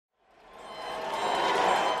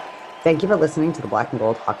Thank you for listening to the Black and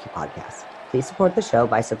Gold Hockey Podcast. Please support the show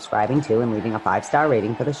by subscribing to and leaving a 5-star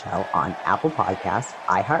rating for the show on Apple Podcasts,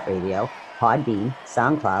 iHeartRadio, Podbean,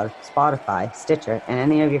 SoundCloud, Spotify, Stitcher, and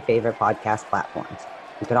any of your favorite podcast platforms.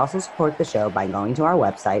 You can also support the show by going to our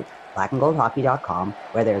website, blackandgoldhockey.com,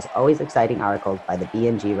 where there's always exciting articles by the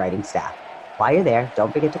B&G writing staff. While you're there,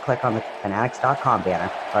 don't forget to click on the fanatics.com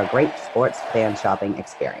banner for a great sports fan shopping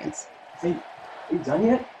experience. Hey, are you done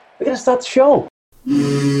yet? We gotta start the show.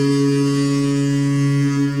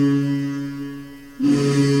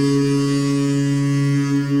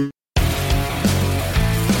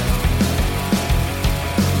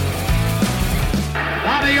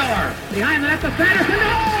 Behind the net to Sanderson,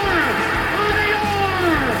 Orr! Bobby Orr!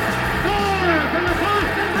 Orr from the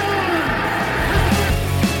Boston Bruins!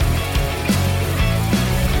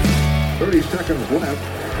 30 seconds left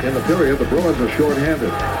in the period. The Bruins are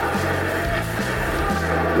shorthanded.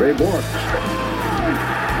 Ray Bourque.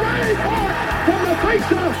 Ray Bourque from the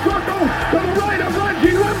face-off circle to the right of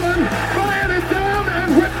Reggie Whitman. Fired it down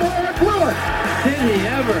and Whitmore blew it. Did he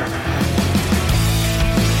ever?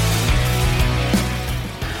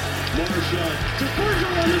 To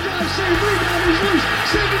Bergeron on the drive, save, rebound, he's loose.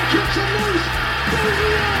 Sagan kicks him loose.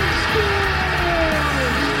 Bergeron scores!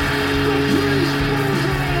 Patrice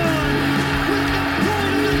Bergeron with the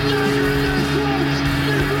point of the dagger in their throats.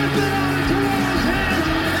 They rip it out of Toronto's hands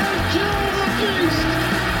and kill the beast.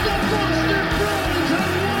 The Boston Bruins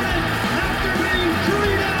have won it after being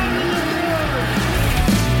 3 down in the third.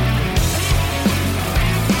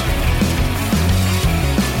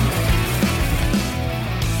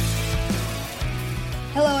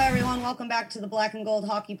 Hello, everyone. Welcome back to the Black and Gold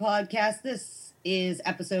Hockey Podcast. This is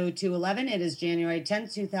episode 211. It is January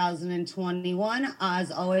 10th, 2021.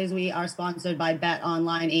 As always, we are sponsored by Bet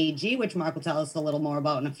Online AG, which Mark will tell us a little more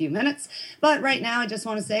about in a few minutes. But right now, I just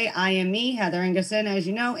want to say I am me, Heather Ingerson, as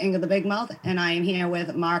you know, Inga the Big Mouth, and I am here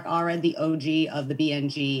with Mark Allred, the OG of the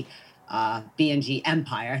BNG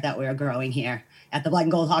empire that we're growing here at the Black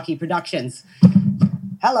and Gold Hockey Productions.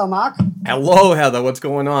 Hello, Mark. Hello, Heather. What's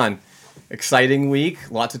going on? Exciting week.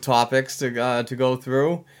 Lots of topics to go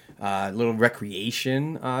through. A little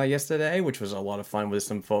recreation yesterday, which was a lot of fun with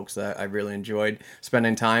some folks that I really enjoyed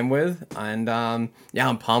spending time with. And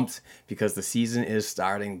I'm pumped because the season is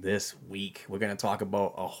starting this week. We're going to talk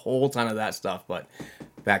about a whole ton of that stuff, but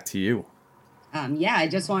back to you. I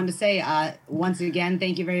just wanted to say, once again,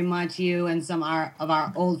 thank you very much, you and some of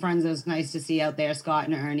our old friends. It was nice to see out there, Scott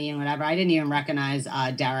and Ernie and whatever. I didn't even recognize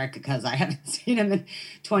Derek because I haven't seen him in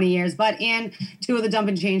 20 years. And 2 of the Dump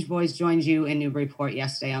and Change boys joined you in Newburyport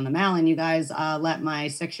yesterday on the Malin. You guys let my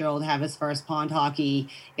 6-year-old have his first pond hockey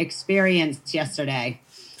experience yesterday.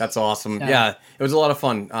 That's awesome. So, yeah, it was a lot of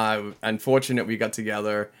fun. Unfortunate we got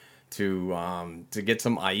together to get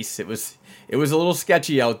some ice. It was a little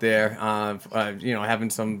sketchy out there, having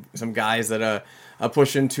some guys that are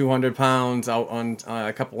pushing 200 pounds out on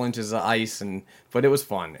a couple inches of ice, but it was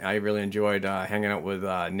fun. I really enjoyed hanging out with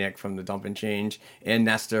Nick from the Dump and Change and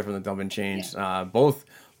Nestor from the Dump and Change. Yeah. Both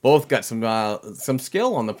got some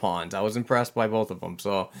skill on the pond. I was impressed by both of them.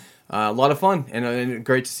 So a lot of fun and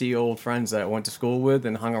great to see old friends that I went to school with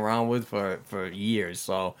and hung around with for years.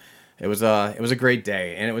 So it was a great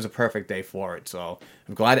day, and it was a perfect day for it. So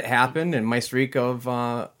I'm glad it happened, and my streak of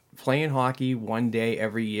playing hockey one day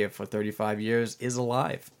every year for 35 years is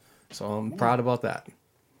alive. So I'm proud about that.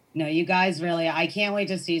 No, you guys really, I can't wait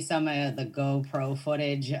to see some of the GoPro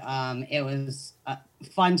footage. It was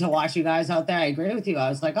fun to watch you guys out there. I agree with you. I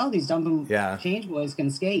was like, oh, these Dump and Change boys can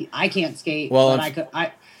skate. I can't skate,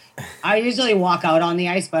 but I usually walk out on the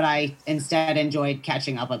ice, but I instead enjoyed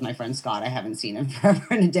catching up with my friend Scott. I haven't seen him forever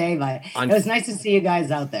and a day, but it was nice to see you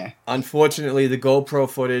guys out there. Unfortunately, the GoPro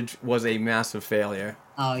footage was a massive failure.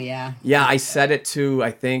 Oh, yeah. Yeah, I set it to,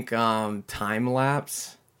 I think, time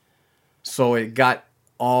lapse. So it got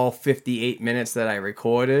all 58 minutes that I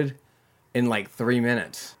recorded in like 3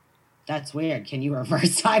 minutes. That's weird. Can you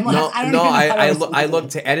reverse time lapse? I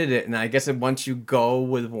looked to edit it, and I guess once you go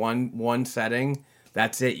with one setting,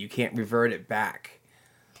 that's it. You can't revert it back.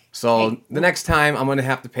 So the next time I'm going to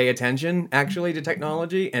have to pay attention actually to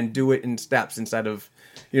technology and do it in steps instead of,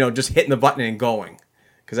 just hitting the button and going,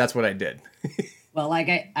 because that's what I did. Well, like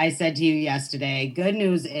I said to you yesterday, good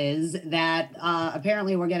news is that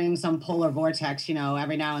apparently we're getting some polar vortex.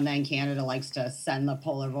 Every now and then Canada likes to send the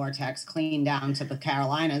polar vortex clean down to the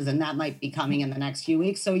Carolinas, and that might be coming in the next few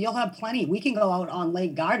weeks. So you'll have plenty. We can go out on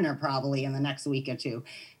Lake Gardner probably in the next week or two.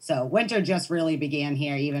 So winter just really began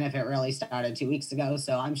here, even if it really started 2 weeks ago.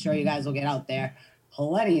 So I'm sure you guys will get out there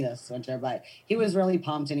plenty this winter. But he was really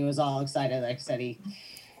pumped and he was all excited. Like I said,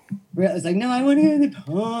 It's like, no, I want to get in the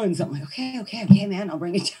pond. So I'm like, okay, man, I'll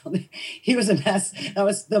bring it down. He was a mess. That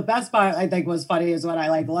was the best part. I think was funny is when I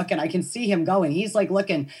like look and I can see him going. He's like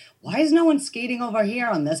looking. Why is no one skating over here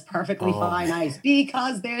on this perfectly fine ice?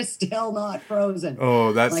 Because they're still not frozen.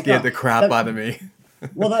 Oh, that like, scared the crap out of me.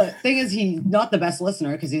 Well, the thing is, he's not the best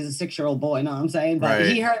listener because he's a 6-year-old boy. You know what I'm saying? But Right.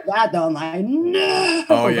 he heard that though. I'm like, no.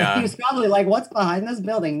 Oh, yeah. He was probably like, "What's behind this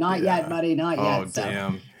building?" Not yet, buddy. Not yet. Oh, So,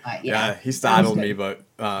 damn. yeah, He startled me, but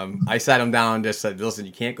I sat him down and just said, listen,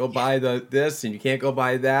 you can't go by this and you can't go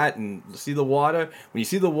by that and see the water. When you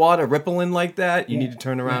see the water rippling like that, you need to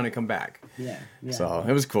turn around and come back. Yeah. So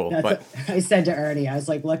it was cool. That's but what I said to Ernie, I was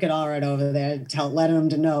like, look at all right over there, letting him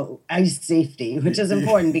to know ice safety, which is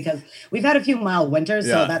important because we've had a few mild winters.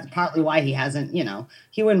 So that's partly why he hasn't,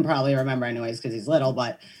 he wouldn't probably remember anyways because he's little,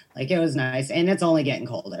 but like it was nice. And it's only getting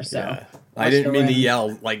colder. So I didn't mean to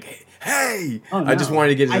yell like, hey, no. I just wanted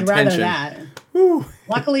to get his attention. I'd rather that.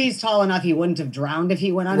 Luckily, he's tall enough he wouldn't have drowned if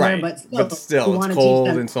he went under, Right. but still it's cold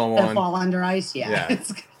and so on. To fall under ice, yeah.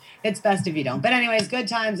 It's best if you don't. But anyways, good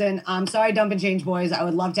times. And I'm sorry, Dump and Change boys. I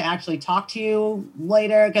would love to actually talk to you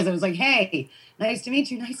later because it was like, hey, nice to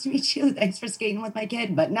meet you. Thanks for skating with my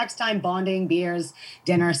kid. But next time, bonding, beers,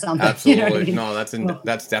 dinner, something. Absolutely. You know what I mean? No,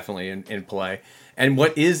 that's definitely in play. And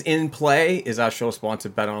what is in play is our show sponsor,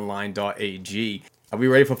 betonline.ag. Are we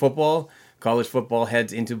ready for football? College football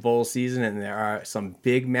heads into bowl season, and there are some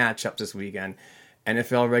big matchups this weekend.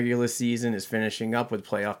 NFL regular season is finishing up with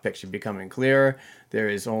playoff picture becoming clearer. There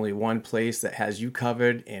is only one place that has you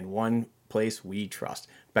covered and one place we trust,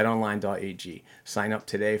 betonline.ag. Sign up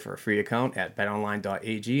today for a free account at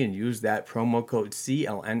betonline.ag and use that promo code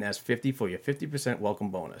CLNS50 for your 50% welcome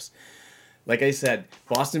bonus. Like I said,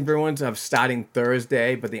 Boston Bruins are starting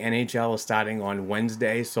Thursday, but the NHL is starting on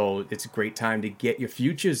Wednesday, so it's a great time to get your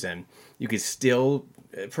futures in. You can still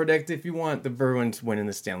predict if you want the Bruins winning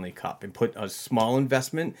the Stanley Cup and put a small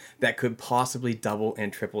investment that could possibly double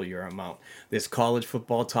and triple your amount. There's college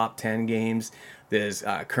football top 10 games. There's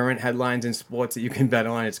current headlines in sports that you can bet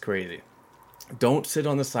on. It's crazy. Don't sit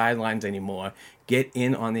on the sidelines anymore. Get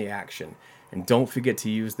in on the action. And don't forget to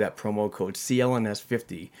use that promo code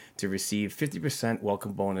CLNS50 to receive 50%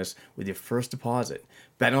 welcome bonus with your first deposit.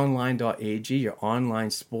 BetOnline.ag, your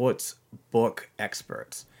online sports book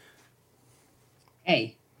experts.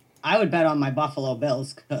 Hey, I would bet on my Buffalo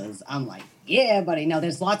Bills because I'm like, yeah, buddy. No,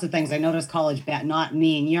 there's lots of things. I noticed college not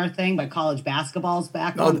me and your thing, but college basketball's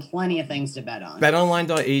back on. Plenty of things to bet on.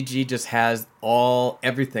 BetOnline.ag just has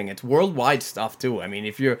everything. It's worldwide stuff too. I mean,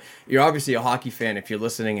 if you're obviously a hockey fan, if you're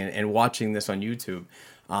listening and watching this on YouTube,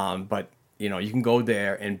 but you can go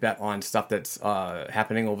there and bet on stuff that's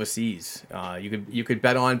happening overseas. You could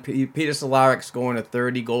bet on Peter Cehlarik scoring a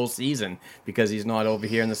 30-goal season because he's not over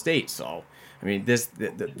here in the States. So. I mean, there's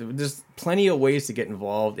plenty of ways to get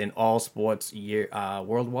involved in all sports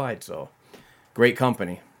worldwide. So, great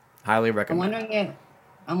company, highly recommend.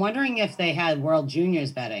 I'm wondering if they had World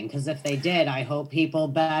Juniors betting because if they did, I hope people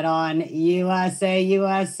bet on USA.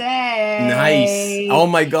 Nice. Oh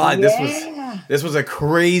my God, this was a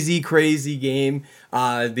crazy game.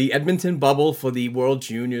 The Edmonton bubble for the World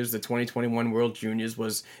Juniors, the 2021 World Juniors,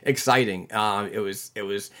 was exciting. It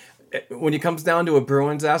was. When it comes down to a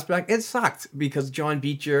Bruins aspect, it sucked because John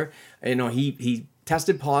Beecher, he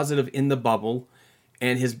tested positive in the bubble,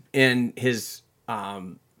 and his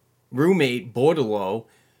roommate Bordelot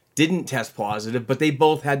didn't test positive, but they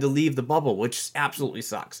both had to leave the bubble, which absolutely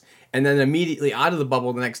sucks. And then immediately out of the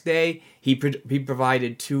bubble the next day, he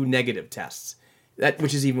provided 2 negative tests,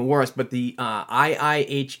 which is even worse. But the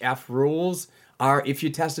IIHF rules are if you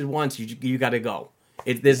tested once, you got to go.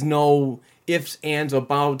 There's no ifs, ands, or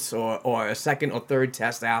buts, or a second or third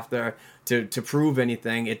test after to prove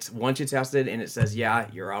anything. It's once you tested and it says, yeah,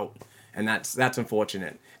 you're out. And that's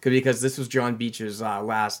unfortunate because this was John Beecher's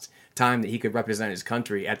last time that he could represent his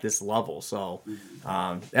country at this level. So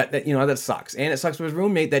that sucks. And it sucks for his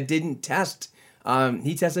roommate that didn't test.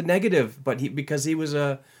 He tested negative, but because he was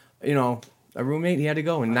a roommate, he had to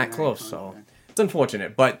go and not close. So it's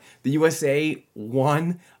unfortunate. But the USA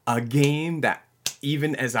won a game that,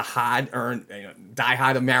 even as a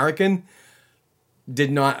diehard American,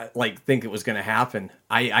 did not think it was going to happen.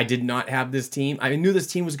 I did not have this team. I knew this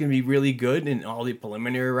team was going to be really good in all the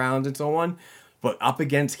preliminary rounds and so on. But up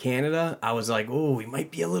against Canada, I was like, oh, we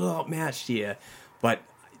might be a little outmatched here. But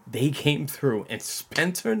they came through. And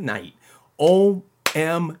Spencer Knight,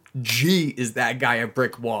 OMG, is that guy a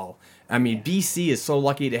brick wall. I mean, BC is so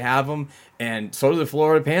lucky to have him. And so do the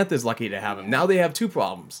Florida Panthers lucky to have him. Now they have 2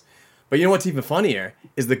 problems. But you know what's even funnier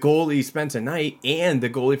is the goalie Spencer Knight and the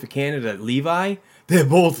goalie for Canada, Levi. They're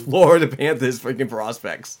both Florida Panthers freaking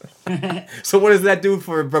prospects. So what does that do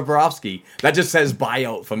for Bobrovsky? That just says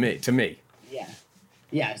buyout to me. Yeah.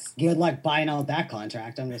 Yes. Good luck buying out that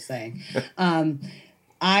contract. I'm just saying.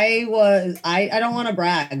 I don't want to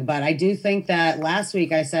brag, but I do think that last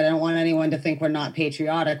week I said I don't want anyone to think we're not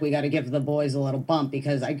patriotic. We got to give the boys a little bump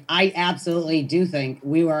because I absolutely do think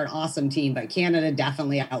we were an awesome team, but Canada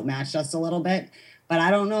definitely outmatched us a little bit. But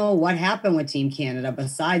I don't know what happened with Team Canada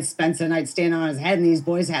besides Spencer Knight standing on his head, and these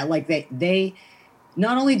boys had they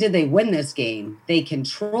not only did they win this game, they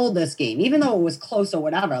controlled this game, even though it was close or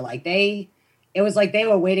whatever. It was like they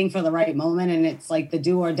were waiting for the right moment, and it's like the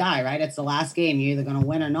do or die, right? It's the last game. You're either going to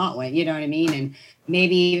win or not win. You know what I mean? And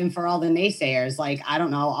maybe even for all the naysayers, like, I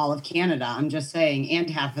don't know, all of Canada, I'm just saying, and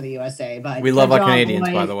half of the USA. But we love our Canadians,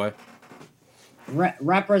 by the way.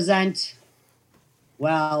 Represent,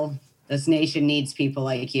 well, this nation needs people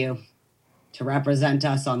like you to represent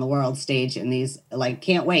us on the world stage in these, like,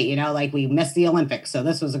 can't wait, we missed the Olympics. So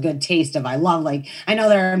this was a good taste of, I know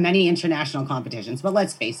there are many international competitions, but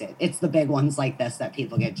let's face it, it's the big ones like this that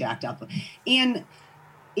people get jacked up. And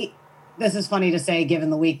this is funny to say, given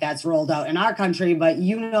the week that's rolled out in our country, but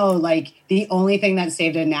the only thing that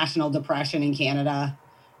saved a national depression in Canada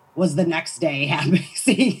was the next day happening.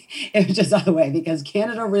 See, it was just other way because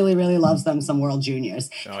Canada really, really loves them some World Juniors.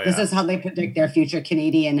 Oh, yeah. This is how they predict their future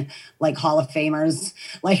Canadian, Hall of Famers,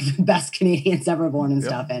 best Canadians ever born and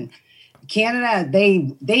stuff. And Canada,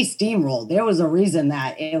 they steamrolled. There was a reason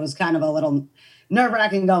that it was kind of a little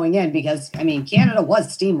nerve-wracking going in because, Canada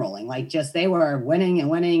was steamrolling. They were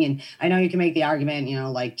winning. And I know you can make the argument,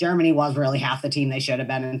 Germany was really half the team they should have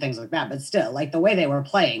been and things like that. But still, the way they were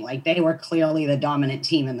playing, they were clearly the dominant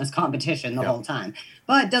team in this competition the whole time.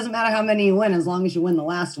 But it doesn't matter how many you win as long as you win the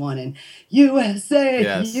last one. And USA,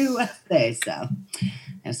 yes. USA. So I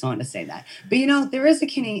just wanted to say that. But, there is a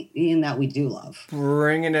Canadian that we do love.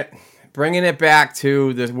 Bringing it back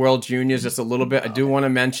to the World Juniors just a little bit, I do want to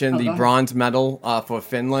mention the bronze medal for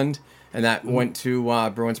Finland, and that went to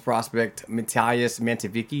Bruins prospect Matthias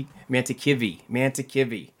Mantikivi.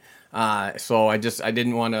 So I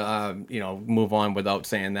didn't want to move on without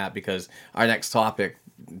saying that because our next topic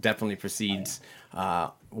definitely precedes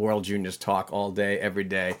World Juniors talk all day, every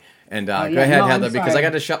day. And go ahead, Heather, because I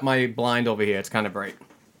got to shut my blind over here. It's kind of bright.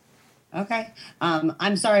 Okay.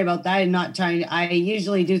 I'm sorry about that. I'm not trying. I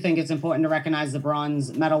usually do think it's important to recognize the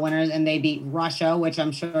bronze medal winners, and they beat Russia, which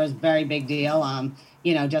I'm sure is a very big deal.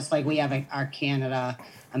 Just like we have our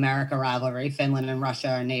Canada-America rivalry, Finland and Russia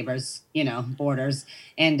are neighbors, borders.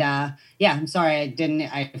 And I'm sorry,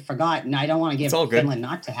 I forgot, and I don't want to give Finland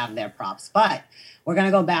not to have their props, but we're going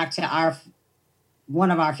to go back to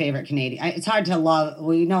one of our favorite Canadian. It's hard to love.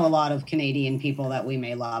 We know a lot of Canadian people that we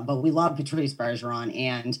may love, but we love Patrice Bergeron.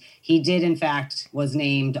 And he did, in fact, was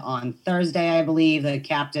named on Thursday, I believe, the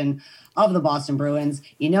captain of the Boston Bruins.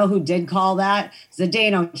 You know who did call that?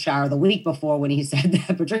 Zdeno Chara the week before when he said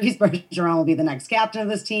that Patrice Bergeron will be the next captain of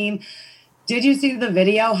this team. Did you see the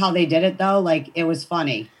video, how they did it, though? It was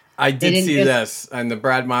funny. I did see this, and the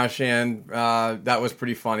Brad Marchand, that was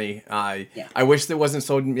pretty funny. I wish there wasn't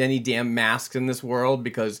so many damn masks in this world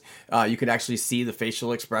because you could actually see the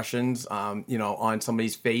facial expressions, on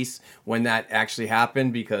somebody's face when that actually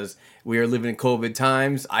happened because we are living in COVID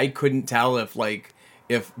times. I couldn't tell if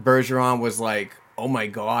Bergeron was like, oh my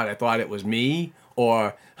God, I thought it was me,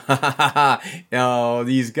 or,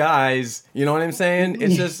 these guys, you know what I'm saying?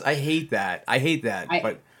 It's just, I hate that.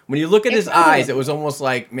 But when you look at his eyes, it was almost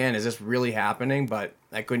like, man, is this really happening? But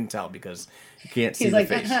I couldn't tell because you can't see the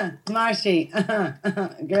face. Marshy,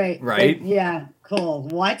 great. Right? Great. Yeah, cool.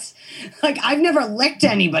 What? I've never licked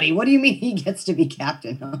anybody. What do you mean he gets to be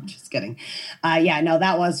captain? No, I'm just kidding.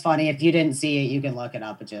 That was funny. If you didn't see it, you can look it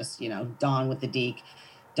up. It just, Don with the deke.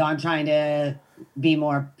 Don trying to be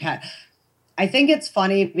more pet. I think it's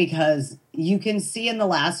funny because you can see in the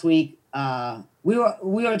last week, we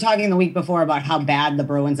were talking the week before about how bad the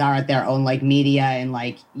Bruins are at their own media and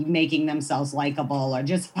making themselves likable or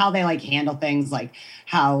just how they handle things,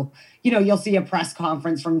 how you'll see a press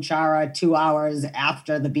conference from Chara 2 hours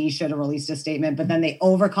after the B should have released a statement, but then they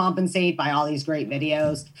overcompensate by all these great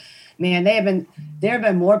videos. Man, there have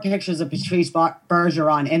been more pictures of Patrice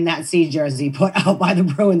Bergeron in that C jersey put out by the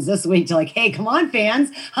Bruins this week to hey, come on, fans,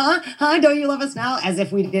 huh? Don't you love us now? As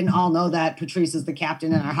if we didn't all know that Patrice is the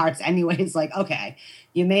captain in our hearts anyways. Okay,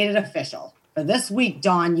 you made it official. For this week,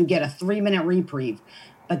 Don, you get a 3-minute reprieve.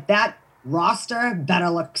 But that roster better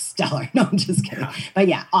look stellar. No, I'm just kidding. But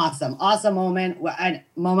yeah, awesome moment. A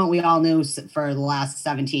moment we all knew for the last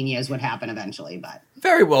 17 years would happen eventually, but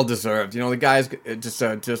very well deserved. The guy's just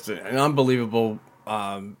an unbelievable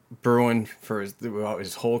Bruin for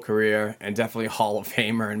his whole career, and definitely Hall of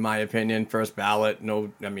Famer in my opinion, first ballot.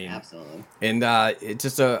 No, I mean, absolutely. And it's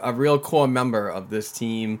just a real core member of this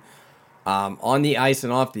team. On the ice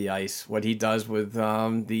and off the ice, what he does with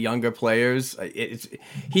the younger players,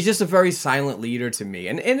 he's just a very silent leader to me.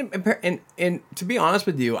 And to be honest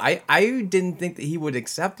with you, I didn't think that he would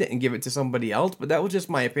accept it and give it to somebody else, but that was just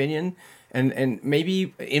my opinion, and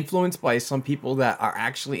maybe influenced by some people that are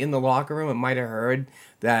actually in the locker room and might have heard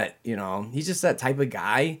that he's just that type of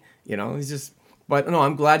guy. He's just. But no,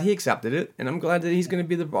 I'm glad he accepted it, and I'm glad that he's going to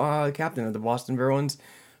be the captain of the Boston Bruins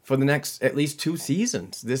for the next at least 2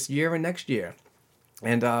 seasons, this year and next year,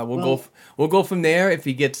 and we'll go from there if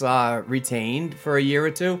he gets retained for a year or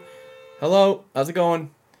two. Hello, how's it going?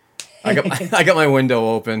 I got my window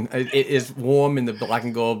open. It is warm in the Black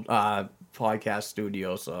and Gold podcast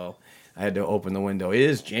studio, so I had to open the window. It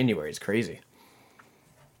is January. It's crazy.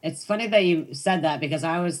 It's funny that you said that because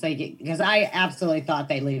I was thinking, because I absolutely thought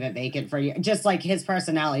they'd leave it vacant for you. Just like his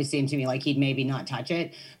personality seemed to me like he'd maybe not touch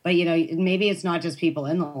it. But, maybe it's not just people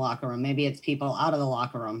in the locker room. Maybe it's people out of the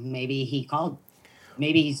locker room. Maybe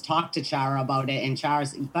he's talked to Chara about it, and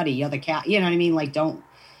Chara's, buddy, you're the cat. You know what I mean?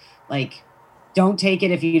 Don't take it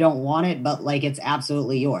if you don't want it, but it's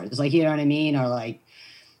absolutely yours. You know what I mean? Or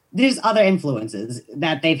there's other influences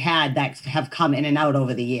that they've had that have come in and out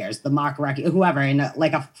over the years. The Mark Recchi, whoever, and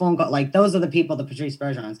a phone call, those are the people that Patrice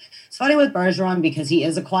Bergeron's. It's funny with Bergeron because he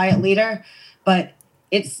is a quiet leader, but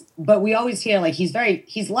we always hear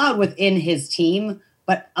he's loud within his team,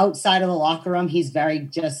 but outside of the locker room, he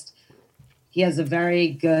has a very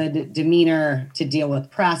good demeanor to deal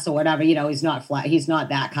with press or whatever. He's not flat. He's not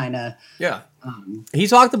that kind of. Yeah. He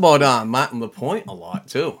talked about Martin Lapointe a lot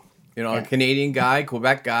too. A Canadian guy,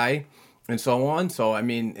 Quebec guy, and so on. So I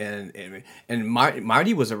mean, and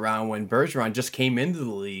Marty was around when Bergeron just came into the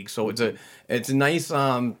league. So it's a nice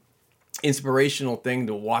inspirational thing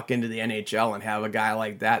to walk into the NHL and have a guy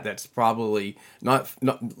like that. That's probably not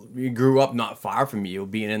you grew up not far from you,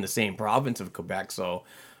 being in the same province of Quebec. So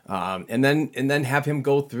and then have him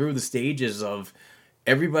go through the stages of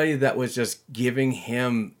everybody that was just giving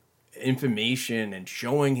him information and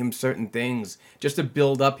showing him certain things just to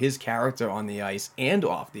build up his character on the ice and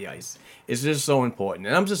off the ice is just so important.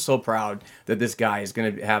 And I'm just so proud that this guy is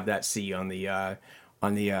going to have that C on the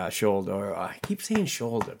shoulder. Or, I keep saying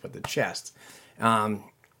shoulder, but the chest.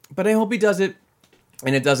 But I hope he does it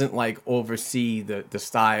and it doesn't oversee the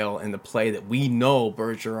style and the play that we know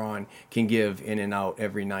Bergeron can give in and out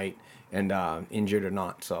every night, and injured or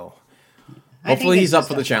not. So hopefully he's up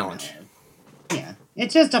for the challenge. Yeah.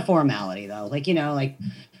 It's just a formality, though.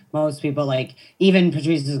 Most people, even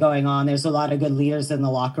Patrice is going on. There's a lot of good leaders in the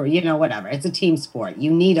locker room. Whatever. It's a team sport. You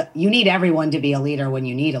need everyone to be a leader when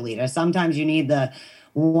you need a leader. Sometimes you need the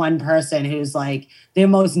one person who's the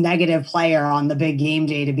most negative player on the big game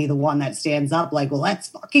day to be the one that stands up. Well, let's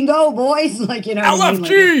fucking go, boys.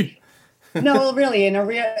 LFG. No, really, in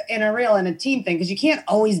a team thing, because you can't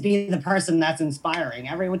always be the person that's inspiring.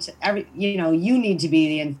 You need to be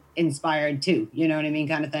the inspired too. You know what I mean,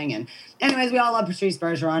 kind of thing. And anyways, we all love Patrice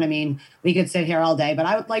Bergeron. I mean, we could sit here all day, but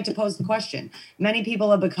I would like to pose the question: many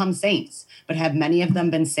people have become saints, but have many of them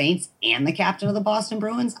been saints and the captain of the Boston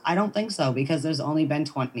Bruins? I don't think so, because there's only been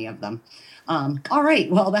 20 of them. All right,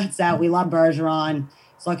 well, that's that. We love Bergeron.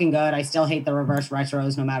 It's looking good. I still hate the reverse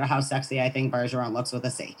retros, no matter how sexy I think Bergeron looks with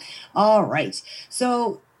a C. All right.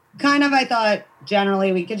 So I thought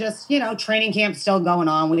generally we could just, training camp still going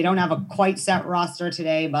on. We don't have a quite set roster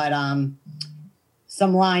today, but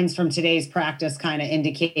some lines from today's practice kind of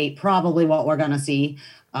indicate probably what we're going to see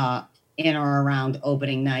in or around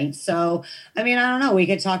opening night. So, I mean, I don't know. We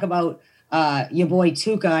could talk about your boy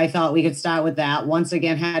Tuukka. I thought we could start with that. Once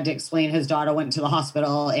again, had to explain his daughter went to the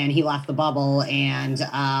hospital and he left the bubble, and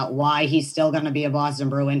why he's still going to be a Boston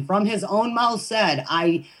Bruin. From his own mouth said,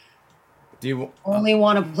 I only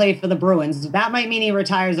want to play for the Bruins. That might mean he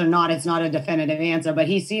retires or not. It's not a definitive answer, but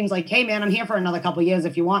he seems like, hey, man, I'm here for another couple years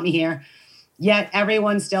if you want me here. Yet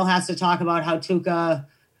everyone still has to talk about how Tuukka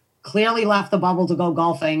clearly left the bubble to go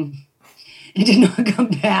golfing and did not come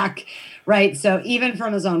back. Right. So even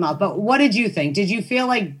from his own mouth. But what did you think? Did you feel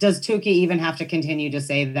does Tuukka even have to continue to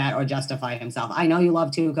say that or justify himself? I know you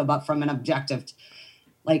love Tuukka, but from an objective,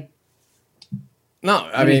 no,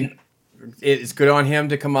 I mean, it's good on him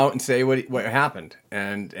to come out and say what happened,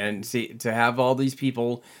 and see, to have all these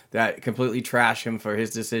people that completely trash him for his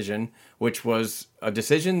decision, which was a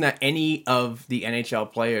decision that any of the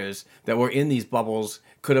NHL players that were in these bubbles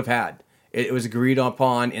could have had. It was agreed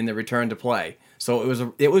upon in the return to play, so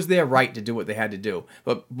it was their right to do what they had to do.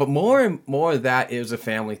 But more and more of that, it was a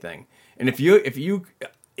family thing. And if you,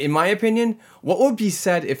 in my opinion, what would be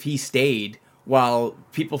said if he stayed while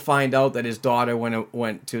people find out that his daughter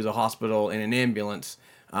went to the hospital in an ambulance,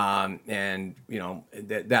 and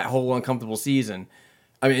that whole uncomfortable season.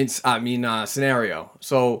 Scenario.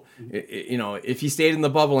 So if he stayed in the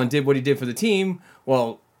bubble and did what he did for the team,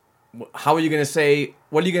 well, how are you going to say?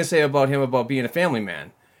 What are you going to say about him about being a family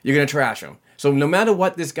man? You're going to trash him. So no matter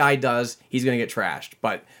what this guy does, he's going to get trashed.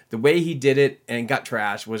 But the way he did it and got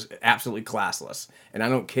trashed was absolutely classless. And I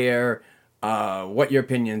don't care what your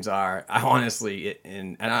opinions are. I honestly,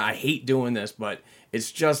 and I hate doing this, but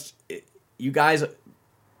it's just you guys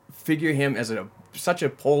figure him as such a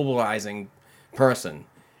polarizing person,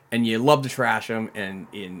 and you love to trash him, and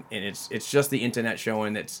it's just the internet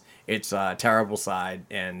showing its terrible side,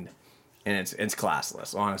 and it's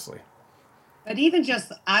classless, honestly. But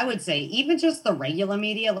I would say, even just the regular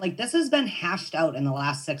media, like this has been hashed out in the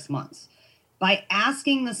last 6 months by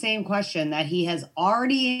asking the same question that he has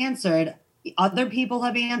already answered. Other people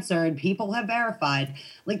have answered, people have verified.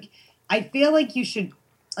 Like, I feel like you should,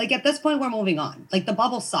 like, at this point, we're moving on. Like, the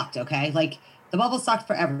bubble sucked, okay? Like, the bubble sucked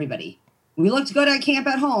for everybody. We looked good at camp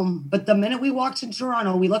at home, but the minute we walked to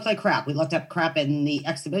Toronto, we looked like crap. We looked like crap in the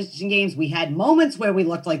exhibition games. We had moments where we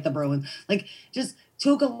looked like the Bruins. Like, just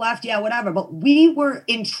Tuukka left, yeah, whatever. But we were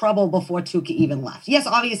in trouble before Tuukka even left. Yes,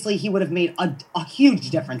 obviously, he would have made a huge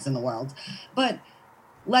difference in the world. But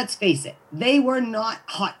let's face it, they were not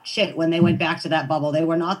hot shit when they went back to that bubble. They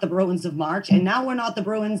were not the Bruins of March, and now we're not the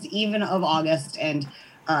Bruins even of August. And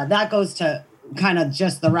that goes to kind of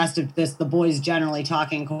just the rest of this, the boys generally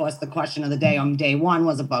talking. Of course, the question of the day on day one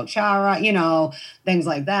was about Chara, things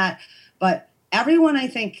like that. But everyone, I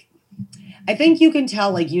think you can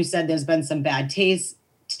tell, like you said, there's been some bad taste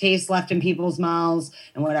left in people's mouths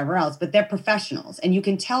and whatever else, but they're professionals, and you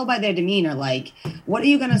can tell by their demeanor, like, what are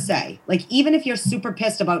you going to say? Like, even if you're super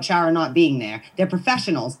pissed about Chara not being there, they're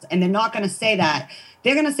professionals, and they're not going to say that.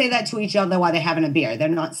 They're going to say that to each other while they're having a beer. They're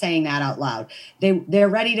not saying that out loud. They're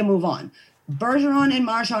ready to move on. Bergeron and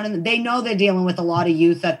Marchand, they know they're dealing with a lot of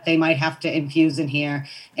youth that they might have to infuse in here.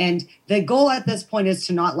 And the goal at this point is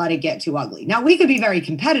to not let it get too ugly. Now, we could be very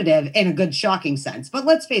competitive in a good, shocking sense, but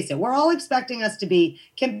let's face it, we're all expecting us to be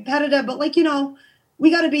competitive, but we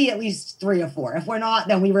got to be at least 3 or 4. If we're not,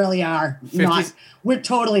 then we really are not. We're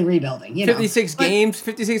totally rebuilding. 56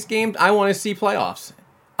 games. I want to see playoffs.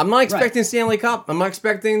 I'm not expecting Stanley Cup. I'm not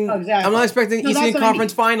expecting. Exactly. I'm not expecting Eastern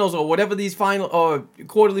Conference Finals or whatever these final or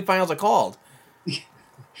quarterly finals are called.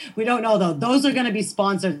 We don't know though. Those are going to be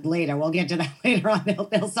sponsored later. We'll get to that later on.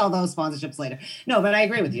 They'll sell those sponsorships later. No, but I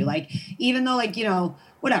agree with you. Like, even though, like,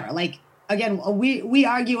 whatever. Like, again, we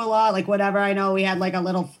argue a lot. Like, whatever. I know we had like a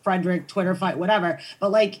little Frederick Twitter fight, whatever. But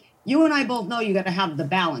like, you and I both know you got to have the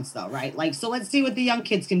balance, though, right? Like, so let's see what the young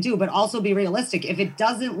kids can do, but also be realistic. If it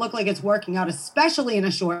doesn't look like it's working out, especially in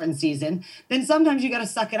a shortened season, then sometimes you got to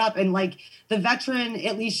suck it up. And like, the veteran,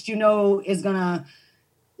 at least is gonna,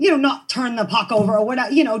 not turn the puck over or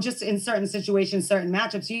whatever. Just in certain situations, certain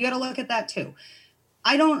matchups, you got to look at that too.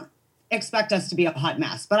 I don't expect us to be a hot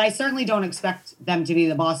mess, but I certainly don't expect them to be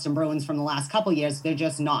the Boston Bruins from the last couple years. They're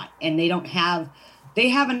just not, and they don't have. They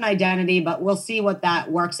have an identity, but we'll see what that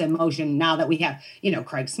works in motion now that we have,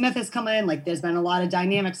 Craig Smith has come in. Like, there's been a lot of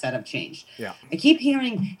dynamics that have changed. Yeah. I keep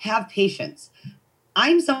hearing, have patience.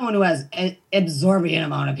 I'm someone who has an exorbitant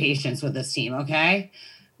amount of patience with this team, okay?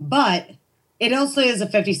 But it also is a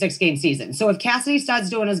 56-game season. So if Cassidy starts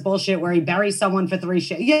doing his bullshit where he buries someone for 3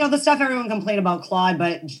 shit, the stuff everyone complained about Claude,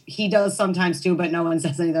 but he does sometimes too, but no one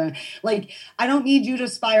says anything. Like, I don't need you to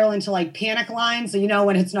spiral into, like, panic lines, so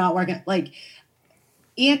when it's not working. Like,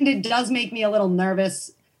 and it does make me a little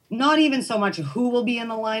nervous, not even so much who will be in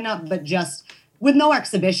the lineup, but just with no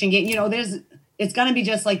exhibition game. It's going to be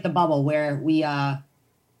just like the bubble where we have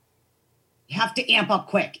to amp up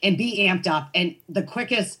quick and be amped up. And the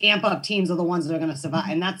quickest amp up teams are the ones that are going to survive.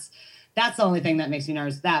 And that's the only thing that makes me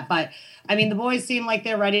nervous. But I mean, the boys seem like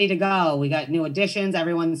they're ready to go. We got new additions.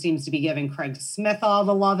 Everyone seems to be giving Craig Smith all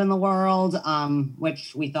the love in the world,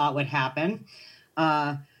 which we thought would happen.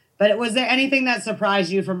 But was there anything that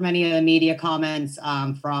surprised you from any of the media comments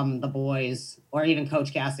from the boys or even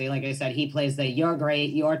Coach Cassidy? Like I said, he plays the "you're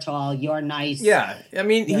great, you're tall, you're nice." Yeah, I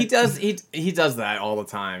mean, he does that all the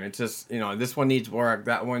time. It's just, this one needs work,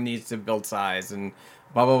 that one needs to build size, and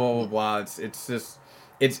blah blah blah blah blah. It's just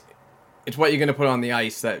it's what you're going to put on the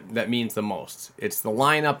ice that means the most. It's the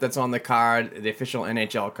lineup that's on the card, the official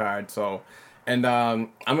NHL card. So, and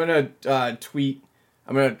I'm going to tweet.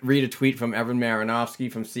 I'm going to read a tweet from Evan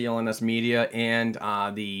Marinofsky from CLNS Media and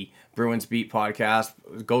the Bruins Beat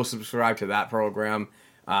podcast. Go subscribe to that program.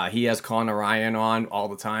 He has Connor Ryan on all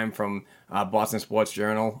the time from Boston Sports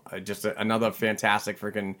Journal. Just another fantastic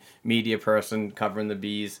freaking media person covering the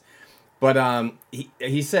Bees. But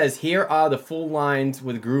he says, here are the full lines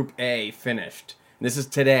with Group A finished. This is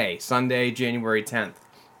today, Sunday, January 10th.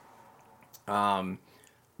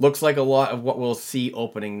 Looks like a lot of what we'll see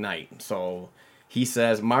opening night. So he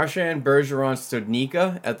says, Marchand, Bergeron,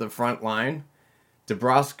 Studnicka at the front line.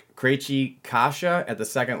 DeBrusk, Krejci, Kasha at the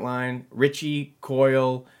second line. Ritchie,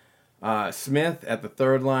 Coyle, Smith at the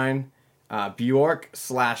third line.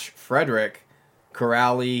 Bjork/Frederick,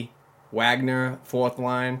 Corrali, Wagner, fourth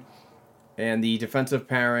line. And the defensive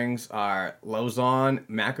pairings are Lauzon,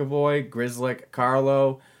 McAvoy, Grzelcyk,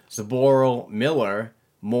 Carlo, Zaboral, Miller,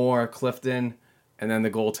 Moore, Clifton, and then the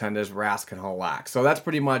goaltenders Rask and Halak. So that's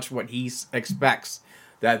pretty much what he expects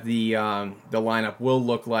that the lineup will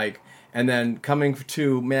look like. And then coming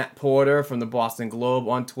to Matt Porter from the Boston Globe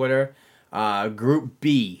on Twitter, Group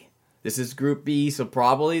B. This is Group B, so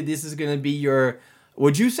probably this is going to be your...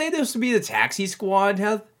 Would you say this would be the taxi squad,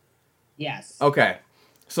 Heath? Yes. Okay.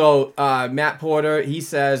 So Matt Porter, he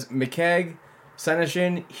says McKegg,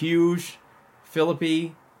 Senyshyn, Hughes,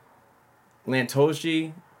 Philippi,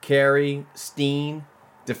 Lantoshi, Carey, Steen,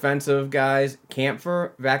 defensive guys,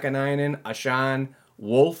 Kampfer, Vakanainen, Ashan,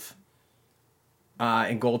 Wolf,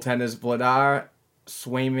 and goaltenders Vladar,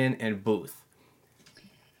 Swayman, and Booth.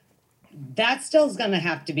 That still's going to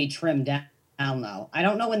have to be trimmed down, though. I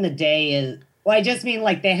don't know when the day is. Well, I just mean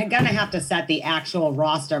like they're going to have to set the actual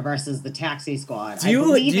roster versus the taxi squad. Do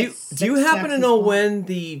you happen to know when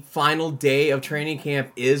the final day of training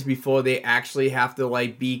camp is before they actually have to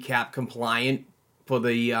like be cap compliant for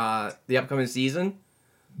the upcoming season?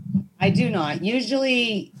 I do not.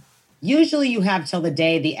 Usually you have till the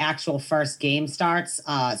day the actual first game starts.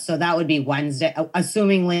 So that would be Wednesday,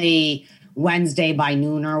 assumingly Wednesday by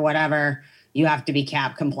noon or whatever. You have to be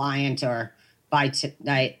cap compliant or by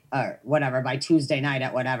tonight or whatever, by Tuesday night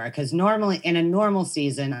at whatever. Because normally in a normal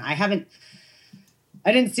season, I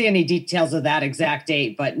didn't see any details of that exact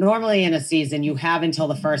date, but normally in a season you have until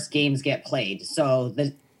the first games get played. So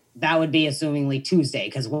that would be assumingly Tuesday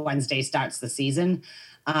because Wednesday starts the season.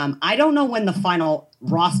 I don't know when the final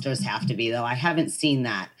rosters have to be, though. I haven't seen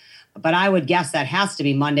that. But I would guess that has to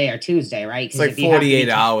be Monday or Tuesday, right? It's like 48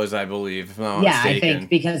 hours, I believe, if I'm not mistaken. I think,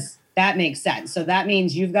 because that makes sense. So that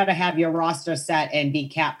means you've got to have your roster set and be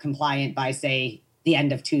cap compliant by, say, the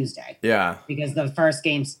end of Tuesday. Yeah. Because the first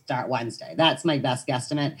games start Wednesday. That's my best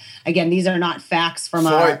guesstimate. Again, these are not facts from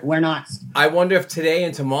we're not. I wonder if today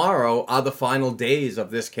and tomorrow are the final days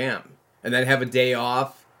of this camp. And then have a day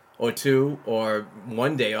off or two or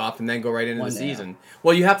one day off and then go right into the season.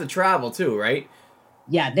 Well, you have to travel too, right?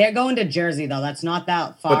 Yeah, they're going to Jersey, though. That's not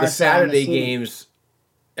that far. But the Saturday games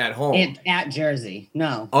at home. At Jersey.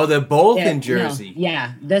 No. Oh, they're both in Jersey. No.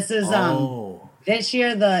 Yeah. This is this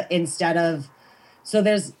year so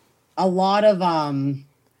there's a lot of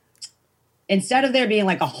instead of there being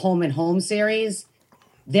like a home and home series,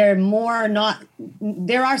 there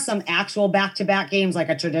are some actual back-to-back games, like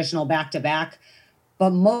a traditional back-to-back,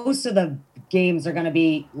 but most of the games are going to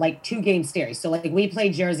be like 2-game series. So like we play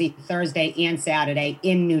Jersey Thursday and Saturday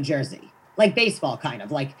in New Jersey, like baseball kind of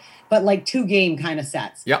but like 2-game kind of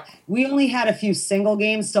sets. Yep. We only had a few single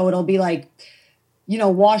games. So it'll be like,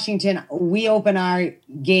 Washington, we open our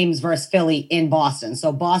games versus Philly in Boston.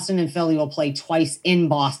 So Boston and Philly will play twice in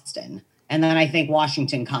Boston. And then I think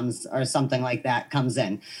Washington comes or something like that comes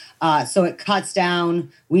in. So it cuts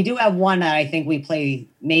down. We do have one that I think we play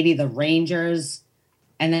maybe the Rangers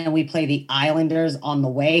and then we play the Islanders on the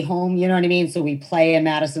way home. You know what I mean? So we play in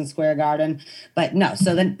Madison Square Garden. But no,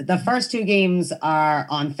 so then the first 2 games are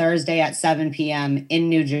on Thursday at 7 p.m. in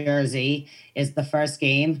New Jersey is the first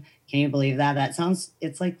game. Can you believe that?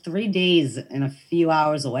 It's like 3 days and a few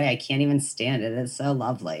hours away. I can't even stand it. It's so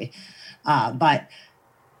lovely. And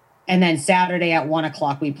then Saturday at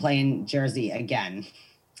 1:00, we play in Jersey again.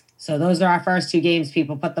 So those are our first 2 games.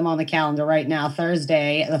 People put them on the calendar right now.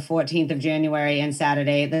 Thursday, the 14th of January, and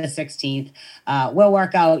Saturday, the 16th. We'll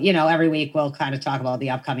work out, every week we'll kind of talk about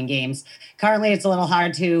the upcoming games. Currently, it's a little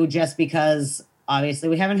hard to just because obviously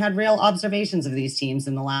we haven't had real observations of these teams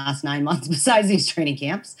in the last 9 months besides these training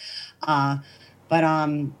camps.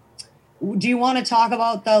 Do you want to talk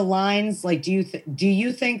about the lines? Like, do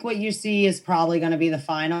you think what you see is probably going to be the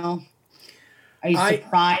final? Are you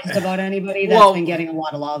surprised about anybody that's been getting a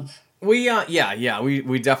lot of love? We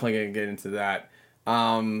we definitely gonna get into that.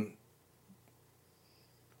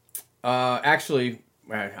 Actually,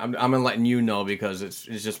 I'm gonna letting you know because it's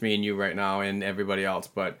just me and you right now and everybody else.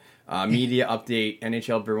 But media update: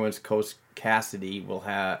 NHL Bruins coach Cassidy will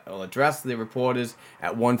address the reporters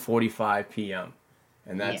at 1:45 p.m.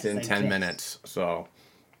 and that's in 10 minutes. So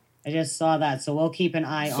I just saw that, so we'll keep an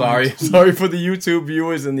eye on. Sorry for the YouTube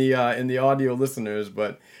viewers and the audio listeners,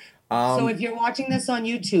 but. So if you're watching this on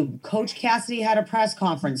YouTube, Coach Cassidy had a press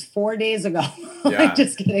conference 4 days ago. Yeah.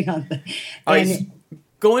 Just kidding.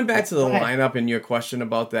 Going back to the lineup and your question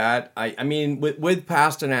about that, I mean, with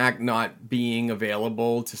Pasternak not being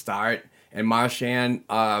available to start and Marchand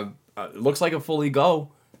looks like a fully go.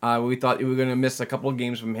 We thought we were going to miss a couple of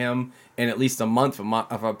games from him and at least a month for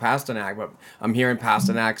Pasternak, but I'm hearing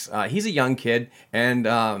Pasternak's he's a young kid, and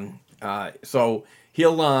so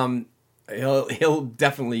he'll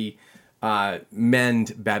definitely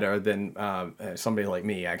mend better than somebody like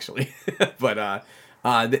me, actually. But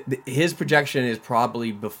his projection is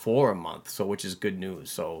probably before a month, so which is good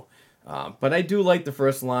news. So, but I do like the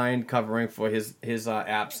first line covering for his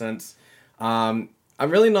absence. I'm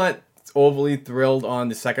really not overly thrilled on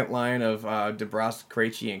the second line of DeBrusque,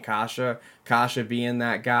 Krejci, and Kasha being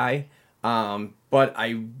that guy. But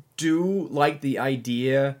I do like the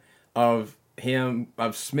idea of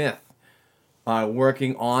Smith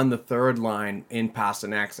working on the third line in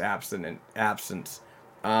Pasternak's absence.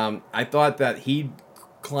 I thought that he'd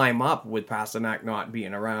climb up with Pasternak not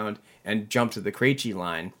being around and jump to the Krejci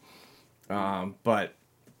line. But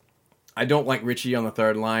I don't like Ritchie on the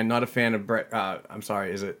third line. Not a fan of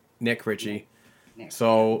is it Nick Ritchie? Nick.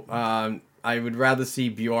 So I would rather see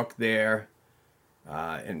Bjork there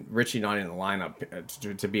and Ritchie not in the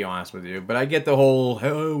lineup, to be honest with you. But I get the whole,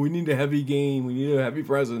 we need a heavy game. We need a heavy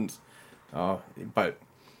presence. And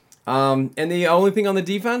the only thing on the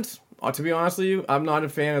defense, to be honest with you, I'm not a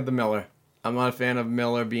fan of the Miller. I'm not a fan of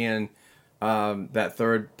Miller being that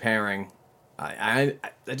third pairing. I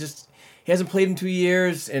just he hasn't played in 2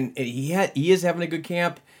 years, and he is having a good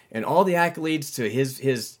camp, and all the accolades to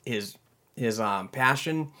his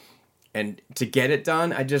passion and to get it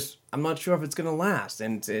done. I'm not sure if it's gonna last,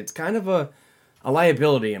 and it's kind of a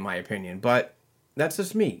liability in my opinion. But that's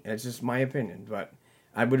just me. It's just my opinion. But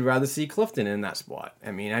I would rather see Clifton in that spot.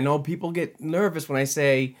 I mean, I know people get nervous when I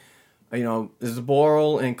say, there's a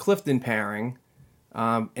Boral and Clifton pairing,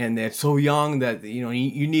 and they're so young that,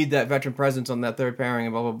 you need that veteran presence on that third pairing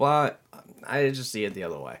and blah, blah, blah. I just see it the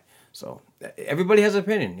other way. So everybody has an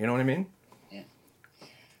opinion. You know what I mean? Yeah.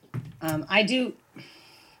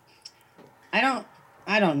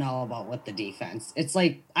 I don't know about with the defense. It's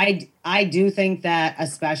like, I do think that,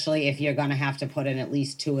 especially if you're going to have to put in at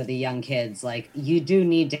least two of the young kids, like, you do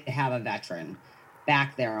need to have a veteran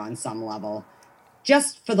back there on some level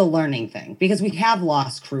just for the learning thing, because we have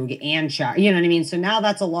lost Krug and Charlie, you know what I mean? So now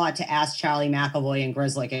that's a lot to ask Charlie McAvoy and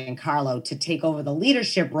Grzelcyk and Carlo to take over the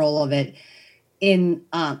leadership role of it in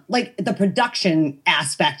like the production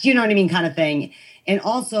aspect, you know what I mean, kind of thing. And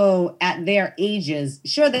also at their ages,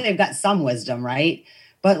 sure that they've got some wisdom, right?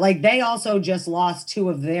 But like they also just lost two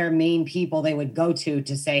of their main people they would go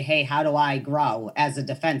to say, hey, how do I grow as a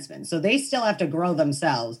defenseman? So they still have to grow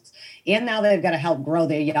themselves. And now they've got to help grow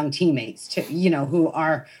their young teammates, who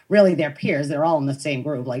are really their peers. They're all in the same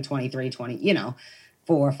group, like 23, 20, 4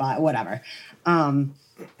 or 5, whatever.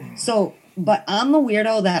 But I'm the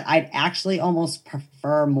weirdo that I'd actually almost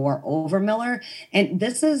prefer more over Miller. And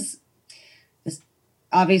this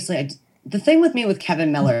obviously, the thing with me with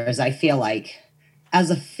Kevin Miller is I feel like, as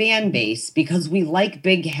a fan base, because we like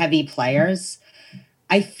big, heavy players,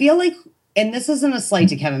 I feel like, and this isn't a slight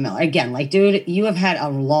to Kevin Miller. Again, like, dude, you have had a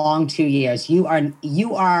long 2 years. You are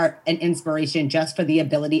an inspiration just for the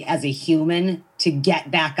ability as a human to get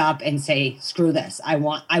back up and say, screw this. I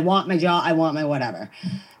want my job. I want my whatever.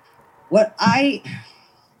 What I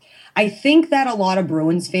think that a lot of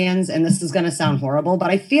Bruins fans, and this is going to sound horrible, but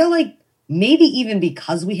I feel like maybe even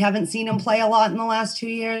because we haven't seen him play a lot in the last 2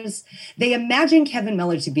 years, they imagine Kevin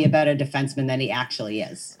Miller to be a better defenseman than he actually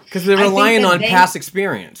is. Because they're relying on past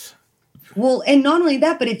experience. Well, and not only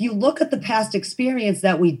that, but if you look at the past experience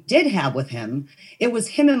that we did have with him, it was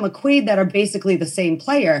him and McQuaid that are basically the same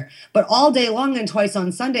player. But all day long and twice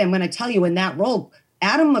on Sunday, I'm going to tell you, in that role,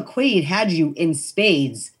 Adam McQuaid had you in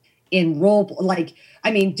spades in role. Like,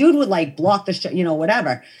 I mean, dude would like block the shot,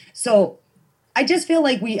 whatever. So I just feel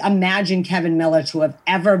like we imagine Kevin Miller to have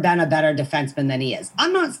ever been a better defenseman than he is.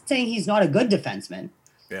 I'm not saying he's not a good defenseman.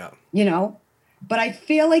 Yeah. But I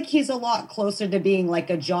feel like he's a lot closer to being like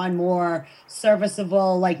a John Moore,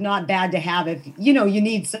 serviceable, like not bad to have if, you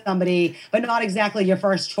need somebody, but not exactly your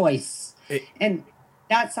first choice. And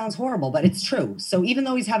that sounds horrible, but it's true. So even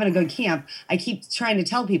though he's having a good camp, I keep trying to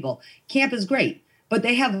tell people camp is great, but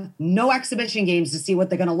they have no exhibition games to see what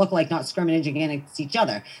they're going to look like, not scrimmaging against each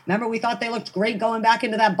other. Remember, we thought they looked great going back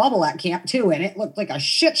into that bubble at camp too, and it looked like a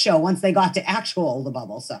shit show once they got to the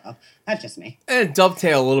bubble. So that's just me. And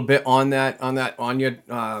dovetail a little bit on your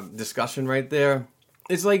discussion right there.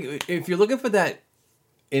 It's like, if you're looking for that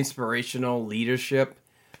inspirational leadership,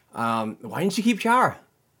 why didn't you keep Chara?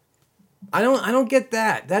 I don't get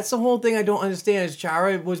that. That's the whole thing I don't understand. Is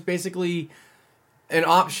Chara was basically an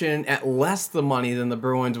option at less the money than the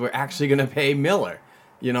Bruins were actually going to pay Miller,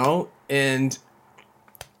 and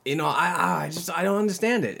I don't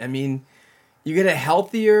understand it. I mean, you get a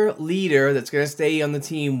healthier leader that's going to stay on the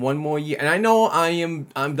team one more year. And I know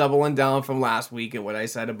I'm doubling down from last week at what I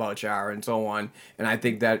said about Chara and so on. And I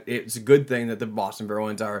think that it's a good thing that the Boston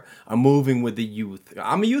Bruins are moving with the youth.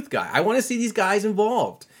 I'm a youth guy. I want to see these guys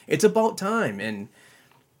involved. It's about time. And,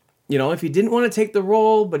 if he didn't want to take the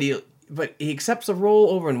role, but he accepts a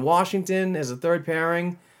role over in Washington as a third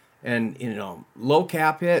pairing and, low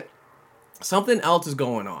cap hit, something else is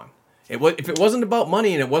going on. If it wasn't about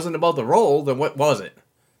money and it wasn't about the role, then what was it?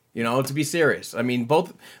 To be serious. I mean,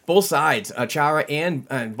 both sides, Chara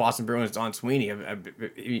and Boston Bruins Don Sweeney have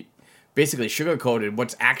basically sugarcoated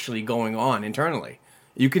what's actually going on internally.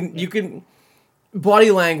 You can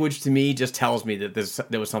body language to me just tells me that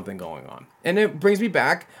there was something going on. And it brings me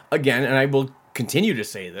back again, and I will continue to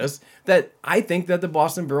say this, that I think that the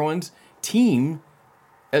Boston Bruins team,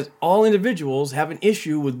 as all individuals, have an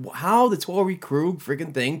issue with how the Torrey Krug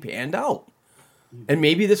freaking thing panned out. And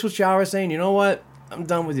maybe this was Chara saying, you know what? I'm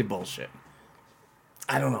done with your bullshit.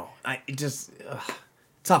 I don't know.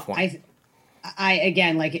 Tough one. I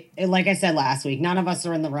again, like I said last week, none of us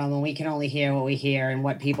are in the room and we can only hear what we hear and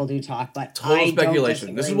what people do talk. But total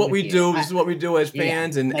speculation. This is what we do. This is what we do as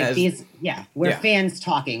fans we're fans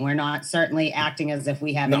talking. We're not certainly acting as if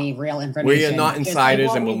we have any real information. We are not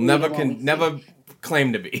insiders, and we'll never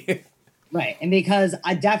claim to be. Right, and because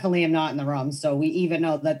I definitely am not in the room, so we even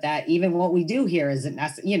know that even what we do here isn't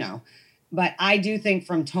necessary, But I do think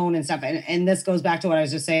from tone and stuff, and this goes back to what I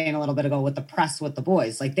was just saying a little bit ago with the press with the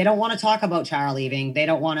boys. Like, they don't want to talk about Chara leaving. They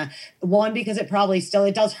don't want to, because it probably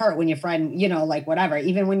it does hurt when your friend, whatever.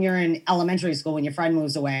 Even when you're in elementary school, when your friend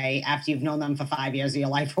moves away after you've known them for 5 years of your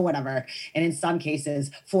life or whatever, and in some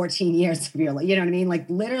cases, 14 years of your life, you know what I mean? Like,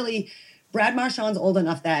 literally, Brad Marchand's old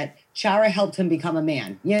enough that Chara helped him become a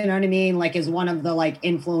man. You know what I mean? Like, is one of the,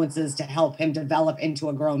 influences to help him develop into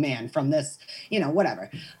a grown man from this, whatever.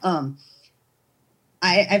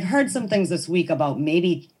 I've heard some things this week about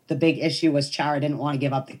maybe the big issue was Chara didn't want to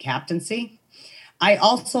give up the captaincy. I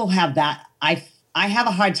also have that. I have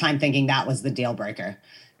a hard time thinking that was the deal breaker,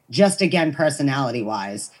 just again, personality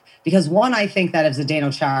wise, because one, I think that if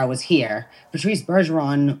Zdeno Chara was here, Patrice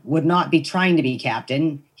Bergeron would not be trying to be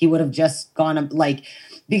captain. He would have just gone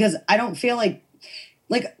because I don't feel like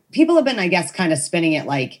people have been, I guess, kind of spinning it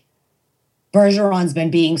like Bergeron's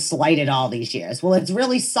been being slighted all these years. Well, it's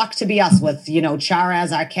really sucked to be us with, Chara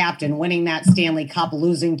as our captain, winning that Stanley Cup,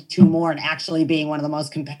 losing 2 more, and actually being one of the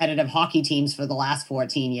most competitive hockey teams for the last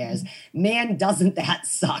 14 years. Man, doesn't that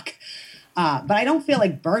suck? But I don't feel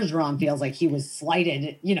like Bergeron feels like he was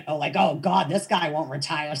slighted, like, oh, God, this guy won't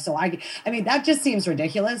retire. So, I mean, that just seems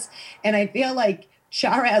ridiculous. And I feel like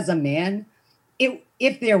Chara as a man,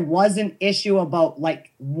 if there was an issue about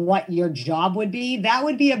what your job would be, that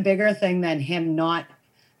would be a bigger thing than him not.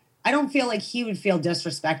 I don't feel like he would feel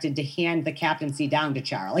disrespected to hand the captaincy down to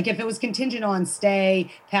Chara. Like, if it was contingent on stay,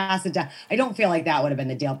 pass it down, I don't feel like that would have been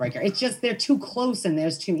the deal breaker. It's just they're too close and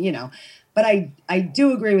there's too, But I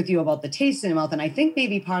do agree with you about the taste in the mouth. And I think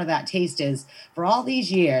maybe part of that taste is for all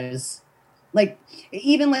these years,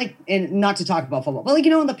 and not to talk about football, but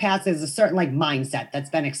in the past, there's a certain mindset that's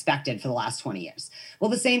been expected for the last 20 years. Well,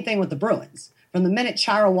 the same thing with the Bruins. From the minute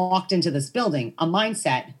Chara walked into this building, a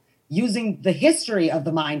mindset, using the history of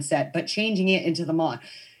the mindset, but changing it into the mod.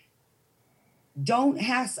 Don't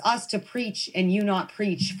ask us to preach and you not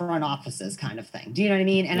preach front offices kind of thing. Do you know what I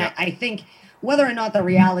mean? And yeah. I think whether or not the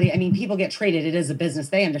reality, people get traded. It is a business.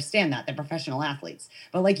 They understand that. They're professional athletes.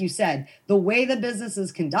 But like you said, the way the business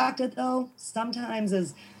is conducted, though, sometimes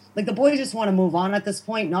is the boys just want to move on at this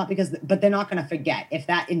point, but they're not going to forget if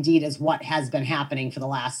that indeed is what has been happening for the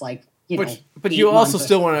last, But you also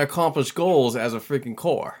still want to accomplish goals as a freaking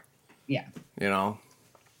core. Yeah.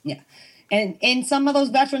 Yeah. And some of those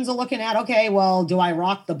veterans are looking at, okay, well, do I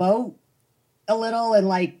rock the boat a little? And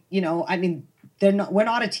we're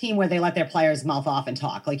not a team where they let their players mouth off and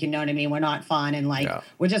talk. You know what I mean? We're not fun. And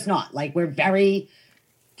we're just not we're very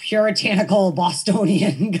puritanical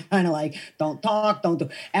Bostonian kind of like, don't talk, don't do.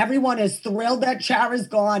 Everyone is thrilled that Chara's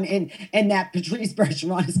gone and that Patrice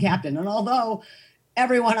Bergeron is captain. And although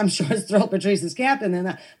everyone, I'm sure, is thrilled Patrice is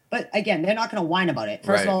captain, but again, they're not going to whine about it.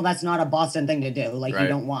 First of all, that's not a Boston thing to do. Like, you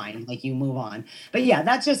don't whine, like you move on. But yeah,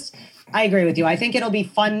 that's just, I agree with you. I think it'll be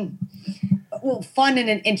fun in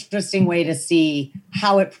an interesting way to see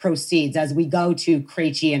how it proceeds as we go to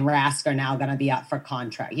Krejci and Rask are now going to be up for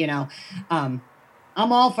contract.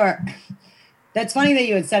 I'm all for. That's funny that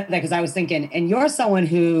you had said that because I was thinking, and you're someone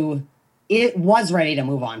who it was ready to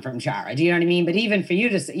move on from Chara. Do you know what I mean? But even for you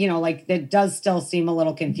to, like, it does still seem a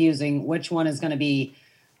little confusing. Which one is going to be?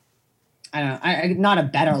 I don't know. I'm not a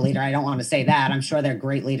better leader. I don't want to say that. I'm sure they're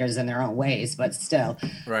great leaders in their own ways, but still,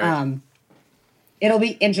 it'll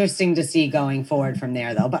be interesting to see going forward from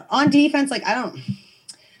there, though. But on defense, like, I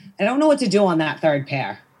don't know what to do on that third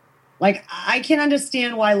pair. Like, I can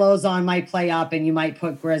understand why Lozon might play up and you might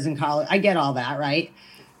put Grizz and Carl. I get all that, right?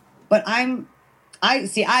 But I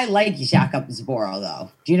like Jakob Zboril,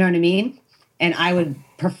 though. Do you know what I mean? And I would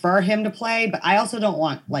prefer him to play, but I also don't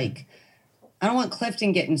want, I don't want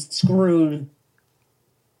Clifton getting screwed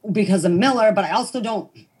because of Miller, but I also don't,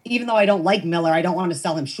 even though I don't like Miller, I don't want to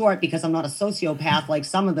sell him short because I'm not a sociopath like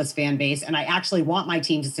some of this fan base, and I actually want my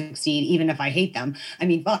team to succeed even if I hate them. I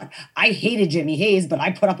mean, fuck, I hated Jimmy Hayes, but I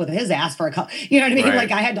put up with his ass for a couple, you know what I mean?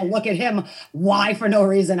 Like, I had to look at him, why for no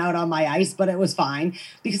reason out on my ice, but it was fine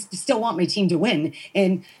because I still want my team to win.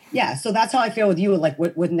 And yeah, so that's how I feel with you, like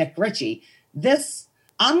with Nick Ritchie.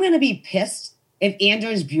 I'm going to be pissed if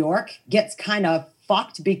Anders Bjork gets kind of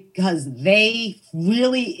fucked because they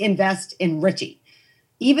really invest in Ritchie.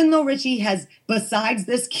 Even though Ritchie has, besides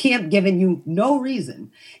this camp, given you no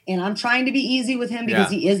reason. And I'm trying to be easy with him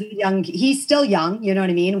because he is young. He's still young. You know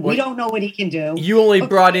what I mean? We don't know what he can do. You only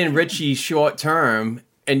brought in Ritchie short term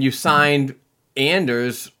and you signed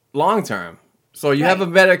Anders long term. So you have a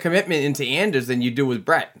better commitment into Anders than you do with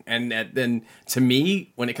Brett. And then to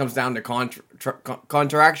me, when it comes down to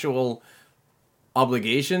contractual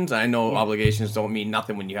obligations, I know obligations don't mean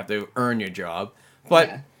nothing when you have to earn your job.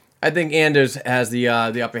 But I think Anders has the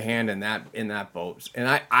upper hand in that boat,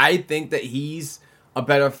 and I think that he's a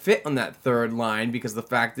better fit on that third line because the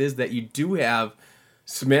fact is that you do have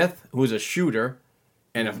Smith, who's a shooter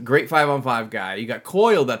and a great 5-on-5 guy. You got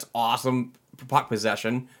Coyle, that's awesome puck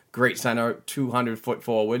possession, great center, 200-foot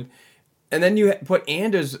forward, and then you put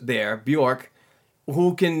Anders there, Bjork,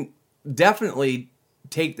 who can definitely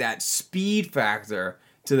take that speed factor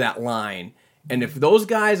to that line. And if those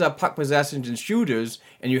guys are puck possessions and shooters,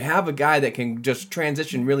 and you have a guy that can just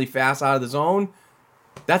transition really fast out of the zone,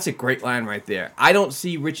 that's a great line right there. I don't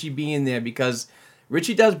see Ritchie being there because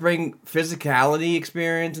Ritchie does bring physicality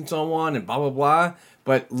experience and so on and blah, blah, blah.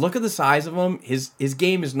 But look at the size of him. His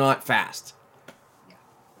game is not fast.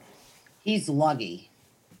 He's luggy.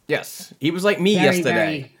 Yes. He was like me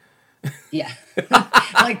yesterday. Yeah.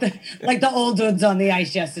 like the old dudes on the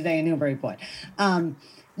ice yesterday in Newburyport.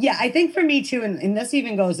 Yeah, I think for me too, and this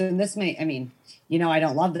even goes, and this may, I mean, I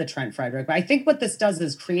don't love the Trent Frederick, but I think what this does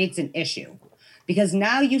is creates an issue because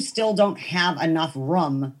now you still don't have enough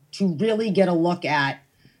room to really get a look at,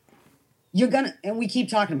 and we keep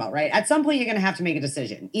talking about, right? At some point, you're going to have to make a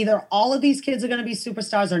decision. Either all of these kids are going to be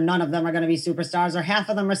superstars or none of them are going to be superstars, or half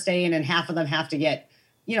of them are staying and half of them have to get,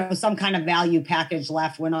 some kind of value package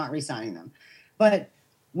left. We're not re-signing them. But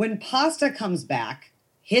when Pasta comes back,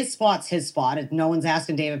 his spot's his spot. No one's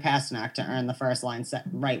asking David Pastrnak to earn the first line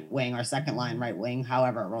right wing or second line right wing,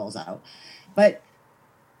 however it rolls out. But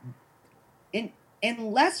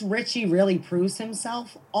unless Ritchie really proves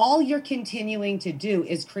himself, all you're continuing to do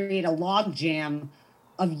is create a log jam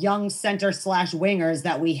of young center/wingers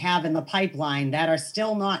that we have in the pipeline that are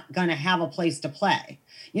still not going to have a place to play.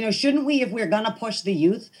 Shouldn't we, if we're going to push the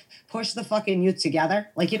youth, push the fucking youth together?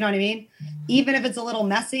 Like, you know what I mean? Even if it's a little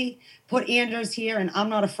messy, put Anders here, and I'm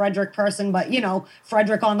not a Frederick person, but,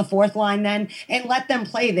 Frederick on the fourth line then, and let them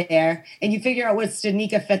play there, and you figure out what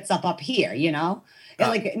Stanika fits up here, And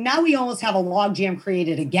like, now we almost have a logjam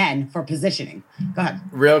created again for positioning. Go ahead.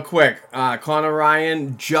 Real quick, Connor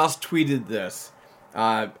Ryan just tweeted this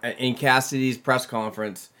in Cassidy's press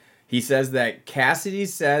conference. He says that Cassidy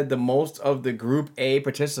said the most of the Group A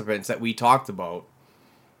participants that we talked about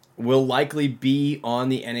will likely be on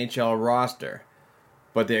the NHL roster.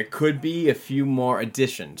 But there could be a few more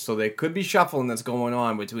additions. So there could be shuffling that's going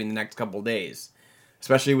on between the next couple of days.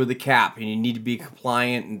 Especially with the cap. And you need to be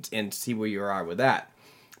compliant and see where you are with that.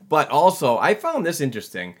 But also, I found this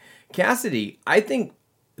interesting. Cassidy, I think,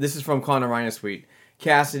 this is from Connor Ryan's tweet.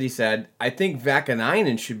 Cassidy said, I think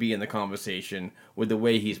Vakanainen should be in the conversation with the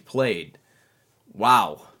way he's played.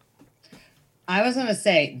 Wow. I was going to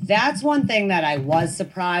say, that's one thing that I was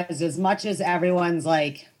surprised, as much as everyone's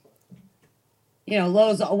like, you know,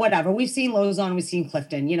 Lozon, whatever. We've seen Lozon, we've seen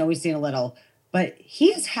Clifton, you know, we've seen a little. But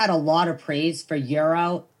he has had a lot of praise for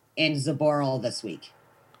Euro and Zaboral this week.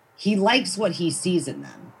 He likes what he sees in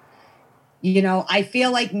them. You know, I feel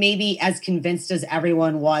like maybe as convinced as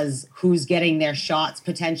everyone was who's getting their shots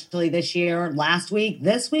potentially this year, last week,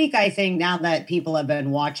 this week, I think now that people have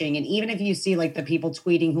been watching, and even if you see like the people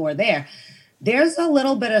tweeting who are there, there's a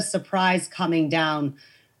little bit of surprise coming down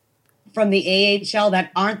from the AHL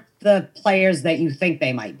that aren't the players that you think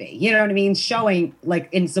they might be. You know what I mean? Showing like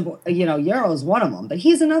Euro's one of them, but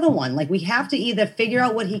he's another one. Like we have to either figure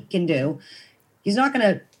out what he can do. He's not going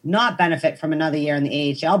to not benefit from another year in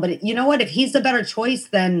the AHL, but you know what? If he's the better choice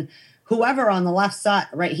than whoever on the left side,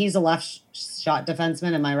 right? He's a left shot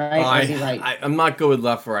defenseman. Am I right? Is he right? I'm not good with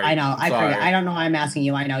left right. I know. I forget. I don't know why I'm asking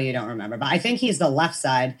you. I know you don't remember, but I think he's the left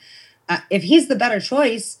side. If he's the better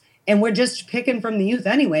choice and we're just picking from the youth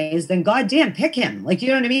anyways, then goddamn pick him. Like, you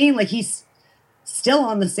know what I mean? Like he's still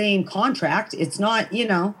on the same contract. It's not, you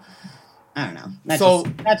know, I don't know.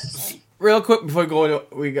 That's real quick before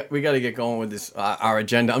we got to get going with this our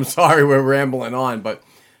agenda. I'm sorry we're rambling on, but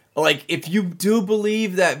like if you do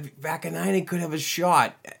believe that Vakanainen could have a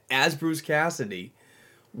shot as Bruce Cassidy,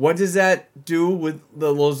 what does that do with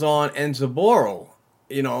the Lozon and Zaboral?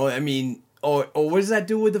 You know, I mean, or what does that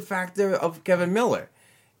do with the factor of Kevin Miller?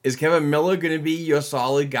 Is Kevin Miller going to be your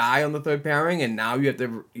solid guy on the third pairing, and now you have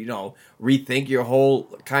to, you know, rethink your whole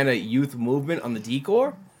kind of youth movement on the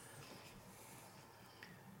D-core?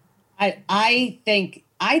 I think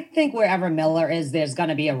wherever Miller is, there's going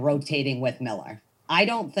to be a rotating with Miller. I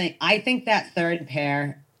think that third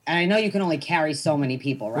pair, and I know you can only carry so many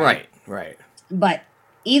people, right? Right. But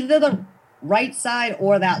either the right side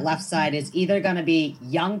or that left side is either going to be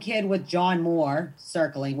young kid with John Moore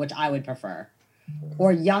circling, which I would prefer,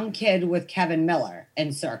 or young kid with Kevin Miller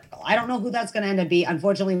in circle. I don't know who that's going to end up being.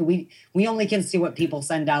 Unfortunately, we only can see what people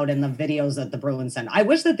send out in the videos that the Bruins send. I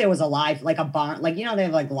wish that there was a live, like a barn, like, you know, they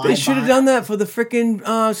have like live. They should have done that for the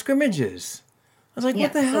freaking scrimmages. I was like,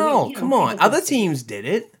 what the hell? Come on. Other teams did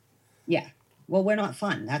it. Yeah. Well, we're not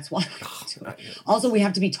fun. That's why we do it. Also, we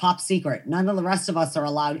have to be top secret. None of the rest of us are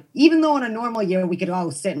allowed, even though in a normal year we could all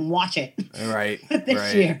sit and watch it. Right. But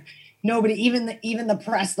this year, nobody, even the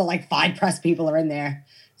press, the like 5 press people are in there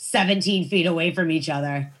 17 feet away from each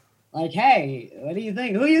other. Like, hey, what do you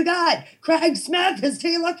think? Who you got? Craig Smith, is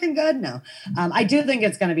he looking good? No. I do think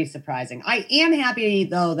it's going to be surprising. I am happy,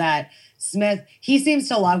 though, that Smith, he seems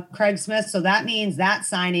to love Craig Smith. So that means that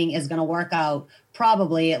signing is going to work out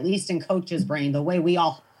probably, at least in coach's brain, the way we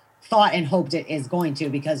all thought and hoped it is going to,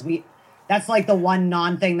 because that's like the one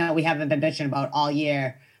non-thing that we haven't been bitching about all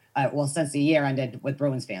year. Since the year ended with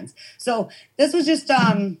Bruins fans. So this was just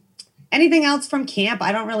anything else from camp.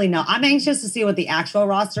 I don't really know. I'm anxious to see what the actual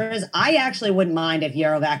roster is. I actually wouldn't mind if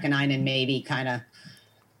Jaro Vakanainen maybe kind of.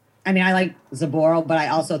 I mean, I like Zaboral, but I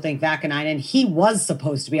also think Vakanainen, he was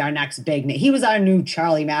supposed to be our next big name. He was our new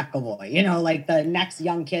Charlie McAvoy, you know, like the next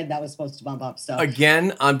young kid that was supposed to bump up. So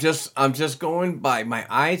again, I'm just going by my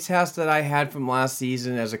eye test that I had from last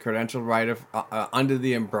season as a credentialed writer under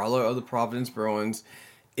the umbrella of the Providence Bruins.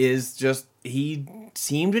 Is just he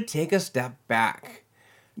seemed to take a step back.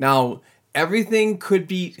 Now everything could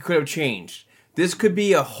have changed. This could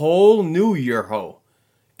be a whole new Urho,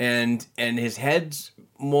 and his head's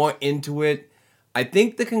more into it. I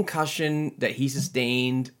think the concussion that he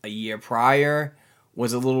sustained a year prior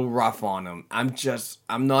was a little rough on him.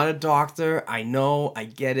 I'm not a doctor. I know, I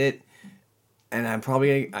get it, and I'm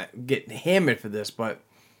probably gonna get hammered for this, but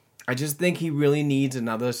I just think he really needs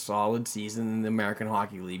another solid season in the American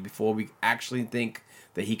Hockey League before we actually think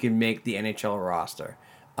that he can make the NHL roster.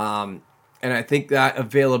 And I think that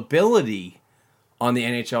availability on the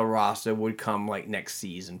NHL roster would come like next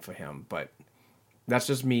season for him. But that's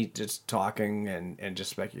just me just talking and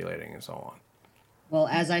just speculating and so on. Well,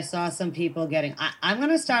 as I saw some people getting, I'm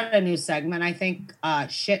going to start a new segment. I think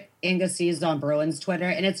shit Inga sees on Bruins Twitter,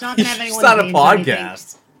 and it's not going to have anyone. It's not a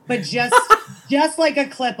podcast. But just like a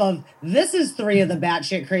clip of, this is 3 of the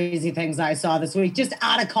batshit crazy things I saw this week, just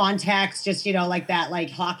out of context, just, you know, like that, like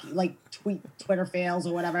hockey, like Twitter fails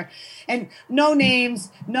or whatever. And no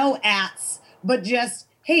names, no ats, but just,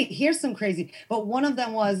 hey, here's some crazy. But one of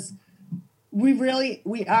them was,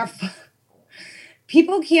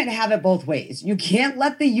 people can't have it both ways. You can't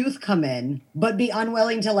let the youth come in, but be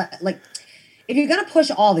unwilling to let, like, if you're going to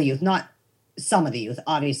push all the youth, not some of the youth,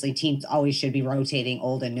 obviously teams always should be rotating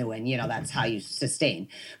old and new, and you know that's how you sustain.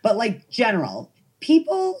 But like general,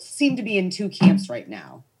 people seem to be in 2 camps right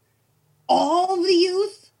now: all of the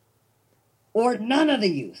youth or none of the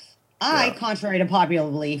youth. I, contrary to popular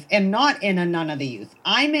belief, am not in a none of the youth.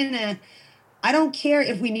 I'm in a, I don't care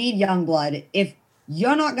if we need young blood. If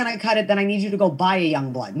you're not going to cut it, then I need you to go buy a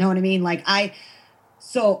young blood. Know what I mean? Like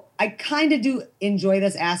so I kind of do enjoy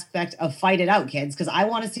this aspect of fight it out, kids, because I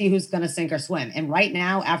want to see who's going to sink or swim. And right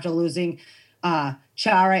now, after losing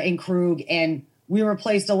Chara and Krug, and we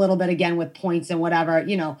replaced a little bit again with points and whatever,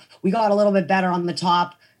 we got a little bit better on the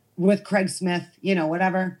top with Craig Smith,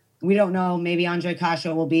 whatever. We don't know. Maybe Andre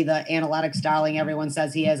Kasha will be the analytics darling everyone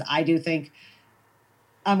says he is. I do think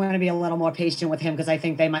I'm going to be a little more patient with him because I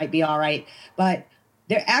think they might be all right. But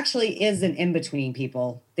there actually is an in-between,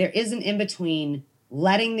 people. There is an in-between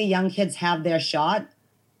letting the young kids have their shot,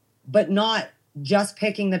 but not just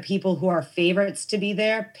picking the people who are favorites to be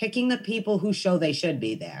there, picking the people who show they should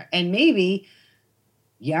be there. And maybe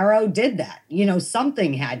Yarrow did that.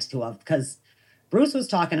 Something had to have, because Bruce was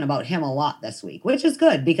talking about him a lot this week, which is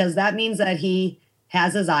good because that means that he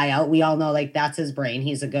has his eye out. We all know, that's his brain.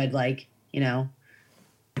 He's a good,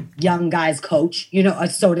 young guy's coach,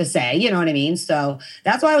 so to say, you know what I mean? So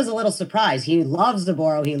that's why I was a little surprised. He loves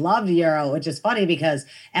Zaboro. He loved Euro, which is funny because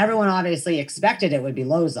everyone obviously expected it would be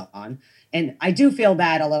Lozon. And I do feel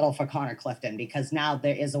bad a little for Connor Clifton because now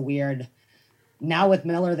there is now with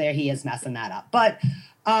Miller there, he is messing that up. But,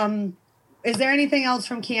 is there anything else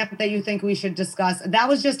from camp that you think we should discuss? That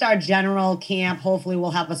was just our general camp. Hopefully we'll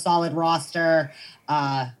have a solid roster.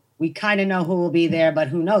 We kind of know who will be there, but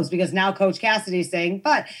who knows? Because now Coach Cassidy's saying,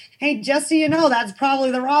 but hey, just so you know, that's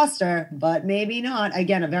probably the roster, but maybe not.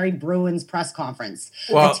 Again, a very Bruins press conference.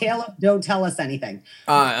 Well, don't tell us anything.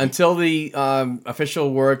 Until the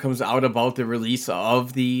official word comes out about the release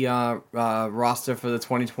of the roster for the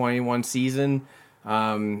 2021 season,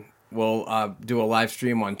 we'll do a live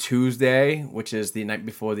stream on Tuesday, which is the night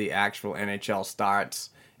before the actual NHL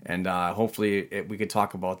starts. And hopefully we could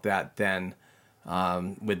talk about that then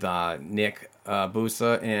with Nick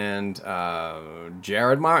Busa and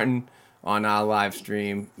Jared Martin on our live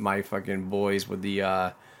stream. My fucking boys with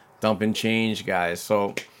the dump and change guys.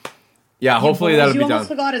 So, yeah, hopefully that'll be done. You almost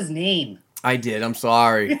forgot his name. I did. I'm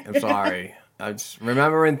sorry.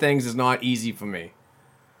 Remembering things is not easy for me.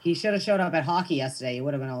 He should have showed up at hockey yesterday. You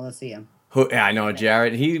would have been able to see him. Yeah, I know,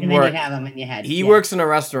 Jared. Then you'd have him in your head. He works in a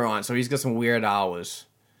restaurant, so he's got some weird hours.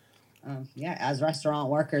 Yeah, as restaurant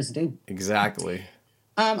workers do. Exactly.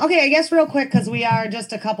 Okay, I guess real quick, because we are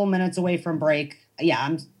just a couple minutes away from break.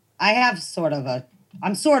 Yeah, I'm sort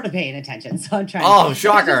of paying attention, so I'm trying. Oh,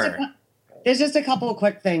 shocker. There's just a couple of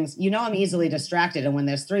quick things. I'm easily distracted, and when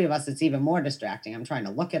there's three of us, it's even more distracting. I'm trying to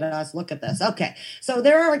look at us, look at this. Okay, so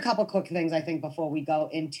there are a couple quick things, I think, before we go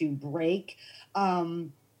into break.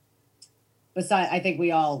 Besides, I think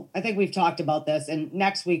we've talked about this, and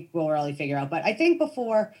next week we'll really figure out. But I think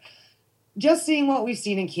before, just seeing what we've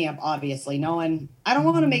seen in camp, obviously, I don't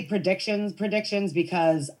want to make predictions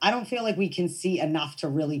because I don't feel like we can see enough to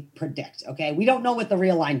really predict, okay? We don't know what the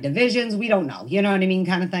real line divisions, we don't know, you know what I mean,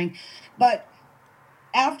 kind of thing. But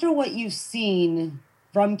after what you've seen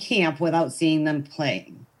from camp without seeing them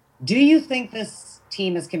playing, do you think this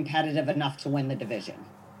team is competitive enough to win the division?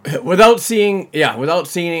 Without seeing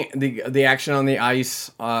the action on the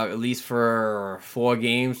ice, at least for 4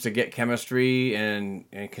 games to get chemistry and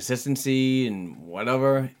consistency and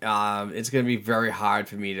whatever, it's going to be very hard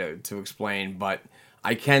for me to explain. But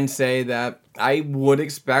I can say that I would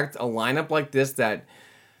expect a lineup like this that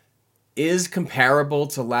is comparable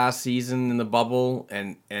to last season in the bubble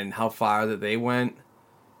and how far that they went.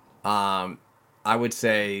 I would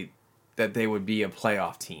say that they would be a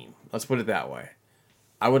playoff team. Let's put it that way.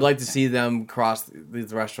 I would like to see them cross the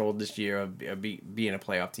threshold this year of being a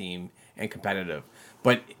playoff team and competitive.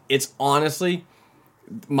 But it's honestly,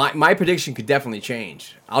 my prediction could definitely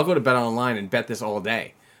change. I'll go to Bet Online and bet this all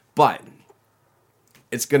day. But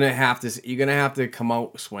you're gonna have to come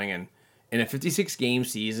out swinging. In a 56-game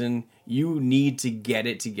season, you need to get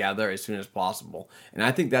it together as soon as possible. And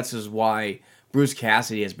I think that's just why Bruce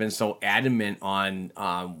Cassidy has been so adamant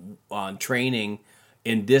on training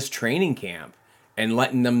in this training camp and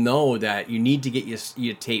letting them know that you need to get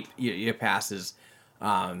your tape, your passes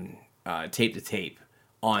tape to tape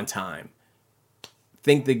on time.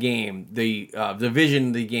 Think the game, the vision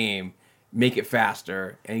of the game, make it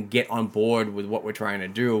faster, and get on board with what we're trying to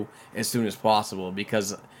do as soon as possible,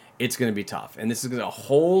 because it's going to be tough. And this is a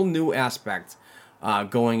whole new aspect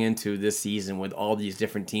going into this season with all these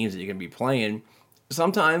different teams that you're going to be playing.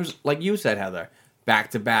 Sometimes, like you said, Heather,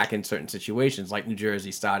 back-to-back in certain situations, like New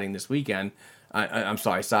Jersey starting this weekend.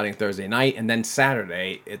 Starting Thursday night, and then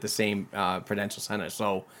Saturday at the same Prudential Center.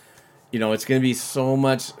 So it's going to be so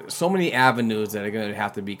many avenues that are going to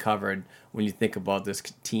have to be covered when you think about this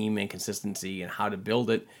team and consistency and how to build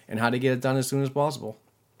it and how to get it done as soon as possible.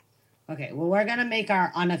 Okay, well, we're going to make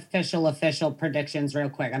our official predictions real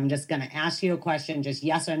quick. I'm just going to ask you a question, just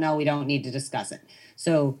yes or no. We don't need to discuss it.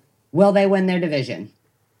 So, will they win their division?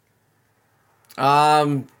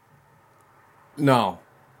 No.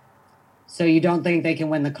 So you don't think they can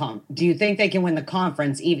win the do you think they can win the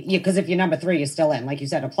conference? Even because if you're number 3, you're still in, like you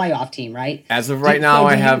said, a playoff team, right? As of right now,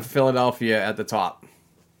 I have Philadelphia at the top.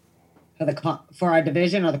 For our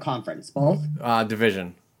division or the conference, both?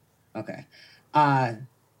 Division. Okay.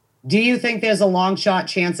 Do you think there's a long shot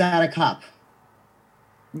chance at a cup?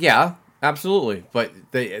 Yeah, absolutely. But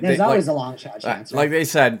there's always a long shot chance. Right? Like they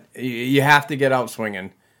said, you have to get out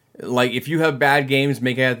swinging. Like if you have bad games,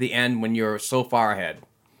 make it at the end when you're so far ahead.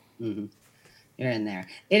 Mm-hmm. You're in there.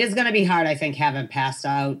 It is going to be hard, I think, having passed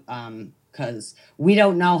out because we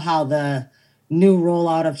don't know how the new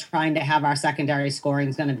rollout of trying to have our secondary scoring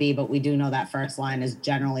is going to be, but we do know that first line is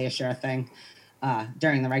generally a sure thing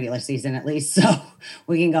during the regular season, at least. So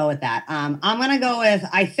we can go with that. I'm going to go with,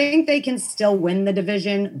 I think they can still win the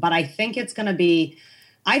division, but I think it's going to be,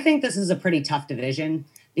 I think this is a pretty tough division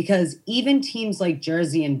because even teams like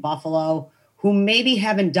Jersey and Buffalo, who maybe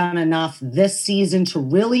haven't done enough this season to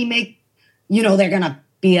really make, they're going to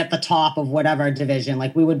be at the top of whatever division,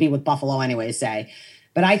 like we would be with Buffalo anyway, say.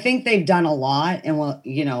 But I think they've done a lot.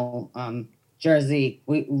 And, Jersey,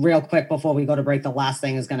 real quick before we go to break, the last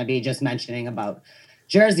thing is going to be just mentioning about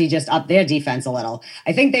Jersey just up their defense a little.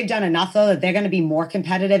 I think they've done enough, though, that they're going to be more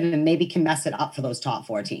competitive and maybe can mess it up for those top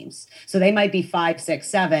 4 teams. So they might be 5, 6,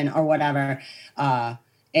 7 or whatever, but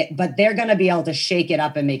they're going to be able to shake it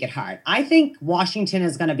up and make it hard. I think Washington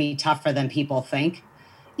is going to be tougher than people think,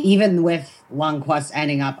 even with Lundqvist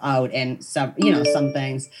ending up out and some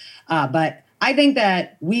things. But I think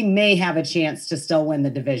that we may have a chance to still win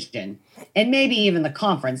the division and maybe even the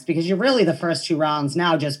conference because you're really the first 2 rounds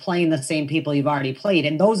now just playing the same people you've already played.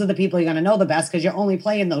 And those are the people you're going to know the best because you're only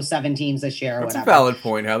playing those 7 teams this year or That's whatever. A valid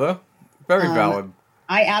point, Heather. Very valid.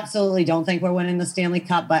 I absolutely don't think we're winning the Stanley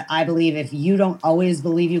Cup, but I believe if you don't always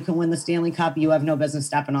believe you can win the Stanley Cup, you have no business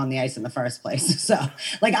stepping on the ice in the first place. So,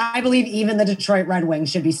 I believe even the Detroit Red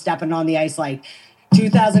Wings should be stepping on the ice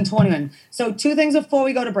 2021. So 2 things before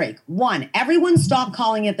we go to break. 1, everyone stop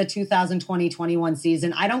calling it the 2020-21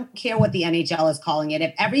 season. I don't care what the NHL is calling it.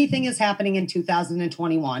 If everything is happening in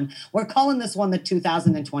 2021, we're calling this one the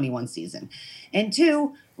 2021 season. And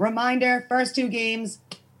 2, reminder, first 2 games,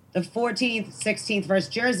 the 14th, 16th versus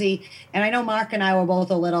Jersey. And I know Mark and I were both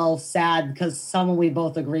a little sad because someone we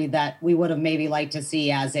both agreed that we would have maybe liked to see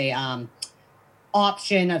as a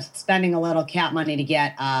option of spending a little cap money to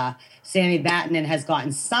get Sammy Vatanen has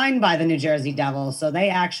gotten signed by the New Jersey Devils. So they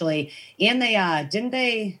actually, and they didn't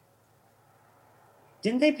they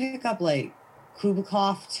pick up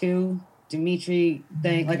Kulikov too? Dimitri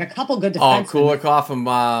thing, a couple good defensemen. Oh,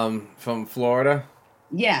 Kulikov from Florida.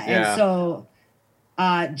 Yeah, and so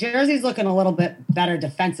Jersey's looking a little bit better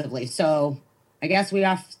defensively. So I guess we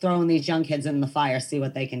are throwing these young kids in the fire, see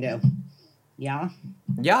what they can do. Yeah.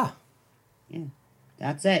 Yeah. Yeah.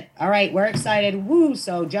 That's it. All right, we're excited. Woo!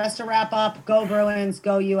 So just to wrap up, go Bruins,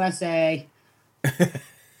 go USA.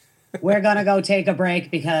 We're gonna go take a break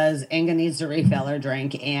because Inga needs to refill her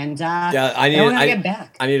drink, and I get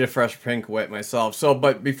back. I need a fresh pink whip myself. So,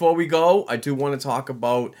 but before we go, I do want to talk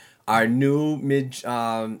about our new mid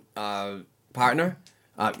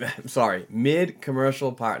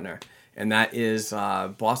commercial partner, and that is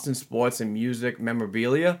Boston Sports and Music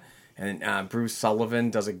Memorabilia, and Bruce Sullivan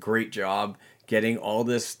does a great job getting all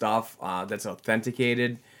this stuff that's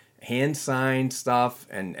authenticated, hand-signed stuff,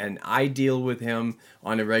 and I deal with him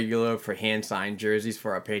on a regular for hand-signed jerseys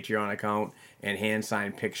for our Patreon account and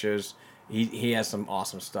hand-signed pictures. He has some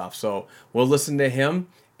awesome stuff. So we'll listen to him,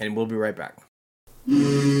 and we'll be right back.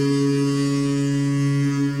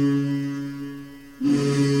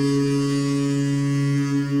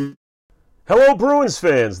 Hello, Bruins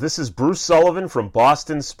fans. This is Bruce Sullivan from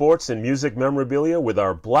Boston Sports and Music Memorabilia with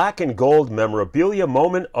our Black and Gold Memorabilia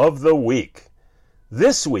Moment of the Week.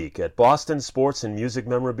 This week at Boston Sports and Music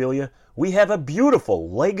Memorabilia, we have a beautiful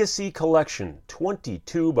Legacy Collection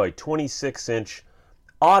 22 by 26 inch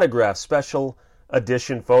autograph special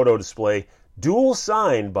edition photo display, dual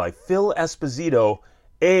signed by Phil Esposito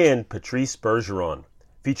and Patrice Bergeron,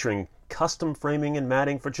 featuring custom framing and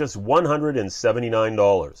matting for just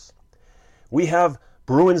 $179. We have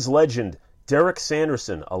Bruins legend Derek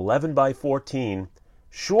Sanderson 11 by 14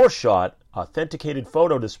 Sure Shot authenticated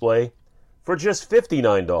photo display for just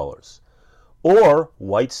 $59. Or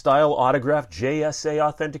White Style autographed JSA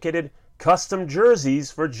authenticated custom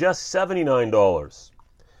jerseys for just $79.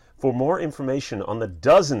 For more information on the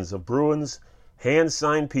dozens of Bruins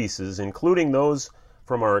hand-signed pieces, including those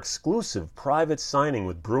from our exclusive private signing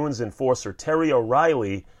with Bruins enforcer Terry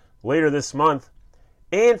O'Reilly later this month,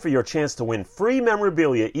 and for your chance to win free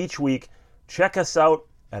memorabilia each week, check us out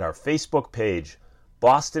at our Facebook page,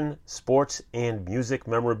 Boston Sports and Music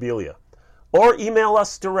Memorabilia, or email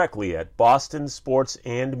us directly at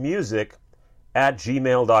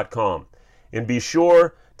bostonsportsandmusic@gmail.com. And be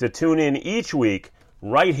sure to tune in each week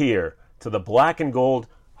right here to the Black and Gold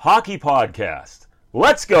Hockey Podcast.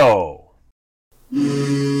 Let's go!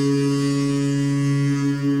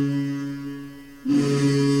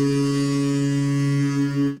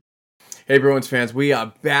 Hey Bruins fans, we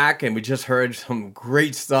are back and we just heard some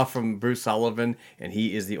great stuff from Bruce Sullivan, and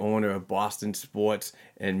he is the owner of Boston Sports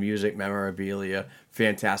and Music Memorabilia.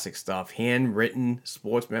 Fantastic stuff. Handwritten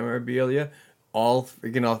sports memorabilia, all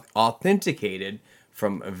freaking authenticated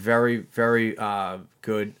from a very, very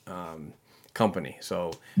good company.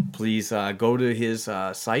 So please go to his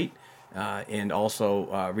site and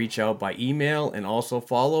also reach out by email and also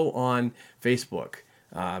follow on Facebook.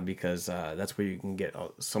 Because that's where you can get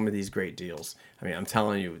some of these great deals. I mean, I'm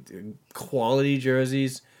telling you, quality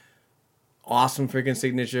jerseys, awesome freaking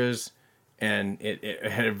signatures, and it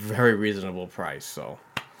had a very reasonable price. So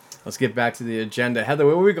let's get back to the agenda. Heather,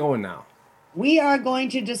 where are we going now? We are going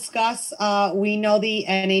to discuss, we know the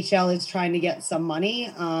NHL is trying to get some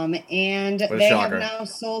money, and they shocker. have now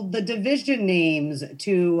sold the division names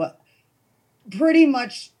to pretty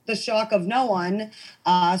much the shock of no one.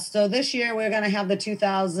 So this year we're going to have the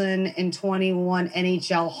 2021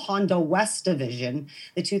 NHL Honda West Division,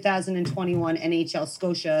 the 2021 NHL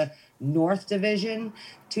Scotia North Division,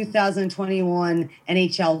 2021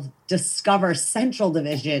 NHL Discover Central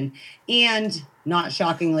Division, and not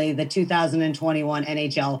shockingly, the 2021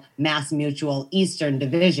 NHL Mass Mutual Eastern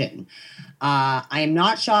Division. I am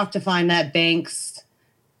not shocked to find that Banks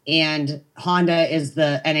and Honda is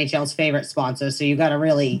the NHL's favorite sponsor, so you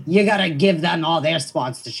gotta give them all their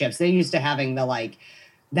sponsorships. They're used to having them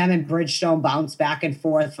and Bridgestone bounce back and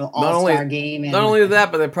forth for All-Star Game. And not only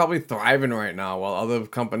that, but they're probably thriving right now while other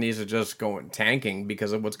companies are just tanking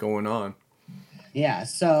because of what's going on. Yeah,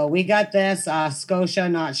 so we got this. Scotia,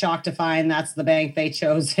 not shocked to find that's the bank they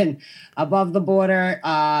chose above the border.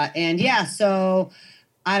 So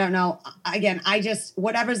I don't know. Again,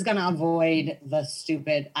 whatever's going to avoid the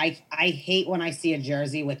stupid. I hate when I see a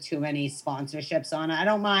jersey with too many sponsorships on it. I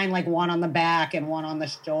don't mind one on the back and one on the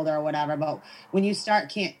shoulder or whatever, but when you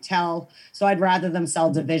can't tell. So I'd rather them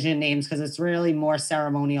sell division names because it's really more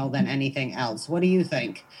ceremonial than anything else. What do you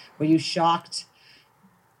think? Were you shocked?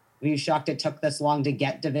 It took this long to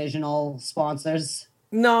get divisional sponsors?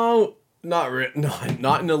 No, not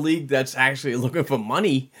in a league that's actually looking for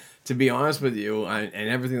money. To be honest with you, and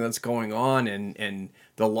everything that's going on, and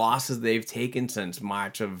the losses they've taken since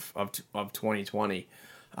March of 2020,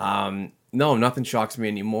 no, nothing shocks me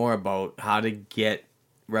anymore about how to get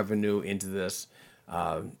revenue into this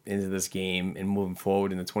game and moving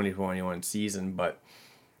forward in the 2021 season. But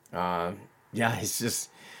it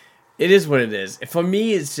is what it is. For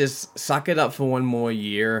me, it's just suck it up for one more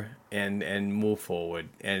year and move forward,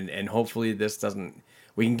 and hopefully this doesn't.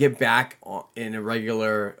 We can get back in a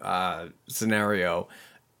regular scenario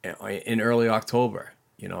in early October.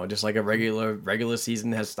 Just like a regular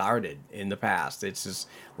season has started in the past. It's just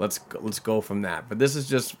let's go from that. But this is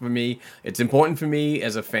just for me. It's important for me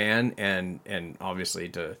as a fan, and obviously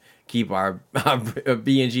to keep our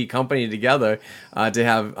B&G company together, to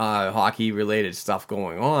have hockey related stuff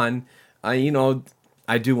going on. I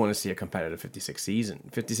do want to see a competitive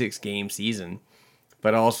 56 game season.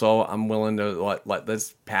 But also, I'm willing to let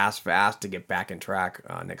this pass fast to get back in track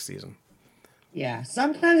next season. Yeah,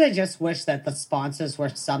 sometimes I just wish that the sponsors were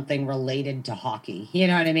something related to hockey. You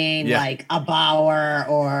know what I mean? Yeah. Like a Bauer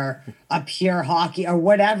or a Pure Hockey or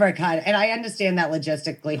whatever kind of. And I understand that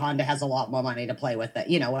logistically Honda has a lot more money to play with it,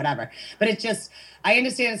 whatever. But it just, I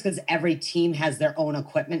understand it's because every team has their own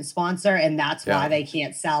equipment sponsor, and that's why they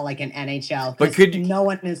can't sell like an NHL. But could you? No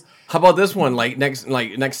one is. How about this one?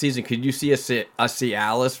 Next season, could you see a Cialis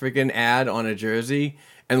freaking ad on a jersey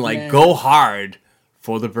and go hard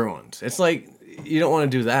for the Bruins? It's like. You don't want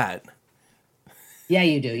to do that. Yeah,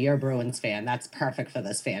 you do. You're a Bruins fan. That's perfect for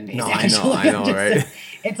this fan base. No, actually. I know, right?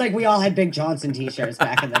 It's like we all had Big Johnson t-shirts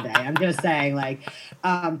back in the day. I'm just saying,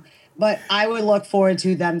 but I would look forward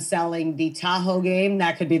to them selling the Tahoe game.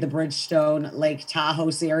 That could be the Bridgestone Lake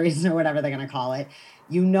Tahoe series or whatever they're going to call it.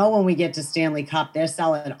 When we get to Stanley Cup, they're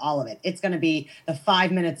selling all of it. It's going to be the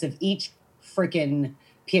 5 minutes of each freaking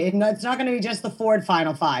It's not going to be just the Ford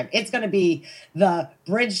Final Five. It's going to be the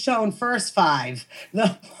Bridgestone First Five,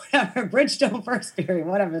 the whatever Bridgestone First Period,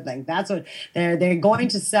 whatever thing. That's what they're going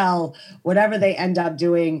to sell. Whatever they end up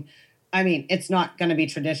doing. I mean, it's not going to be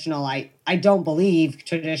traditional. I don't believe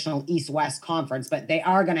traditional East-West conference, but they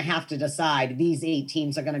are going to have to decide these 8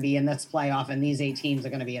 teams are going to be in this playoff and these 8 teams are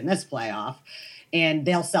going to be in this playoff. And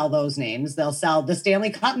they'll sell those names. They'll sell the Stanley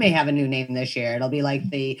Cup may have a new name this year. It'll be like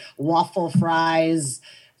the waffle fries,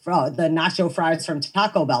 the nacho fries from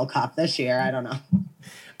Taco Bell Cup this year. I don't know.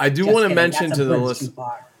 I do want to mention to the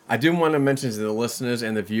listeners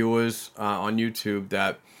and the viewers on YouTube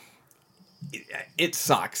that it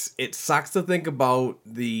sucks. It sucks to think about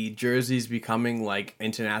the jerseys becoming like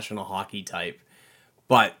international hockey type.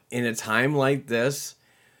 But in a time like this,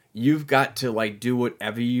 you've got to like do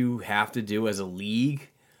whatever you have to do as a league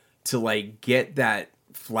to like get that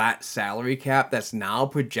flat salary cap that's now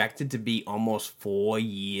projected to be almost 4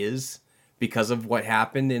 years because of what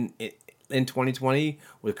happened in 2020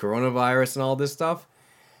 with coronavirus and all this stuff.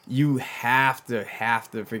 You have to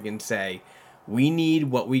freaking say, we need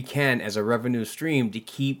what we can as a revenue stream to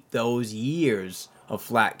keep those years of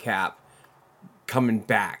flat cap coming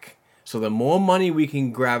back. So the more money we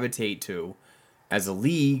can gravitate to as a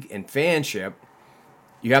league and fanship,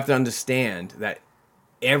 you have to understand that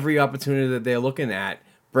every opportunity that they're looking at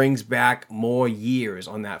brings back more years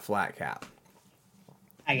on that flat cap.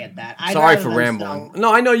 I get that. Sorry for rambling.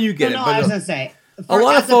 No, I know you get it. But I was going to say, a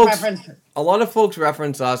lot of folks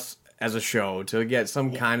reference us as a show to get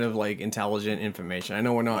some kind of like intelligent information. I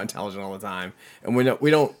know we're not intelligent all the time, and we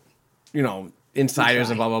don't, insiders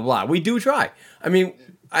and blah blah blah. We do try. I mean,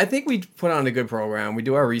 I think we put on a good program. We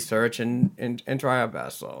do our research and try our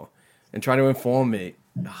best. So, and try to inform me.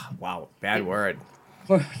 Wow, bad word.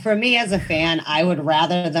 For me as a fan, I would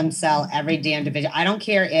rather them sell every damn division. I don't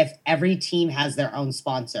care if every team has their own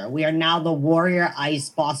sponsor. We are now the Warrior Ice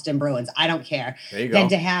Boston Bruins. I don't care. There you go. Than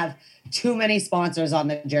to have too many sponsors on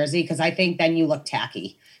the jersey, because I think then you look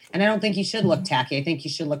tacky. And I don't think you should look tacky. I think you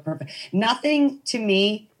should look perfect. Nothing to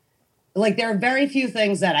me, like there are very few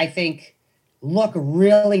things that I think look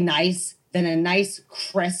really nice than a nice,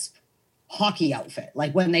 crisp hockey outfit.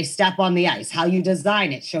 Like when they step on the ice, how you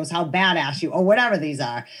design it shows how badass you, or whatever these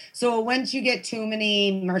are. So once you get too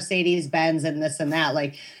many Mercedes-Benz and this and that,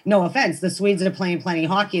 like, no offense, the Swedes are playing plenty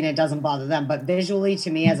hockey and it doesn't bother them. But visually, to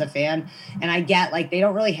me as a fan, and I get like they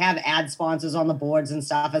don't really have ad sponsors on the boards and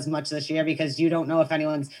stuff as much this year because you don't know if no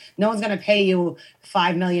one's going to pay you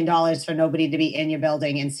 $5 million for nobody to be in your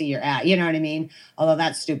building and see your ad. You know what I mean? Although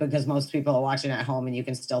that's stupid because most people are watching at home and you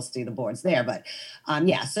can still see the boards there. But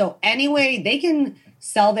yeah, so anyway, they can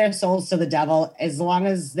sell their souls to the devil as long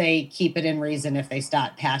as they keep it in reason if they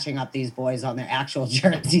start patching up these boys on their actual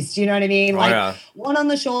jerseys. Do you know what I mean? Like one on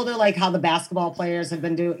the shoulder, like how the basketball players have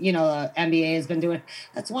been doing, the NBA has been doing.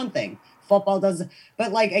 That's one thing. Football does.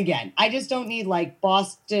 But like, again, I just don't need like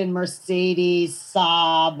Boston, Mercedes,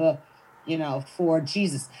 Saab, Ford.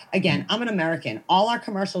 Jesus. Again, I'm an American. All our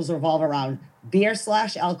commercials revolve around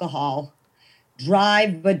beer/alcohol.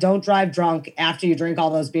 Drive, but don't drive drunk after you drink all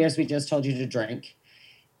those beers we just told you to drink.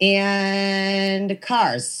 And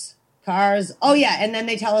cars. Oh, yeah. And then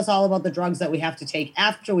they tell us all about the drugs that we have to take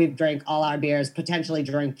after we've drank all our beers, potentially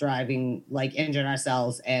drink driving, like injure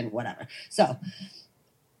ourselves and whatever. So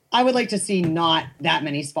I would like to see not that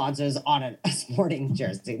many sponsors on a sporting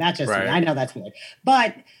jersey. That's just me. I know that's weird.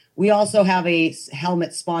 But we also have a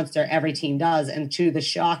helmet sponsor. Every team does. And to the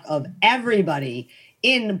shock of everybody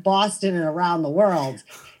in Boston and around the world,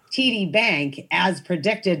 TD Bank, as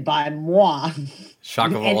predicted by moi, shock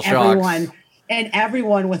of all shocks, and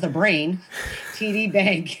everyone with a brain, TD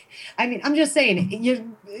Bank. I mean, I'm just saying,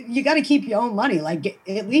 you got to keep your own money. Like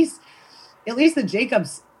at least the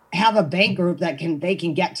Jacobs have a bank group that they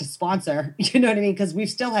can get to sponsor. You know what I mean? Because we've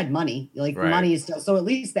still had money. Money is still, so at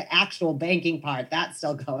least the actual banking part that's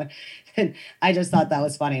still going. And I just thought that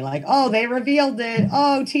was funny. Like, oh, they revealed it.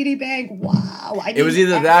 Oh, TD Bank. Wow. It was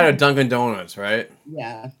either that or Dunkin' Donuts, right?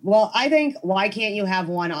 Yeah. Well, I think why can't you have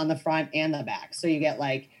one on the front and the back? So you get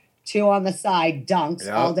like 2 on the side,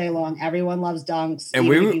 dunks all day long. Everyone loves dunks. And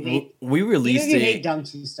we released even if you hate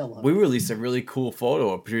dunks, you still love we released a really cool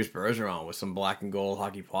photo of Patrice Bergeron with some Black and Gold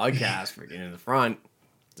Hockey Podcast freaking in the front.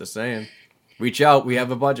 Just saying. Reach out. We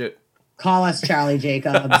have a budget. Call us, Charlie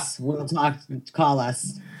Jacobs. We'll talk. Call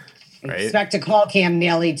us. Right. Expect to call Cam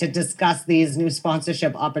Neely to discuss these new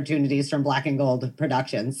sponsorship opportunities from Black and Gold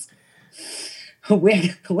Productions. We'll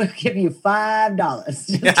give you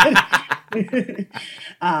 $5.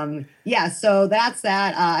 Yeah, so that's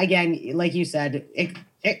that. Again, like you said,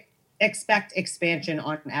 expect expansion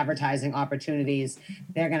on advertising opportunities.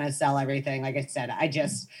 They're going to sell everything. Like I said,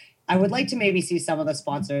 I would like to maybe see some of the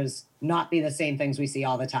sponsors not be the same things we see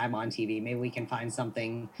all the time on TV. Maybe we can find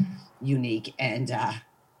something unique and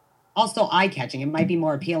also eye-catching. It might be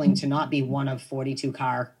more appealing to not be one of 42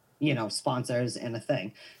 car, sponsors in a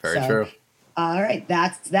thing. Very true. All right,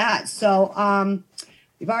 that's that. So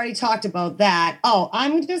we've already talked about that. Oh,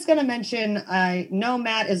 I'm just going to mention, I know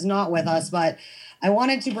Matt is not with us, but I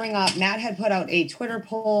wanted to bring up, Matt had put out a Twitter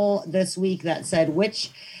poll this week that said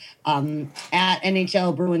which at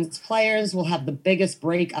NHL Bruins players will have the biggest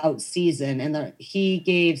breakout season. And he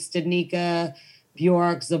gave Studnicka,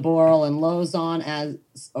 Bjork, Zaboral, and Lauzon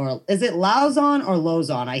or is it Lauzon or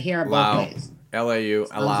Lozon? I hear it both ways. L-A-U,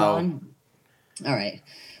 allow. All right.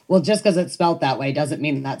 Well, just because it's spelled that way doesn't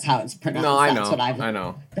mean that's how it's pronounced. No, I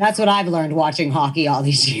know. That's what I've learned watching hockey all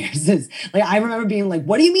these years. Is like I remember being like,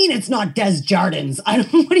 "What do you mean it's not Desjardins?" I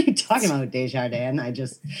don't. What are you talking about, Desjardins? I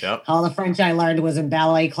just all the French I learned was in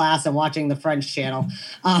ballet class and watching the French channel.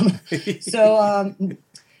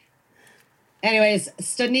 Anyways,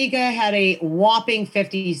 Studnicka had a whopping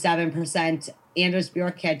 57%. Anders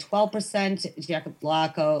Bjork had 12%. Jakob.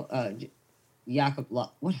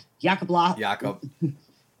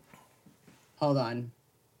 Hold on.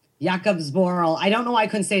 Jakob Zboril. I don't know why I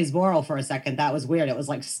couldn't say Zboril for a second. That was weird. It was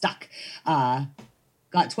like stuck. Got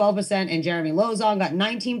 12%, and Jeremy Lauzon got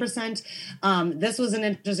 19%. This was an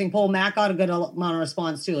interesting poll. Matt got a good amount of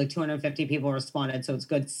response too. Like 250 people responded, so it's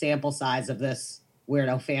good sample size of this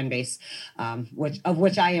weirdo fan base,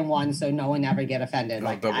 which I am one. So no one ever get offended.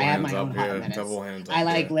 Like I have my own hot minutes. I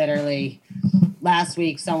like literally. Last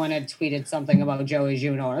week, someone had tweeted something about Joey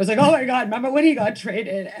Juneau. And I was like, oh my God, remember when he got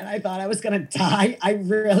traded? And I thought I was going to die. I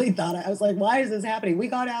really thought I was like, why is this happening? We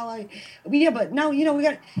got Ally. Yeah, but no, we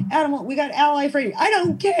got Adam. We got Ally Free. I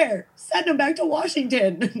don't care. Send him back to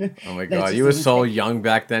Washington. Oh my God. You were so young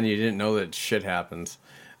back then. You didn't know that shit happens.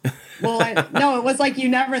 Well, no, it was like you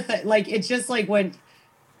never it's just like when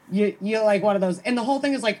you're like one of those, and the whole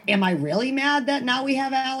thing is like, am I really mad that now we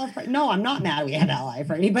have Ally? No, I'm not mad we have Ally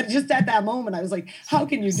Freddie, but just at that moment I was like, how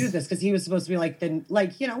can you do this? Because he was supposed to be like,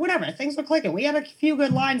 whatever, things were clicking. We had a few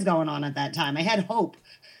good lines going on at that time. I had hope,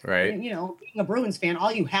 right? And, being a Bruins fan,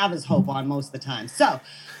 all you have is hope on most of the time. So,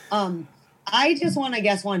 I just wanted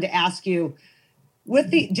to ask you,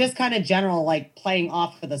 with the just kind of general like playing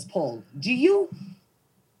off of this poll,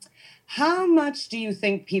 how much do you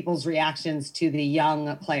think people's reactions to the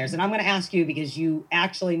young players, and I'm going to ask you because you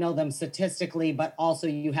actually know them statistically, but also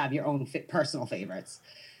you have your own personal favorites.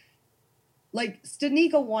 Like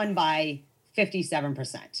Studnicka won by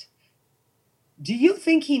 57%. Do you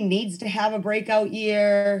think he needs to have a breakout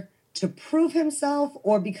year to prove himself,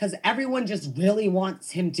 or because everyone just really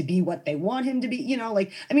wants him to be what they want him to be?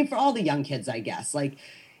 For all the young kids, I guess,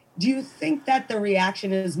 do you think that the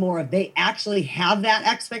reaction is more of they actually have that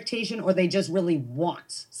expectation, or they just really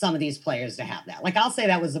want some of these players to have that? Like, I'll say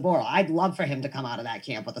that with Zaboral. I'd love for him to come out of that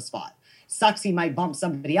camp with a spot. Sucks he might bump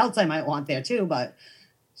somebody else I might want there too, but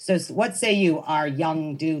so what say you, our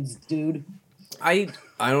young dude? I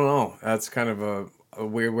don't know. That's kind of a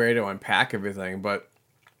weird way to unpack everything, but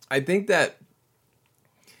I think that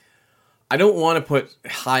I don't want to put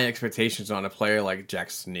high expectations on a player like Jack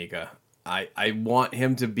Studnicka. I want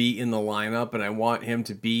him to be in the lineup, and I want him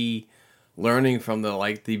to be learning from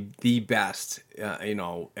the best,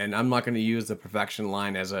 and I'm not going to use the perfection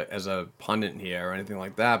line as a pundit here or anything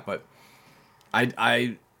like that, but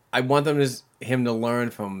I want him to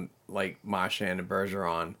learn from like Marchand and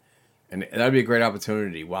Bergeron, and that'd be a great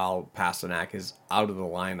opportunity while Pasternak is out of the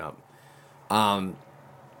lineup. I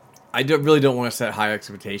really don't want to set high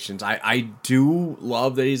expectations. I do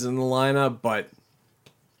love that he's in the lineup, but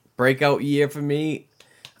breakout year for me,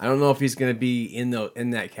 I don't know if he's going to be in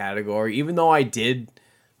that category. Even though I did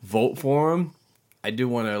vote for him, I do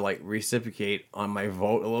want to reciprocate on my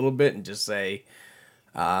vote a little bit and just say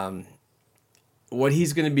what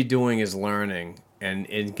he's going to be doing is learning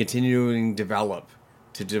and continuing to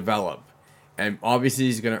develop. And obviously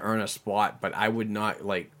he's going to earn a spot, but I would not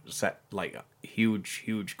set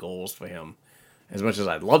huge goals for him. As much as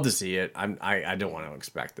I'd love to see it, I don't want to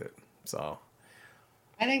expect it. So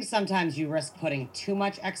I think sometimes you risk putting too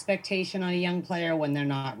much expectation on a young player when they're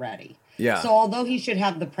not ready. Yeah. So although he should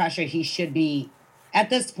have the pressure, he should be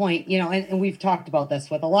at this point, and we've talked about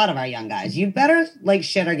this with a lot of our young guys. You better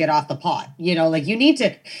shit or get off the pot. You need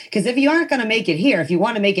to, because if you aren't going to make it here, if you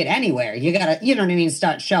want to make it anywhere, you got to,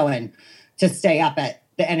 start showing to stay up at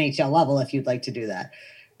the NHL level if you'd like to do that.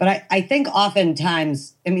 But I think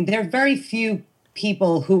oftentimes, there are very few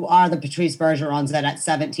people who are the Patrice Bergerons that at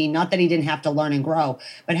 17, not that he didn't have to learn and grow,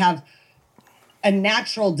 but have a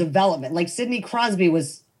natural development. Like Sidney Crosby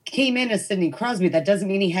came in as Sidney Crosby. That doesn't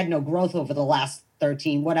mean he had no growth over the last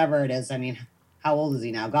 13, whatever it is. I mean, how old is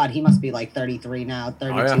he now? God, he must be like 33 now,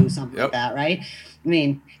 32, something like that, right? I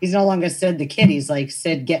mean, he's no longer Sid the kid. He's like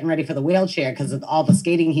Sid getting ready for the wheelchair because of all the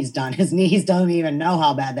skating he's done. His knees don't even know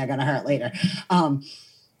how bad they're going to hurt later.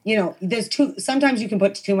 You know, sometimes you can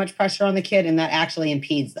put too much pressure on the kid and that actually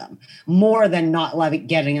impedes them more than not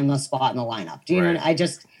getting in the spot in the lineup. Do you know? I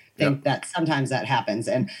just think that sometimes that happens.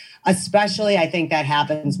 And especially I think that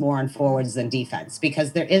happens more on forwards than defense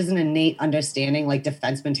because there is an innate understanding, like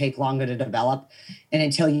defensemen take longer to develop. And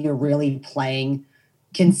until you're really playing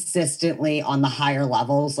consistently on the higher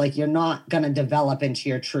levels, like you're not going to develop into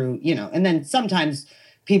your true, you know, and then sometimes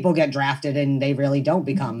people get drafted and they really don't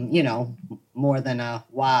become, you know, more than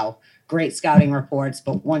great scouting reports.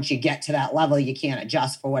 But once you get to that level, you can't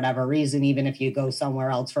adjust for whatever reason, even if you go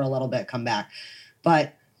somewhere else for a little bit, come back.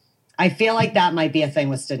 But I feel like that might be a thing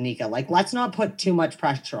with Studnicka. Like, let's not put too much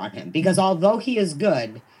pressure on him because although he is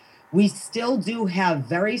good, we still do have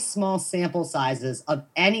very small sample sizes of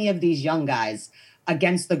any of these young guys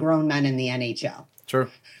against the grown men in the NHL. Sure.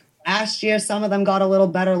 Last year, some of them got a little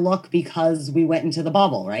better look because we went into the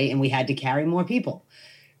bubble, right? And we had to carry more people.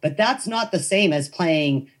 But that's not the same as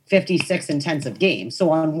playing 56 intensive games. So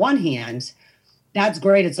on one hand, that's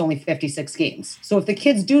great. It's only 56 games. So if the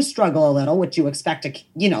kids do struggle a little, which you expect,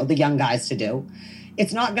 the young guys to do,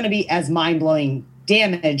 it's not going to be as mind-blowing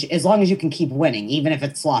damage as long as you can keep winning, even if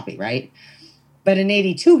it's sloppy, right? But an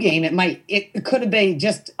 82 game, it could have been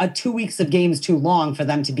just 2 weeks of games too long for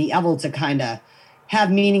them to be able to kind of have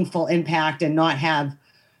meaningful impact and not have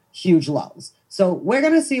huge lows. So we're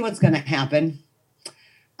going to see what's going to happen.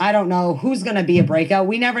 I don't know who's going to be a breakout.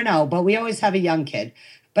 We never know, but we always have a young kid.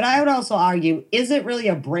 But I would also argue, is it really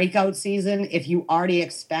a breakout season if you already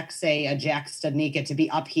expect, say, a Jack Studnicka to be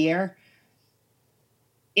up here?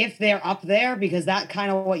 If they're up there, because that's kind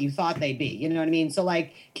of what you thought they'd be. You know what I mean? So,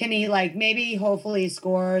 like, can he, like, maybe hopefully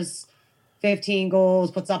scores 15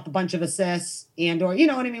 goals, puts up a bunch of assists or, you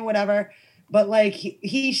know what I mean, whatever. But, like,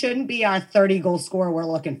 he shouldn't be our 30-goal scorer we're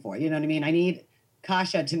looking for. You know what I mean? I need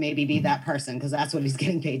Kasha to maybe be that person because that's what he's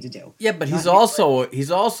getting paid to do. Yeah, but he's also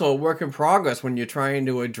a work in progress when you're trying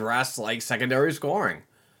to address, like, secondary scoring.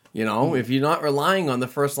 You know, if you're not relying on the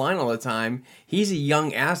first line all the time, he's a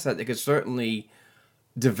young asset that could certainly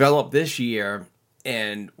develop this year,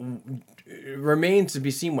 and it remains to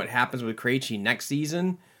be seen what happens with Krejci next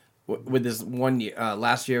season with this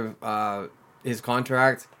last year of his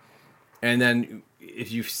contract. And then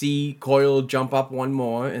if you see Coyle jump up one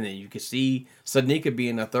more, and then you can see Studnicka be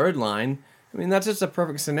in the third line, I mean, that's just a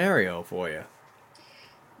perfect scenario for you.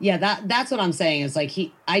 Yeah, that's what I'm saying. Is like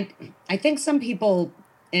I think some people,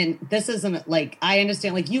 and this isn't like, I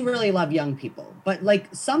understand, like, you really love young people, but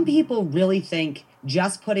like some people really think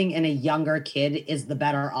just putting in a younger kid is the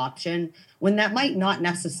better option when that might not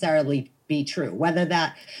necessarily be true.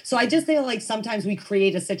 So I just feel like sometimes we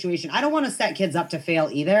create a situation. I don't want to set kids up to fail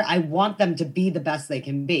either. I want them to be the best they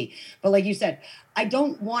can be. But like you said, I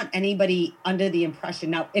don't want anybody under the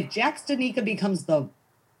impression. Now, if Jack Studnicka becomes the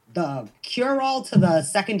cure-all to the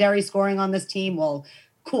secondary scoring on this team, well,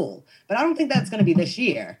 cool. But I don't think that's going to be this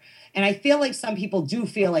year. And I feel like some people do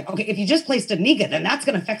feel like, okay, if you just play Studnicka, then that's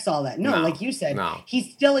going to fix all that. No, like you said, he's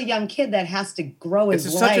still a young kid that has to grow his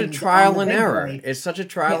legs. It's such a trial and error. It's such a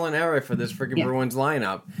trial and error for this freaking Bruins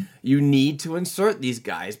lineup. You need to insert these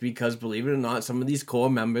guys because, believe it or not, some of these core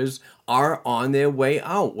members are on their way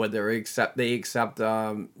out, whether they accept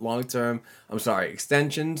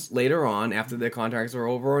extensions later on after their contracts are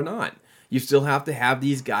over or not. You still have to have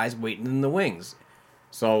these guys waiting in the wings.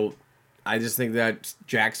 So I just think that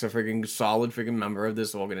Jack's a freaking solid freaking member of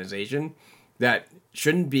this organization that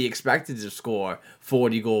shouldn't be expected to score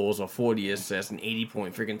 40 goals or 40 assists, an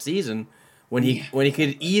 80-point freaking season when he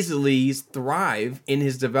could easily thrive in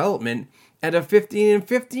his development at a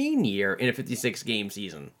 15-15 year in a 56-game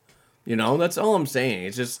season. You know, that's all I'm saying.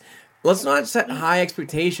 It's just, let's not set high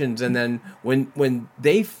expectations, and then when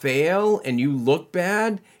they fail and you look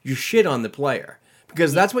bad, you shit on the player.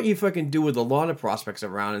 Because that's what you fucking do with a lot of prospects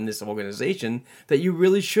around in this organization that you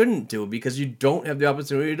really shouldn't do because you don't have the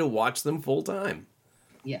opportunity to watch them full time.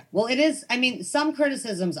 Yeah. Well, it is. I mean, some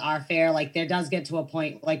criticisms are fair. Like, there does get to a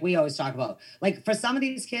point, like we always talk about. Like, for some of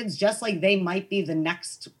these kids, just like they might be the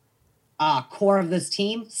next core of this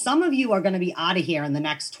team, some of you are going to be out of here in the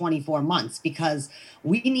next 24 months because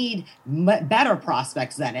we need better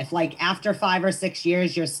prospects then. If, like, after 5 or 6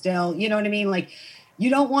 years, you're still, you know what I mean? Like, you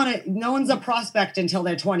don't want to, no one's a prospect until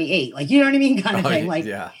they're 28. Like, you know what I mean? Kind of thing. Like,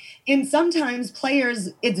 And sometimes players,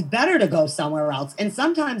 it's better to go somewhere else. And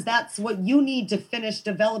sometimes that's what you need to finish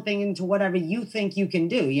developing into whatever you think you can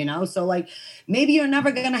do, you know? So like maybe you're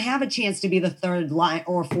never going to have a chance to be the third line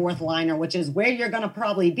or fourth liner, which is where you're going to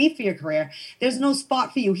probably be for your career. There's no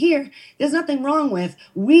spot for you here. There's nothing wrong with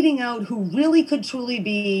weeding out who really could truly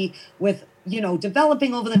be with, you know,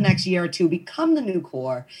 developing over the next year or two, become the new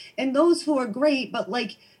core. And those who are great, but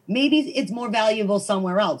like maybe it's more valuable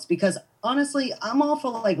somewhere else, because honestly, I'm all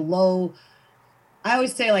for like low. I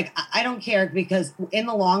always say like, I don't care, because in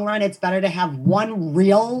the long run, it's better to have one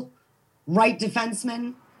real right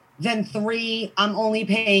defenseman than three. I'm only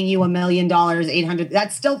paying you $1 million, 800.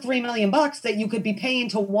 That's still $3 million that you could be paying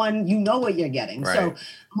to one. You know what you're getting. Right. So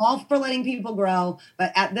I'm all for letting people grow.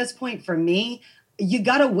 But at this point, for me, you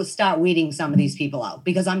got to start weeding some of these people out,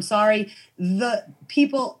 because I'm sorry, the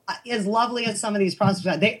people, as lovely as some of these prospects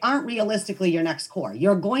are, they aren't realistically your next core.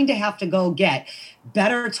 You're going to have to go get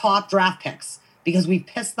better top draft picks, because we've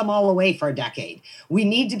pissed them all away for a decade. We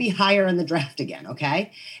need to be higher in the draft again,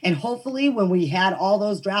 okay? And hopefully when we had all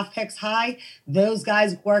those draft picks high, those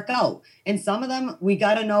guys work out. And some of them, we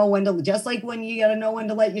got to know when to, just like when you got to know when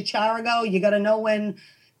to let your Chara go, you got to know when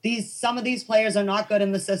some of these players are not good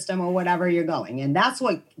in the system or whatever you're going. And that's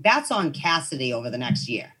on Cassidy over the next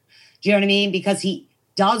year. Do you know what I mean? Because he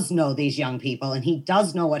does know these young people, and he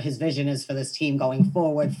does know what his vision is for this team going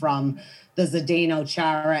forward from the Zdeno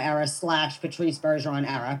Chara era / Patrice Bergeron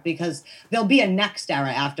era, because there'll be a next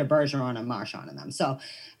era after Bergeron and Marchand and them. So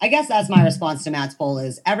I guess that's my response to Matt's poll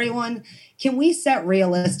is, everyone, can we set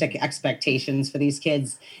realistic expectations for these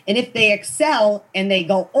kids? And if they excel and they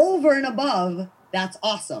go over and above, that's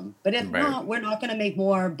awesome. But if not, we're not going to make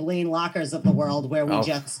more Blaine Lockers of the world where we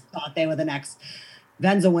just thought they were the next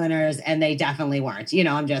Venza winners, and they definitely weren't. You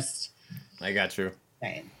know, I got you.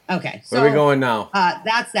 Saying. Okay. So, where are we going now?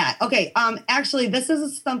 That's that. Okay. Actually, this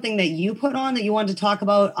is something that you put on that you wanted to talk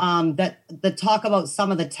about, that talk about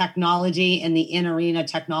some of the technology and the in-arena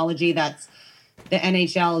technology that's the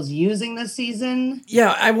NHL is using this season.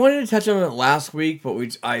 Yeah, I wanted to touch on it last week,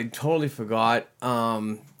 but I totally forgot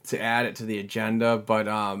to add it to the agenda. But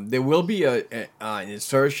there will be an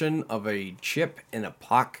insertion of a chip in a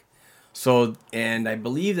puck. So, and I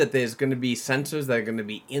believe that there's going to be sensors that are going to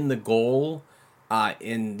be in the goal,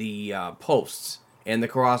 in the posts and the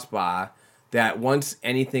crossbar, that once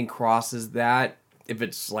anything crosses that, if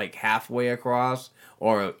it's like halfway across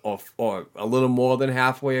or a little more than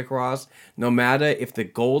halfway across, no matter if the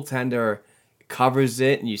goaltender covers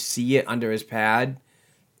it and you see it under his pad,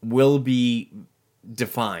 will be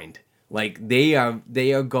defined. Like they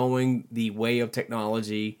are going the way of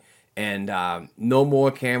technology, and no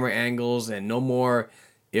more camera angles, and no more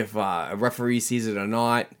if a referee sees it or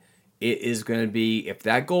not. It is going to be, if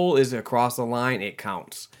that goal is across the line, it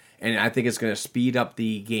counts. And I think it's going to speed up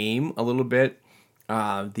the game a little bit.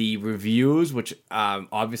 The reviews, which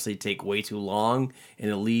obviously take way too long in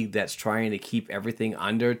a league that's trying to keep everything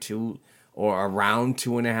under 2 or around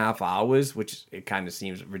 2.5 hours, which it kind of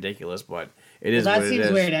seems ridiculous, but it is what it is. That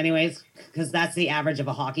seems weird anyways, because that's the average of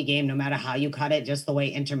a hockey game, no matter how you cut it, just the way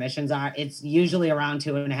intermissions are. It's usually around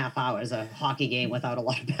 2.5 hours, a hockey game without a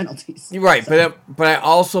lot of penalties. You're right, so. But I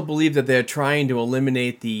also believe that they're trying to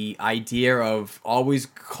eliminate the idea of always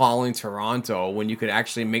calling Toronto when you could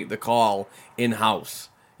actually make the call in-house,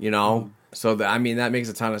 you know? Mm-hmm. So, that makes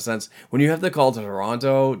a ton of sense. When you have to call to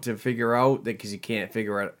Toronto to figure out, because you can't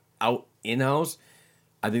figure it out in-house,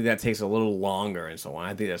 I think that takes a little longer and so on.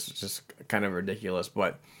 I think that's just kind of ridiculous.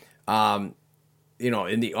 But, in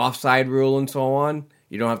the offside rule and so on,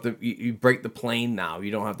 you don't have to, you break the plane now.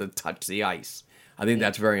 You don't have to touch the ice. I think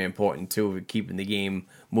that's very important, too, for keeping the game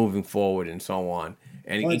moving forward and so on.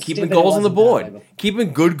 And keeping goals on the board.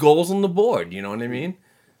 Keeping good goals on the board, you know what I mean?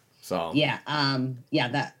 So. Yeah,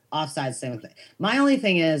 that offside same thing. My only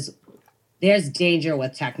thing is, there's danger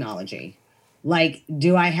with technology. Like,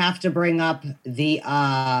 do I have to bring up the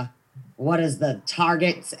the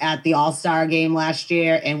targets at the All-Star game last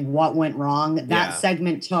year and what went wrong? That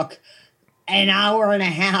segment took an hour and a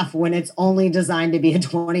half when it's only designed to be a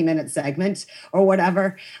 20-minute segment or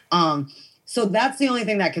whatever. So that's the only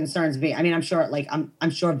thing that concerns me. I mean, I'm sure,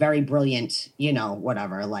 I'm sure very brilliant,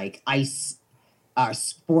 ice,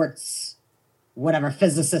 sports, whatever,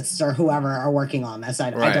 physicists or whoever are working on this. I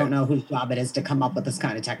don't know whose job it is to come up with this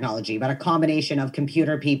kind of technology, but a combination of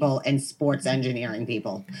computer people and sports engineering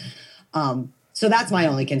people. So that's my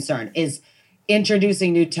only concern, is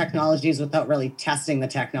introducing new technologies without really testing the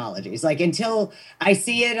technologies. Like, until I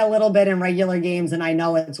see it a little bit in regular games and I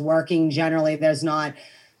know it's working, generally there's not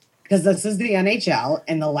because this is the NHL,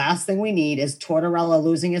 and the last thing we need is Tortorella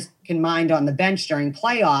losing his mind on the bench during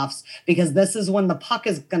playoffs, because this is when the puck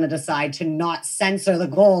is going to decide to not censor the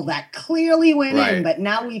goal that clearly went in, but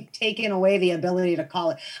now we've taken away the ability to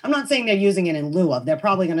call it. I'm not saying they're using it in lieu of. They're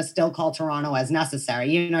probably going to still call Toronto as necessary.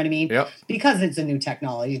 You know what I mean? Yep. Because it's a new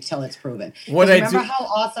technology till it's proven. Remember how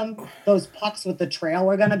awesome those pucks with the trail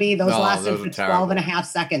were going to be? Those lasted for 12 and a half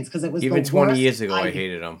seconds because it was even the 20 worst years ago. I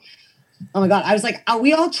hated them. Oh my God. I was like, are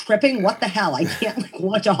we all tripping? What the hell? I can't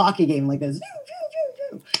watch a hockey game like this.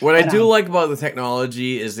 What I do like about the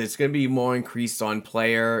technology is it's going to be more increased on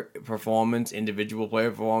player performance, individual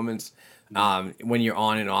player performance, when you're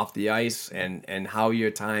on and off the ice, and how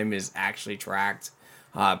your time is actually tracked.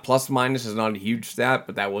 Plus minus is not a huge stat,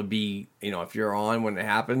 but that would be, if you're on when it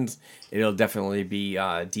happens, it'll definitely be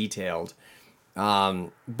detailed.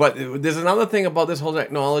 But there's another thing about this whole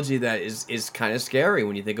technology that is kind of scary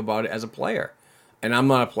when you think about it as a player. And I'm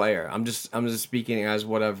not a player. I'm just speaking as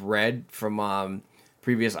what I've read from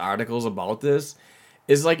previous articles about this.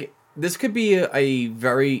 Is like this could be a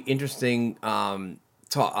very interesting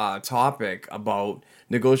topic about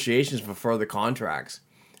negotiations for further contracts.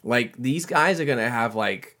 Like these guys are gonna have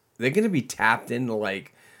they're gonna be tapped into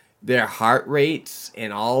their heart rates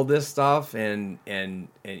and all this stuff and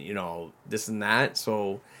this and that.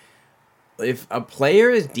 So if a player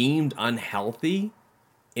is deemed unhealthy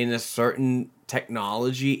in a certain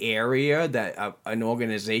technology area that an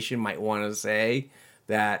organization might want to say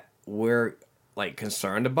that we're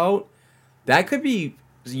concerned about, that could be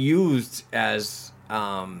used as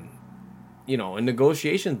a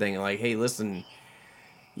negotiation thing. Like, hey, listen,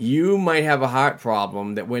 you might have a heart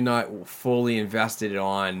problem that we're not fully invested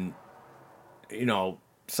on,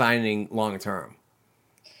 signing long term.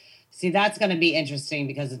 See, that's going to be interesting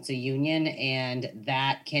because it's a union, and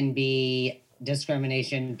that can be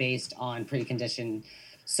discrimination based on precondition.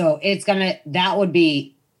 So that's going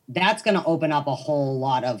to open up a whole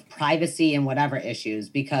lot of privacy and whatever issues,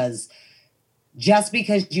 because just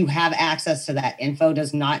because you have access to that info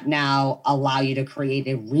does not now allow you to create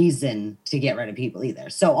a reason to get rid of people either.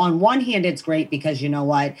 So on one hand, it's great because you know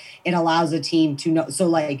what? It allows a team to know.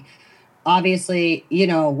 So obviously,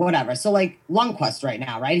 whatever. So Lundqvist right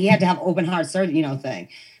now, right? He had to have open heart surgery, thing.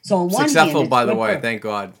 So on one successful, hand, by the way, thank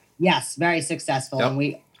God. Yes, very successful. Yep. And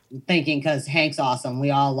we thinking because Hank's awesome.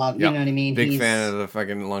 We all love, you know what I mean? Big fan of the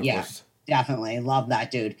fucking Lundqvist. Yeah, definitely. Love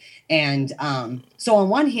that dude. And so on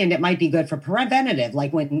one hand, it might be good for preventative,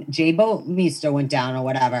 like when Jay Meester went down or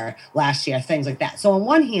whatever last year, things like that. So on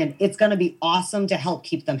one hand, it's going to be awesome to help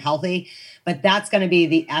keep them healthy. But that's going to be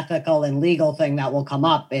the ethical and legal thing that will come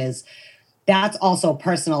up, is that's also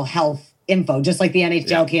personal health info. Just like the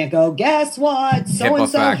NHL can't go, guess what?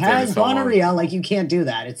 So-and-so has gonorrhea. You can't do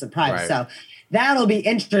that. It's a private. Right. So that'll be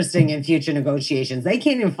interesting in future negotiations. They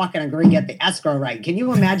can't even fucking agree get the escrow right. Can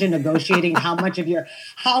you imagine negotiating how much of your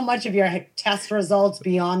test results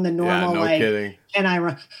beyond the normal? Yeah, no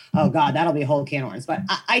kidding. Oh God, that'll be a whole can of worms. But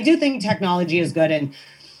I do think technology is good, and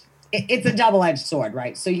it's a double-edged sword,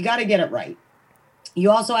 right? So you got to get it right. You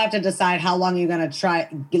also have to decide how long you're going to try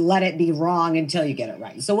let it be wrong until you get it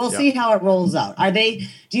right. So we'll see how it rolls out. Are they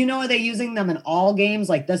using them in all games?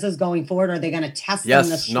 Like this is going forward? Or are they going to test them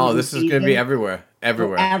this season? No, this is going to be everywhere.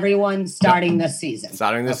 So everyone starting this season.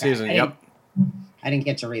 Starting this season, I didn't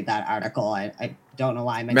get to read that article. I don't know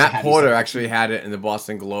why I meant Matt Porter actually had it in the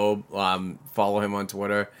Boston Globe. Follow him on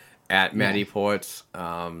Twitter at Matty Ports.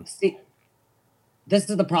 See, this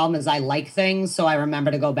is the problem, is I like things, so I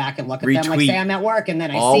remember to go back and look at them. Like, say I'm at work, and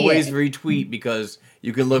then I always see it. retweet, because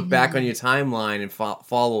you can look back on your timeline and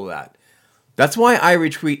follow that. That's why I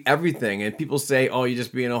retweet everything. And people say, oh, you're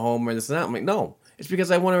just being a homer and this and that. I'm like, no. It's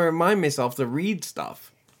because I want to remind myself to read stuff.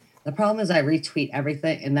 The problem is I retweet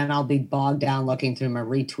everything, and then I'll be bogged down looking through my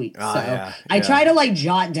retweets. I try to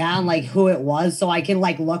jot down who it was so I can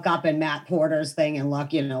look up in Matt Porter's thing and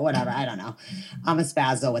look, whatever. I don't know. I'm a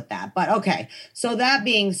spazzo with that. But okay. So that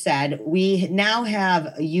being said, we now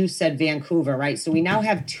have, you said Vancouver, right? So we now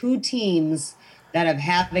have two teams that are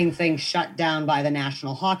having things shut down by the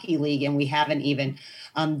National Hockey League, and we haven't even,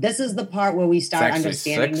 this is the part where we start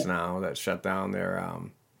understanding. 6 now that shut down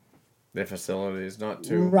their facilities, not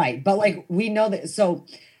 2. Right. But we know that. So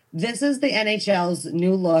this is the NHL's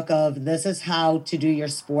new look of, this is how to do your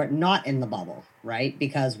sport not in the bubble, right?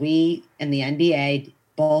 Because we in the NBA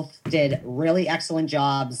both did really excellent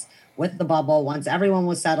jobs with the bubble once everyone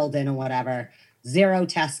was settled in and whatever. 0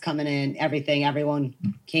 tests coming in, everything. Everyone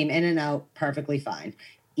came in and out perfectly fine.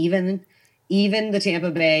 Even the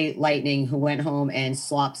Tampa Bay Lightning, who went home and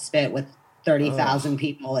slopped spit with 30,000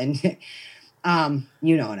 people and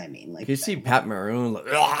you know what I mean. You see Pat Maroon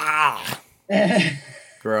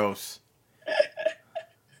Gross.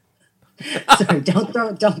 Sorry,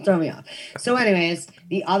 don't throw me off. So, anyways,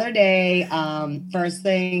 the other day, first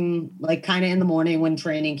thing, like kind of in the morning when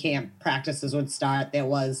training camp practices would start, there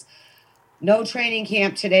was no training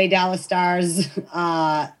camp today, Dallas Stars.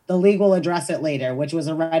 The league will address it later, which was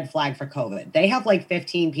a red flag for COVID. They have like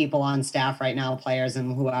 15 people on staff right now, players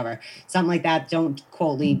and whoever, something like that. Don't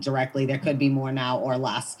quote me directly. There could be more now or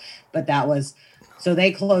less, but that was. So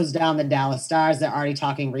they closed down the Dallas Stars. They're already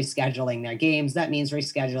talking rescheduling their games. That means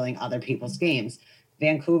rescheduling other people's games.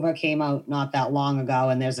 Vancouver came out not that long ago,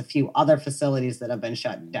 and there's a few other facilities that have been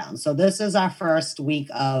shut down. So this is our first week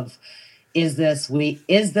of, is this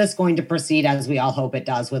going to proceed as we all hope it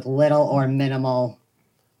does, with little or minimal?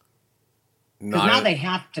 Because now they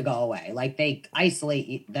have to go away. Like, they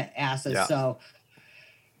isolate the asses. Yeah. So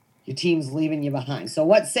your team's leaving you behind. So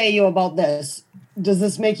what say you about this? Does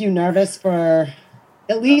this make you nervous for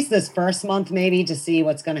at least this first month, maybe, to see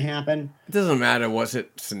what's going to happen? It doesn't matter what's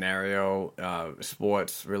it scenario,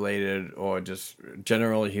 sports related or just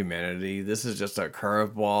general humanity. This is just a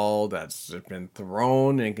curveball that's been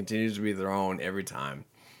thrown and continues to be thrown every time.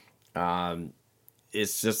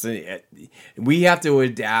 It's just we have to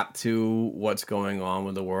adapt to what's going on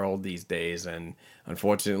with the world these days, and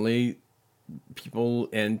unfortunately, people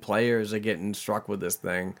and players are getting struck with this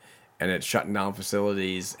thing, and it's shutting down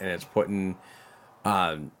facilities, and it's putting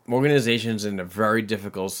organizations in a very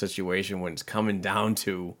difficult situation when it's coming down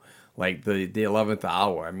to like the 11th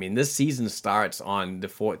hour. I mean, this season starts on the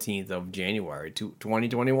 14th of January,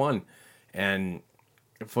 2021, and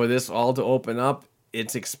for this all to open up,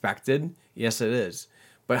 it's expected. Yes, it is.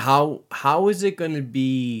 But how is it going to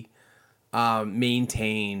be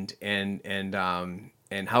maintained, and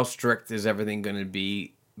how strict is everything going to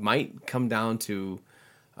be? Might come down to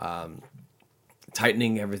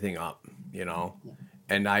tightening everything up, you know.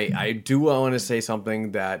 And I do want to say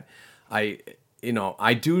something that I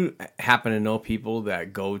do happen to know people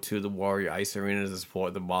that go to the Warrior Ice Arena to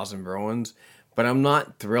support the Boston Bruins, but I'm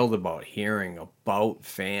not thrilled about hearing about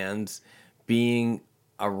fans being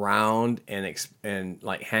around and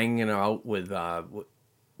like hanging out with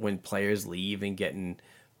when players leave and getting,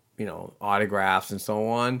 you know, autographs and so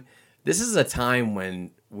on. This is a time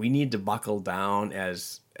when we need to buckle down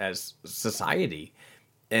as society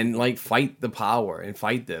and like fight the power and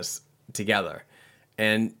fight this together.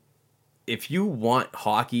 And if you want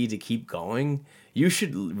hockey to keep going, you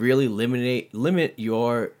should really limit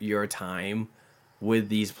your time with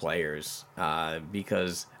these players,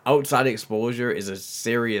 because outside exposure is a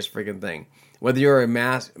serious freaking thing. Whether you're a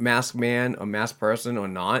masked man, a masked person or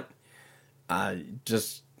not,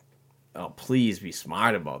 please be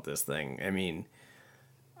smart about this thing. I mean,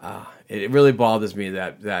 it really bothers me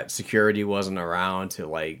that security wasn't around to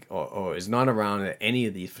like, or is not around at any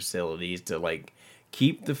of these facilities to like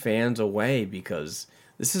keep the fans away, because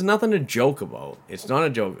this is nothing to joke about. It's not a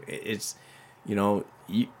joke. It's, you know,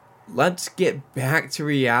 let's get back to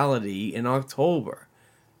reality in October.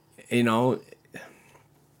 You know,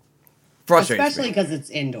 frustrating. Especially because it's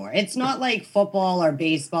indoor. It's not like football or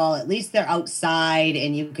baseball. At least they're outside,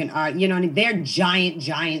 and you can, they're giant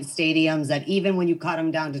stadiums that even when you cut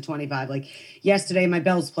them down to 25, like yesterday, my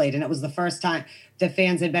Bills played, and it was the first time the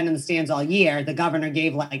fans had been in the stands all year. The governor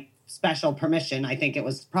gave like special permission. I think it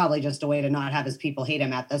was probably just a way to not have his people hate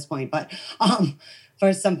him at this point, but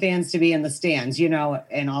for some fans to be in the stands, you know,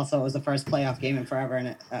 and also it was the first playoff game in forever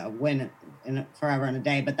and win in forever and a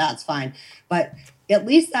day, but that's fine. But at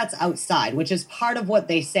least that's outside, which is part of what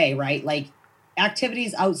they say, right? Like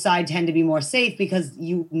activities outside tend to be more safe because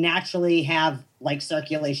you naturally have like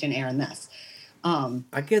circulation air in this.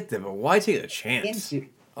 I get that, but why take a chance?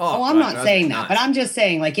 I'm not saying that, but I'm just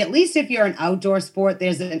saying, like, at least if you're an outdoor sport,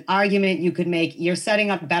 there's an argument you could make. You're setting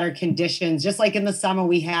up better conditions. Just like in the summer,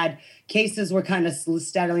 we had cases were kind of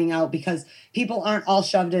settling out because people aren't all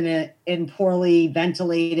shoved in poorly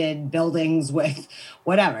ventilated buildings with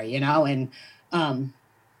whatever, you know, and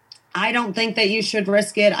I don't think that you should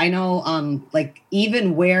risk it. I know, like,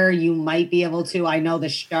 even where you might be able to, I know the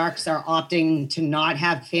Sharks are opting to not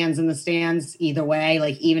have fans in the stands either way.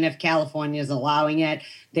 Like, even if California is allowing it,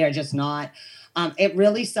 they're just not. It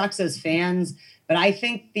really sucks as fans. But I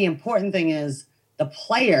think the important thing is the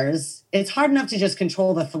players, it's hard enough to just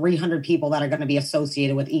control the 300 people that are going to be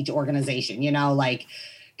associated with each organization, you know, like,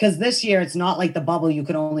 because this year it's not like the bubble. You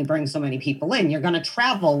could only bring so many people in. You're going to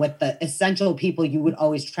travel with the essential people you would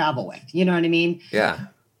always travel with. You know what I mean? Yeah.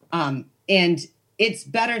 And it's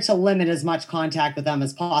better to limit as much contact with them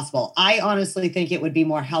as possible. I honestly think it would be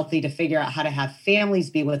more healthy to figure out how to have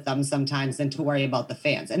families be with them sometimes than to worry about the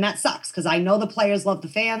fans. And that sucks because I know the players love the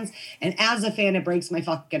fans. And as a fan, it breaks my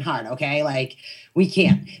fucking heart. Okay. Like we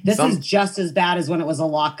can't. This is just as bad as when it was a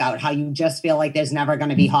lockout, how you just feel like there's never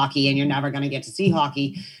going to be hockey and you're never going to get to see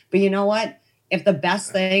hockey. But you know what? If the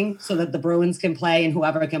best thing so that the Bruins can play and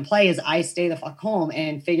whoever can play is I stay the fuck home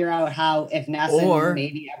and figure out how, if Ness and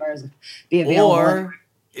maybe ever be available. Or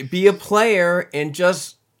be a player and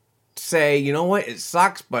just say, you know what, it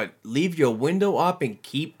sucks, but leave your window up and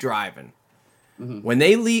keep driving. Mm-hmm.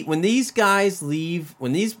 When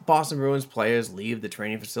these Boston Bruins players leave the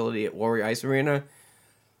training facility at Warrior Ice Arena,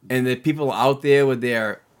 and the people out there with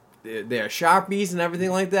their Sharpies and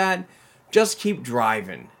everything like that, just keep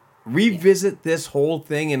driving. Revisit this whole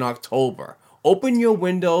thing in October. Open your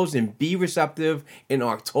windows and be receptive in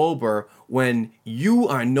October when you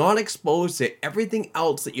are not exposed to everything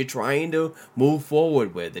else that you're trying to move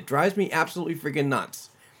forward with. It drives me absolutely freaking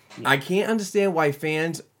nuts. Yeah. I can't understand why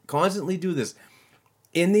fans constantly do this.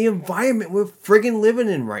 In the environment we're friggin' living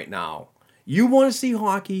in right now. You want to see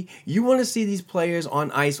hockey. You want to see these players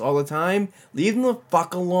on ice all the time. Leave them the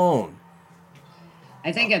fuck alone.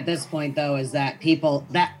 I think at this point, though, is that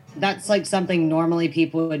that's like something normally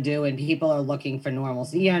people would do and people are looking for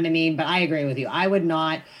normalcy. You know what I mean? But I agree with you. I would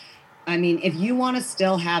not. I mean, if you want to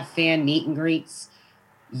still have fan meet and greets,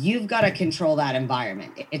 you've got to control that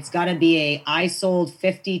environment. It's got to be I sold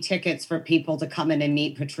 50 tickets for people to come in and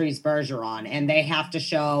meet Patrice Bergeron, and they have to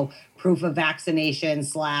show proof of vaccination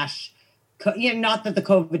 / not that the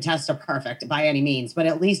COVID tests are perfect by any means, but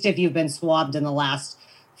at least if you've been swabbed in the last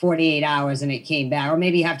 48 hours and it came back, or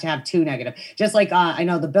maybe you have to have 2 negative. Just like I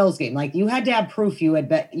know the Bills game, like you had to have proof you had,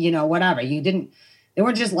 whatever. They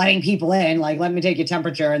weren't just letting people in, like, let me take your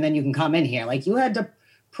temperature and then you can come in here. Like you had to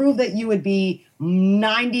prove that you would be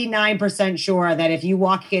 99% sure that if you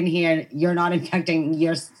walk in here, you're not infecting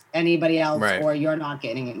anybody else, right, or you're not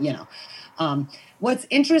getting it, What's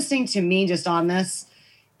interesting to me just on this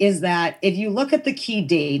is that if you look at the key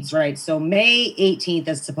dates, right? So May 18th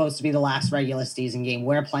is supposed to be the last regular season game.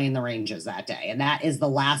 We're playing the Rangers that day, and that is the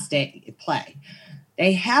last day to play.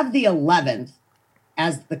 They have the 11th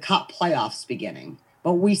as the Cup playoffs beginning,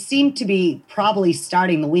 but we seem to be probably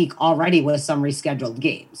starting the week already with some rescheduled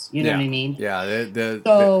games. You know what I mean? Yeah.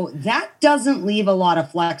 That doesn't leave a lot of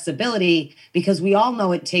flexibility because we all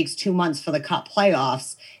know it takes 2 months for the Cup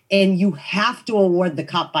playoffs. And you have to award the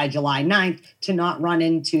Cup by July 9th to not run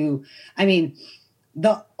into,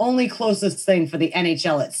 the only closest thing for the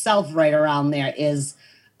NHL itself right around there is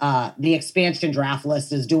the expansion draft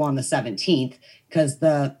list is due on the 17th because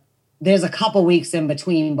there's a couple weeks in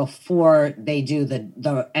between before they do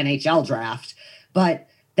the NHL draft. But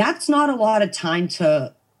that's not a lot of time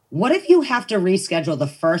what if you have to reschedule the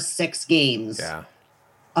first 6 games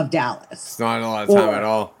of Dallas? It's not a lot of time at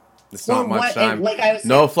all. It's not much time.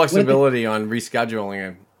 No flexibility on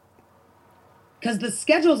rescheduling it. Because the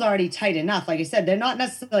schedule's already tight enough. Like I said, they're not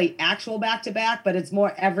necessarily actual back-to-back, but it's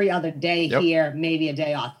more every other day here, maybe a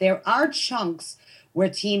day off. There are chunks where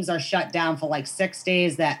teams are shut down for like 6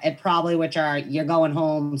 days which are you're going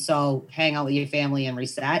home, so hang out with your family and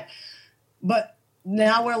reset. But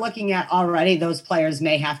now we're looking at already those players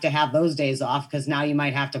may have to have those days off because now you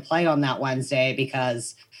might have to play on that Wednesday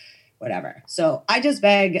because whatever. So I just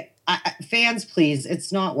beg fans, please,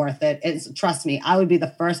 it's not worth it. Trust me, I would be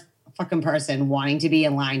the first fucking person wanting to be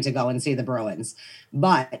in line to go and see the Bruins,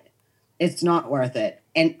 but it's not worth it.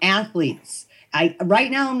 And athletes, right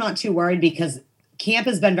now I'm not too worried because camp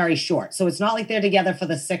has been very short. So it's not like they're together for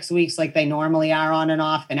the 6 weeks like they normally are on and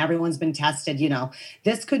off and everyone's been tested,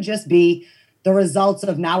 This could just be the results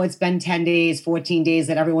of now it's been 10 days, 14 days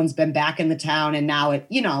that everyone's been back in the town and now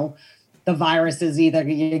the virus is either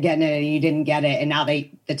you're getting it or you didn't get it, and now the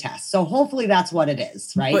test. So hopefully that's what it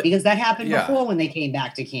is, right? Because that happened before when they came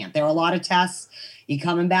back to camp. There were a lot of tests. You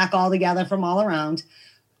coming back all together from all around.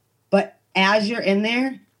 But as you're in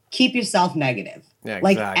there, keep yourself negative. Yeah,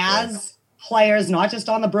 exactly. Like as players, not just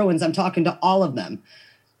on the Bruins, I'm talking to all of them.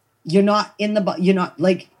 You're not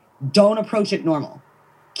don't approach it normal.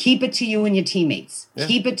 Keep it to you and your teammates. Yeah.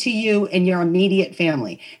 Keep it to you and your immediate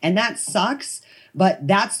family. And that sucks. But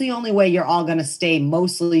that's the only way you're all going to stay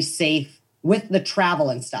mostly safe with the travel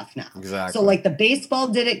and stuff now. Exactly. So like the baseball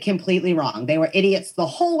did it completely wrong. They were idiots the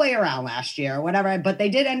whole way around last year or whatever, but they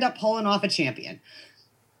did end up pulling off a champion.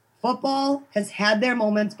 Football has had their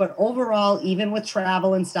moments, but overall, even with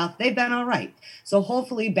travel and stuff, they've been all right. So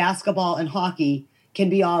hopefully basketball and hockey can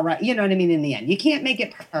be all right. You know what I mean? In the end, you can't make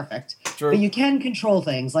it perfect, but you can control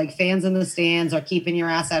things like fans in the stands or keeping your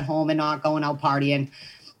ass at home and not going out partying.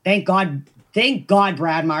 Thank God Thank God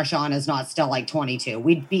Brad Marchand is not still like 22.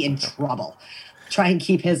 We'd be in trouble. Try and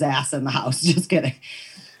keep his ass in the house. Just kidding.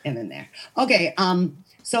 Him in there. Okay.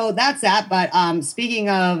 So that's that. But speaking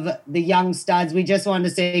of the young studs, we just wanted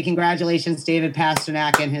to say congratulations, David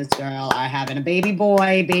Pasternak and his girl are having a baby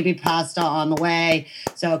boy, baby pasta on the way.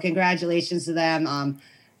 So congratulations to them.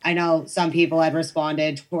 I know some people had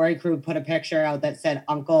responded. Tori Krug put a picture out that said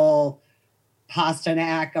Uncle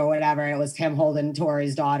Pasternak or whatever. It was him holding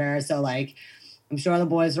Tori's daughter. So like, I'm sure the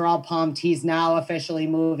boys are all pumped. He's now officially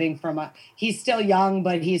moving he's still young,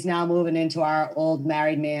 but he's now moving into our old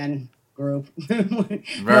married man group.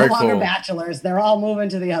 No longer bachelors. They're all moving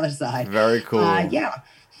to the other side. Very cool. Yeah.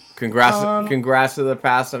 Congrats to the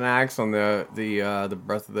Pasternaks on the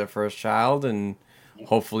birth of their first child, and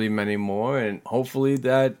hopefully many more, and hopefully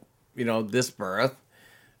that, this birth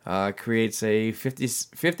creates a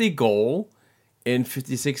 50 goal in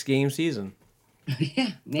 56 game season. Yeah,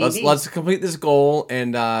 maybe. Let's complete this goal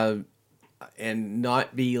and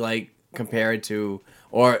not be like compared to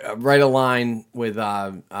or right aligned with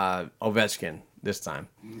Ovechkin this time.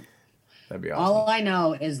 That'd be awesome. All I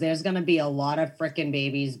know is there's going to be a lot of freaking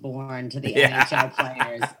babies born to the NHL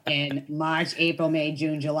players in March, April, May,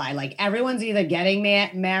 June, July. Like everyone's either getting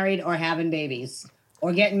married or having babies,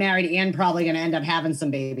 or getting married and probably going to end up having some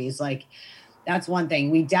babies. Like that's one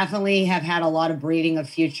thing. We definitely have had a lot of breeding of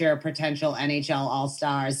future potential NHL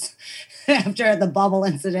All-Stars after the bubble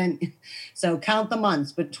incident. So count the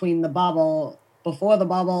months between the bubble, before the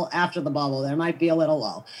bubble, after the bubble. There might be a little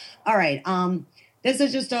low. All right. This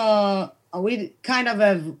is just we kind of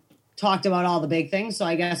have talked about all the big things, so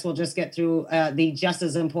I guess we'll just get through the just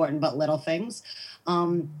as important but little things.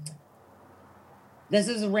 This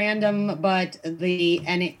is random, but the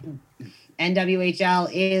NWHL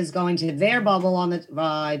is going to their bubble on the,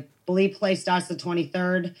 I believe play starts the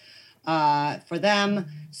 23rd for them.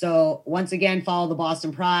 So once again, follow the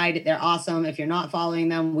Boston Pride. They're awesome. If you're not following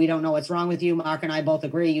them, we don't know what's wrong with you. Mark and I both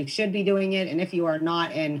agree you should be doing it. And if you are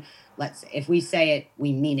not, and if we say it,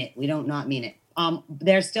 we mean it. We don't not mean it.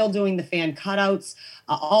 They're still doing the fan cutouts,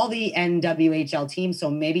 all the NWHL teams. So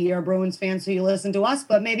maybe you're a Bruins fan, so you listen to us,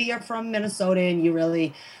 but maybe you're from Minnesota and you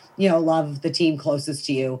really, love the team closest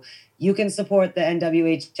to you. You can support the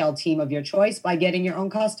NWHL team of your choice by getting your own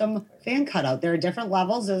custom fan cutout. There are different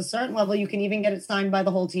levels. At a certain level, you can even get it signed by the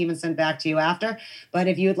whole team and sent back to you after. But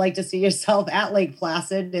if you would like to see yourself at Lake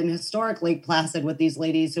Placid and historic Lake Placid with these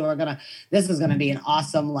ladies who are this is going to be an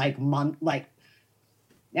awesome month,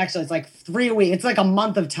 actually it's like 3 weeks. It's like a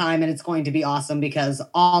month of time, and it's going to be awesome because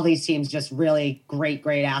all these teams just really great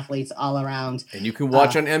athletes all around. And you can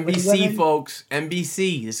watch on NBC, folks.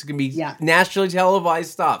 NBC. This is going to be nationally televised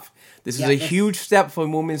stuff. This is a huge step for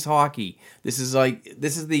women's hockey. This is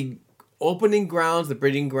the opening grounds, the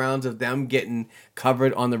breeding grounds of them getting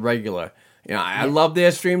covered on the regular. I love their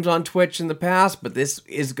streams on Twitch in the past, but this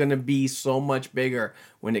is going to be so much bigger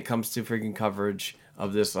when it comes to freaking coverage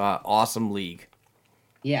of this awesome league.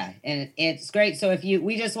 Yeah, and it's great. So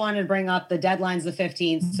we just wanted to bring up the deadline's the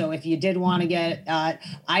 15th. So if you did want to get, I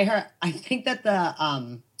think that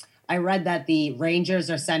I read that the Rangers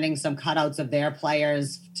are sending some cutouts of their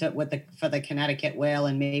players for the Connecticut Whale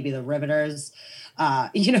and maybe the Riveters.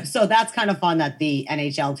 So that's kind of fun that the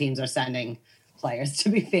NHL teams are sending players to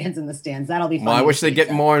be fans in the stands. That'll be fun. Well, I wish they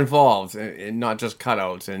get more involved and not just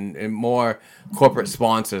cutouts and more corporate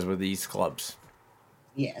sponsors with these clubs.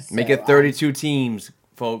 Yes. Make it 32 teams,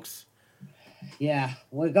 folks. Yeah,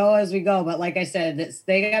 we'll go as we go. But like I said,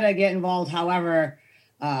 they got to get involved. However,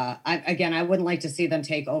 I wouldn't like to see them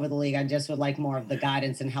take over the league. I just would like more of the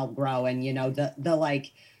guidance and help grow. And, the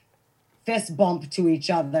fist bump to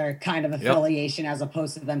each other kind of affiliation as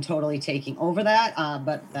opposed to them totally taking over that.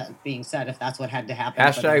 But that being said, if that's what had to happen.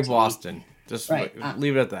 Hashtag Boston. Just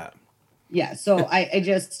leave it at that. Yeah. So I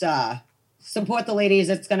just support the ladies.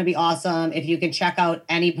 It's going to be awesome. If you can check out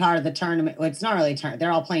any part of the tournament, well, it's not really a tournament.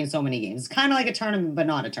 They're all playing so many games. It's kind of like a tournament, but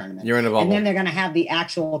not a tournament. You're in a bubble. And then they're going to have the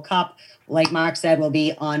actual cup, like Mark said, will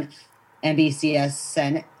be on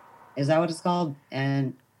NBCSN. Is that what it's called?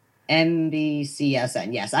 And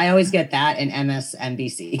NBCSN. Yes, I always get that and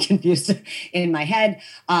MSNBC confused in my head.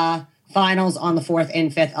 Finals on the 4th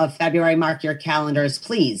and 5th of February. Mark your calendars,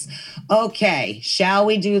 please. Okay, shall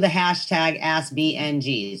we do the hashtag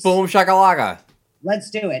AskBNGs? Boom shakalaka. Let's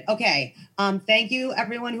do it. Okay. Thank you,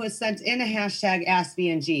 everyone who has sent in a hashtag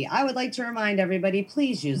AskBNG. I would like to remind everybody,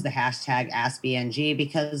 please use the hashtag AskBNG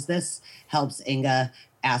because this helps Inga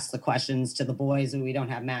ask the questions to the boys. We don't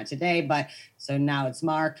have Matt today, but so now it's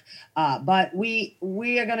Mark. But we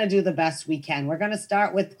are going to do the best we can. We're going to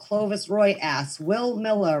start with Clovis Roy asks, will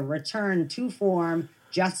Miller return to form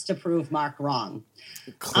just to prove Mark wrong?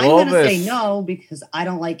 Clovis. I'm going to say no because I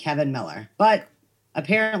don't like Kevin Miller. But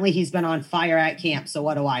apparently he's been on fire at camp, so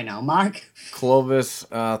what do I know? Mark? Clovis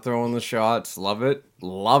throwing the shots. Love it.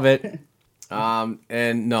 Love it.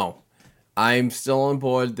 And no, I'm still on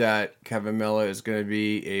board that Kevin Miller is going to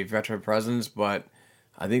be a veteran presence, but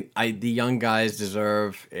I think the young guys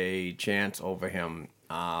deserve a chance over him.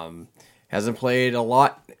 Hasn't played a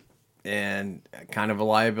lot and kind of a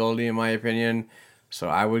liability in my opinion. So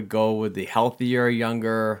I would go with the healthier,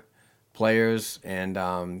 younger players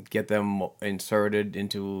and get them inserted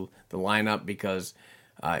into the lineup because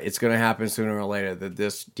it's going to happen sooner or later that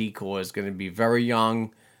this decor is going to be very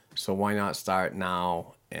young. So why not start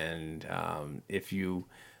now? And if you,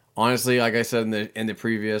 honestly, like I said in the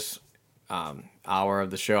previous hour of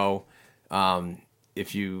the show,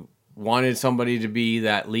 if you wanted somebody to be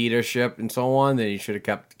that leadership and so on, then you should have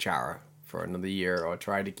kept Chara for another year or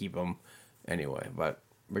tried to keep him anyway. But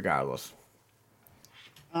regardless.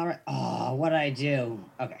 All right. Oh, what did I do?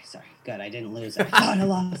 Okay, sorry. Good. I didn't lose it. I thought I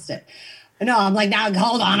lost it. No, I'm like, now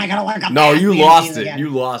hold on. I got to look up. No, you lost it. Again. You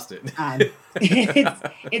lost it.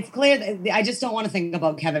 It's clear that I just don't want to think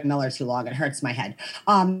about Kevin Miller too long. It hurts my head.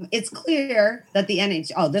 It's clear that the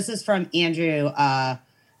NHL. Oh, this is from Andrew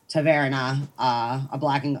Taverna, a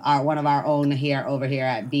black and one of our own over here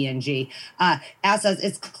at BNG. Asks us,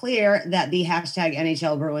 it's clear that the hashtag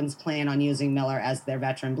NHL Bruins plan on using Miller as their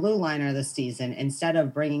veteran blue liner this season instead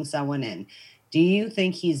of bringing someone in. Do you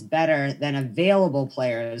think he's better than available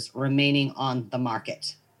players remaining on the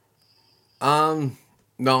market?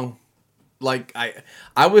 No. Like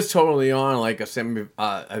I was totally on like I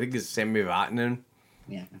think it's Sami Vatanen.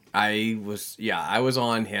 Yeah. I was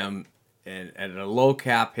on him and at a low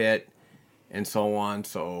cap hit and so on.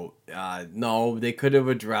 So no, they could have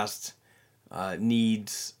addressed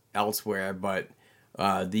needs elsewhere, but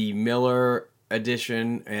the Miller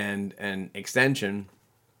addition and extension,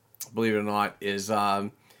 believe it or not, is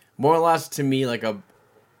more or less to me like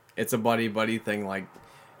it's a buddy thing. Like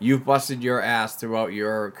you've busted your ass throughout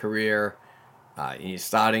your career. You're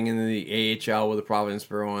starting in the AHL with the Providence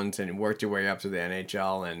Bruins and worked your way up to the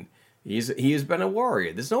NHL, and he has been a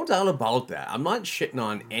warrior. There's no doubt about that. I'm not shitting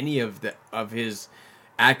on any of his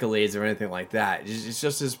accolades or anything like that. It's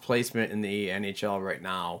just his placement in the NHL right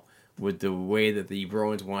now with the way that the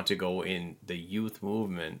Bruins want to go in the youth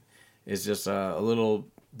movement is just a little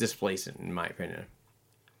displacing, in my opinion.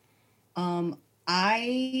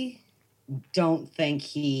 I don't think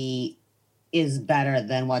he is better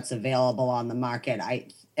than what's available on the market.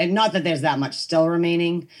 And not that there's that much still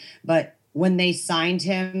remaining, but when they signed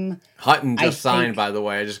him, Hutton signed, by the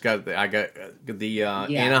way. I got the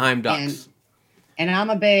Anaheim Ducks. And I'm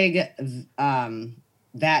a big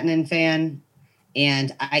Vatanen fan,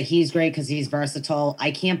 and he's great because he's versatile.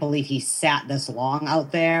 I can't believe he sat this long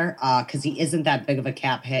out there because he isn't that big of a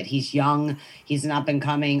cap hit. He's young. He's an up and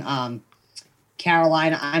coming.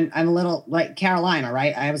 Carolina, I'm a little like Carolina,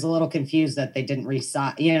 right? I was a little confused that they didn't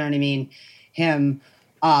re-sign, you know what I mean? Him,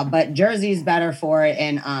 but Jersey's better for it.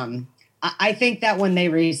 And I think that when they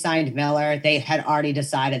re-signed Miller, they had already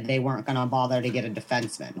decided they weren't going to bother to get a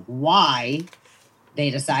defenseman. Why they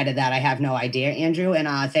decided that, I have no idea, Andrew. And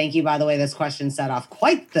thank you, by the way. This question set off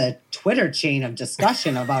quite the Twitter chain of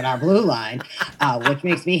discussion about our blue line, which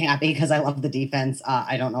makes me happy because I love the defense.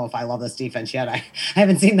 I don't know if I love this defense yet. I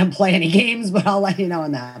haven't seen them play any games, but I'll let you know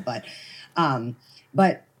on that.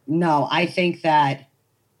 But no, I think that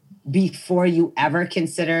before you ever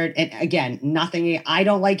considered, and again, nothing, I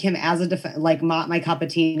don't like him as not my cup of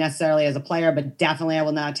tea necessarily as a player, but definitely I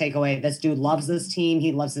will not take away. This dude loves this team.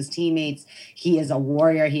 He loves his teammates. He is a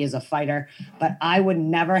warrior. He is a fighter, but I would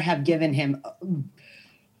never have given him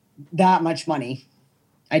that much money.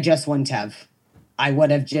 I just wouldn't have. I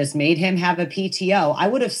would have just made him have a PTO. I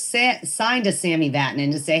would have signed a Sami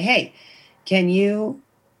Vatanen to say, hey, can you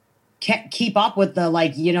keep up with the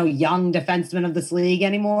young defenseman of this league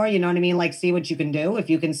anymore? You know what I mean? Like, see what you can do. If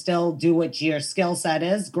you can still do what your skill set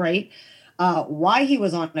is, great. Why he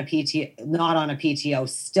was on a PTO, not on a PTO,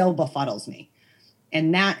 still befuddles me.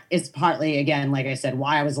 And that is partly, again, like I said,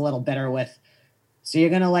 why I was a little bitter with, so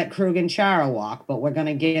you're going to let Krug and Chara walk, but we're going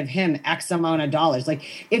to give him X amount of dollars. Like,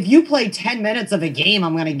 if you play 10 minutes of a game,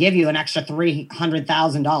 I'm going to give you an extra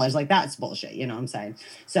 $300,000. Like, that's bullshit. You know what I'm saying?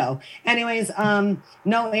 So anyways,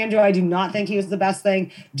 no, Andrew, I do not think he was the best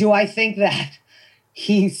thing. Do I think that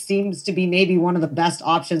he seems to be maybe one of the best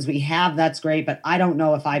options we have? That's great. But I don't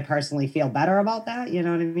know if I personally feel better about that. You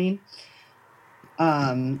know what I mean?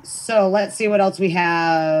 So let's see what else we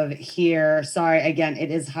have here. Sorry, again,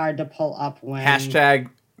 it is hard to pull up when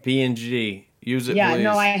hashtag BNG Use it, Yeah, please.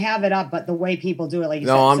 no, I have it up, but the way people do it, like you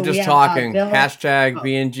said. No, I'm So just we have, talking. Bill- Hashtag Oh.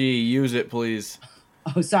 BNG. Use it, please.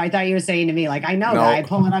 Oh, sorry. I thought you were saying to me, like, I know No. that. I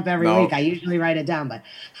pull it up every No. week. I usually write it down.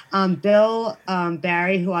 But Bill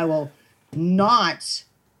Barry, who I will not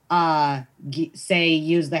say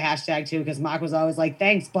use the hashtag to, because Mark was always like,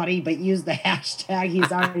 thanks, buddy, but use the hashtag.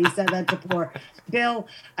 He's already said that before. Bill,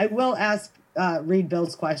 I will read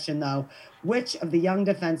Bill's question, though. Which of the young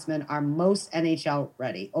defensemen are most NHL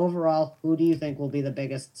ready? Overall, who do you think will be the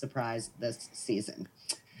biggest surprise this season?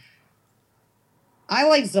 I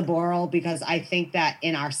like Zaboral because I think that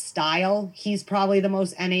in our style, he's probably the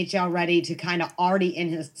most NHL ready to kind of already in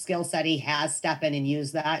his skill set. He has step in and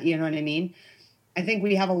use that. You know what I mean? I think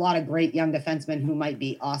we have a lot of great young defensemen who might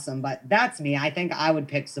be awesome, but that's me. I think I would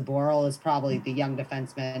pick Zaboral as probably the young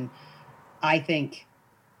defenseman. I think,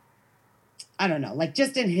 I don't know, like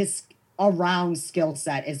just in his around skill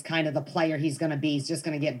set is kind of the player he's going to be. He's just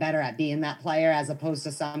going to get better at being that player as opposed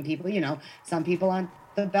to some people, some people aren't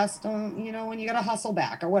the best on, when you got to hustle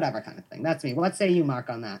back or whatever kind of thing. That's me. What say you, Mark,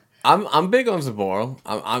 on that? I'm big on Zaboral.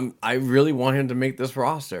 I really want him to make this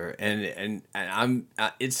roster, and I'm.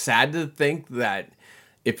 It's sad to think that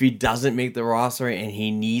if he doesn't make the roster and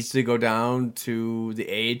he needs to go down to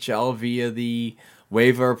the AHL via the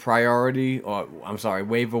waiver wire,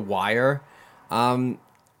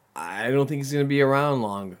 I don't think he's going to be around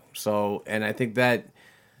long. So, and I think that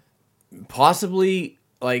possibly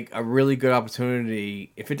like a really good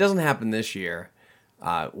opportunity, if it doesn't happen this year,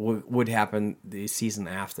 would happen the season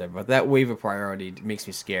after. But that waiver priority makes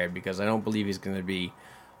me scared because I don't believe he's going to be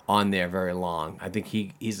on there very long. I think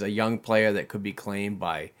he's a young player that could be claimed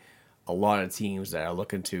by a lot of teams that are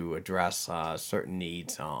looking to address certain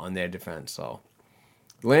needs on their defense. So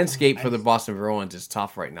the landscape for the Boston Bruins is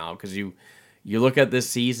tough right now because you look at this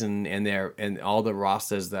season and all the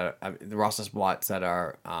rosters the roster spots that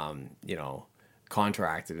are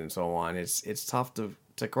contracted and so on. It's tough to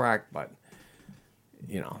crack, but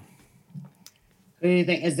Who do you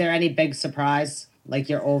think? Is there any big surprise? Like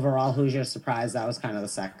your overall, who's your surprise? That was kind of the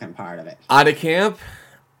second part of it. Out of camp,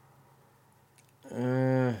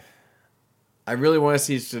 I really want to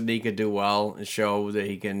see Sadiqa do well and show that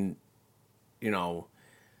he can,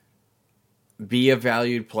 be a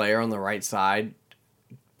valued player on the right side,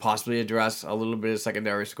 possibly address a little bit of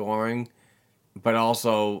secondary scoring, but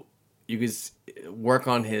also you could work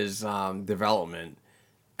on his development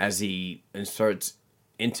as he inserts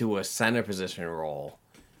into a center position role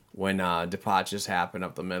when departures happen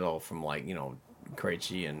up the middle from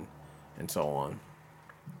Krejci and so on.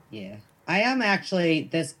 Yeah. I am actually,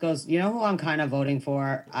 this goes, who I'm kind of voting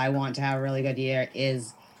for, I want to have a really good year,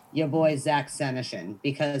 is your boy Zach Senyshyn,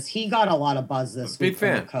 because he got a lot of buzz this week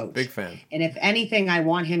from a coach. Big fan. And if anything, I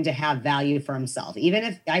want him to have value for himself. Even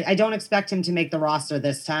if I don't expect him to make the roster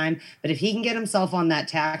this time, but if he can get himself on that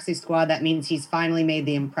taxi squad, that means he's finally made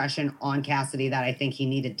the impression on Cassidy that I think he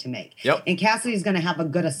needed to make. Yep. And Cassidy's going to have a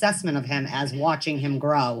good assessment of him as watching him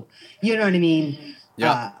grow. You know what I mean?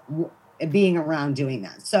 Yeah. Being around doing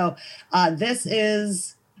that. So this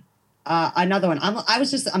is another one. I'm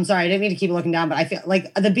sorry, I didn't mean to keep looking down, but I feel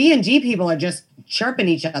like the B&G people are just chirping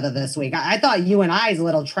each other this week. I thought you and I's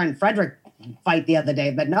little Trent Frederick fight the other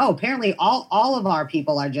day, but no, apparently all of our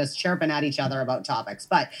people are just chirping at each other about topics.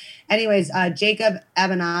 But anyways, Jacob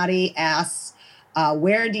Avenatti asks,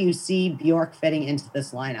 where do you see Bjork fitting into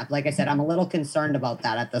this lineup? Like I said, I'm a little concerned about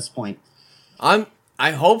that at this point.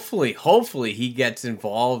 Hopefully he gets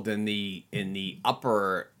involved in the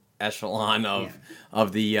upper echelon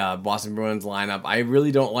of the Boston Bruins lineup. I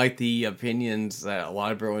really don't like the opinions that a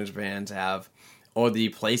lot of Bruins fans have or the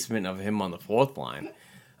placement of him on the fourth line.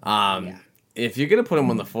 If you're gonna put him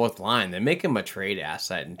on the fourth line, then make him a trade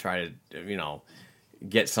asset and try to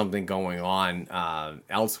get something going on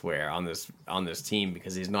elsewhere on this team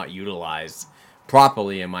because he's not utilized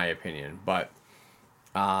properly in my opinion. But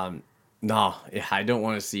no, I don't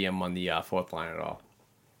want to see him on the fourth line at all.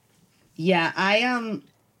 Yeah,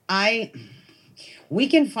 we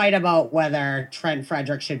can fight about whether Trent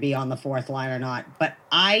Frederick should be on the fourth line or not, but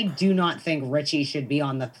I do not think Richie should be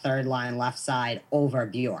on the third line left side over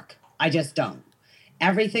Bjork. I just don't.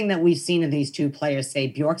 Everything that we've seen of these two players say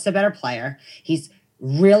Bjork's a better player. He's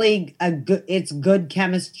really it's good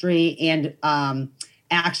chemistry and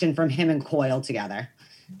action from him and Coyle together.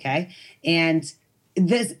 Okay. And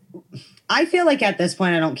I feel like at this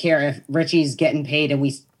point, I don't care if Richie's getting paid and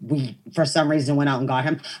we for some reason went out and got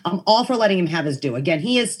him. I'm all for letting him have his due. Again,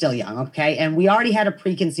 he is still young, okay? And we already had a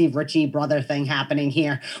preconceived Richie brother thing happening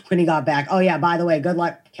here when he got back. Oh, yeah, by the way, good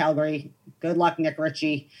luck, Calgary. Good luck, Nick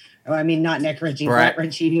Ritchie. I mean, not Nick Ritchie, Brett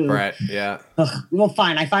Ritchie. Who, Brett, yeah. Well,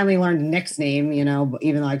 fine. I finally learned Nick's name,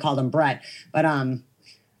 even though I called him Brett. But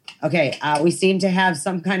okay, we seem to have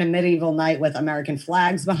some kind of medieval knight with American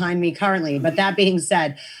flags behind me currently. But that being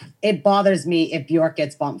said, it bothers me if Bjork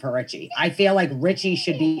gets bumped for Ritchie. I feel like Ritchie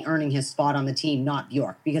should be earning his spot on the team, not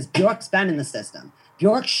Bjork, because Bjork's been in the system.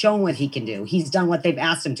 Bjork's shown what he can do. He's done what they've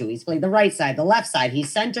asked him to. He's played the right side, the left side.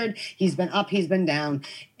 He's centered. He's been up. He's been down.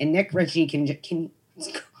 And Nick Ritchie can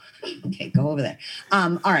okay, go over there.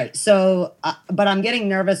 All right. So, but I'm getting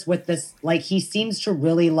nervous with this. Like, he seems to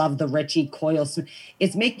really love the Ritchie Coyle.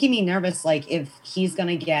 It's making me nervous. Like, if he's going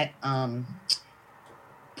to get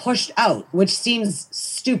pushed out, which seems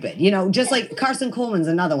stupid, just like Carson Coleman's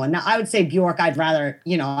another one. Now, I would say Bjork, I'd rather,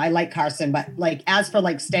 I like Carson, but like, as for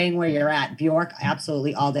like staying where you're at, Bjork,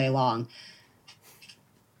 absolutely all day long.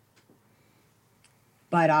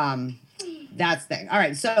 But, that's the thing. All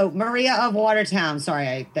right. So Maria of Watertown.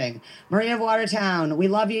 Maria of Watertown. We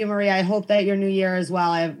love you, Maria. I hope that your new year as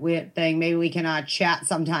well. Maybe we can chat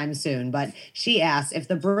sometime soon. But she asked if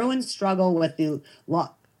the Bruins struggle with the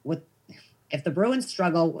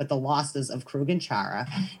losses of Krug and Chara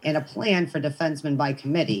and a plan for defensemen by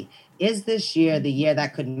committee, is this year the year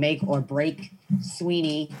that could make or break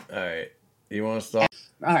Sweeney? All right. You want to start?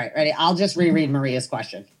 All right. Ready? I'll just reread Maria's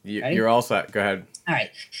question. You're all set. Go ahead. All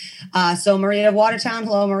right. So Maria of Watertown.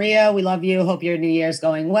 Hello, Maria. We love you. Hope your new year's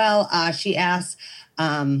going well. She asks,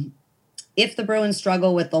 if the Bruins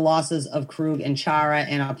struggle with the losses of Krug and Chara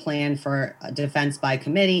and a plan for defense by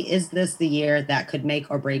committee, is this the year that could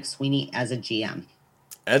make or break Sweeney as a GM?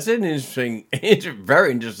 That's an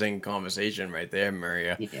very interesting conversation right there,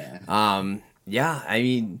 Maria. Yeah. Yeah. I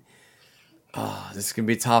mean, this can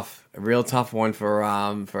be tough. A real tough one for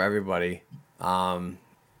everybody. The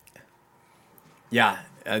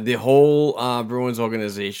whole Bruins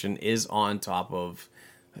organization is on top of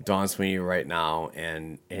Don Sweeney right now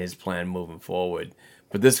and his plan moving forward.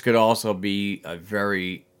 But this could also be a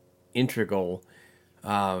very integral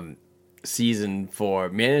season for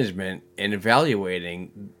management in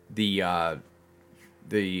evaluating the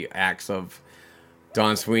acts of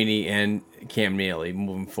Don Sweeney and Cam Neely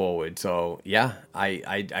moving forward. So, yeah,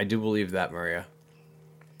 I do believe that, Maria.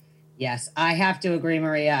 Yes, I have to agree,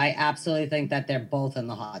 Maria. I absolutely think that they're both in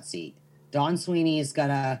the hot seat. Don Sweeney's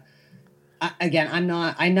got again, I'm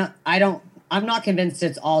not convinced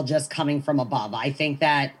it's all just coming from above. I think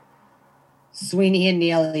that Sweeney and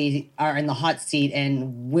Neely are in the hot seat,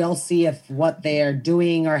 and we'll see if what they're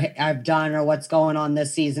doing or have done or what's going on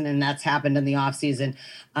this season, and that's happened in the offseason.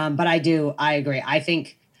 But I agree. I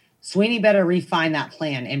think Sweeney better refine that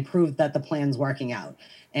plan and prove that the plan's working out.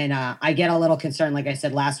 And I get a little concerned, like I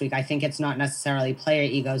said last week. I think it's not necessarily player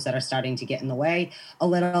egos that are starting to get in the way a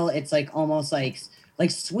little. It's like almost like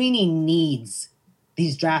Sweeney needs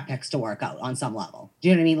these draft picks to work out on some level. Do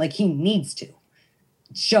you know what I mean? Like, he needs to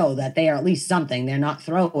show that they are at least something. They're not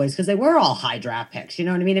throwaways, because they were all high draft picks. You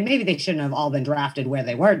know what I mean? And maybe they shouldn't have all been drafted where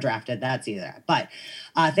they were drafted. That's either. But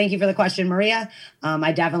thank you for the question, Maria.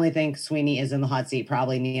 I definitely think Sweeney is in the hot seat,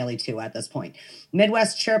 probably nearly too at this point.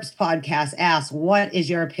 Midwest Chirps podcast asks, what is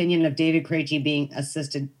your opinion of David Krejci being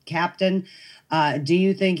assistant captain? Do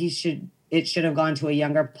you think it should have gone to a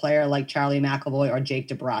younger player like Charlie McAvoy or Jake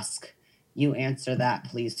DeBrusk? You answer that,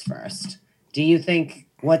 please, first. Do you think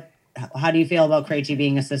how do you feel about Krejci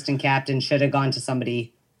being assistant captain? Should have gone to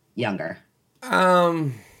somebody younger?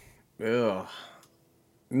 No,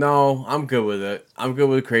 I'm good with it. I'm good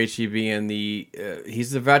with Krejci being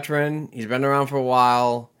he's the veteran. He's been around for a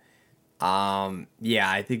while.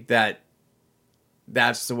 I think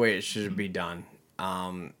that's the way it should be done.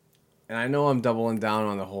 And I know I'm doubling down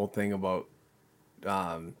on the whole thing about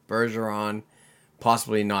Bergeron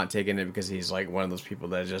possibly not taking it because he's like one of those people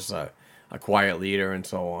that's just a quiet leader and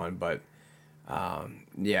so on. But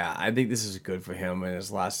I think this is good for him in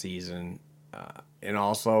his last season. And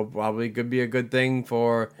also probably could be a good thing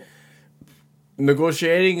for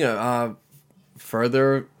negotiating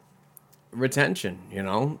further retention,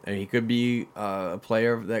 and he could be a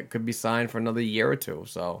player that could be signed for another year or two.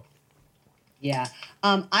 So, yeah,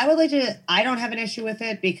 I don't have an issue with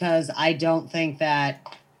it because I don't think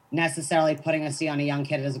that necessarily putting a C on a young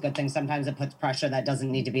kid is a good thing. Sometimes it puts pressure that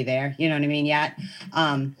doesn't need to be there. You know what I mean? Yet.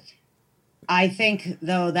 I think,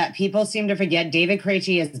 though, that people seem to forget David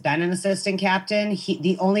Krejci has been an assistant captain.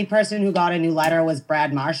 The only person who got a new letter was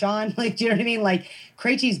Brad Marchand. Like, do you know what I mean? Like,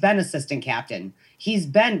 Krejci's been assistant captain. He's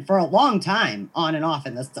been for a long time on and off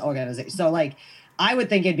in this organization. So, like, I would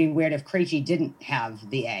think it'd be weird if Krejci didn't have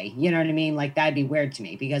the A. You know what I mean? Like, that'd be weird to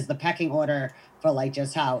me because the pecking order for, like,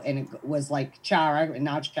 just how, and it was, like, Chara, and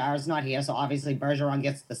now Chara's not here, so obviously Bergeron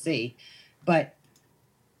gets the C. But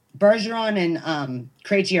Bergeron and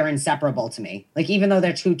Krejci are inseparable to me. Like, even though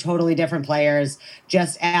they're two totally different players,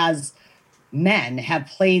 just as men have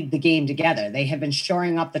played the game together, they have been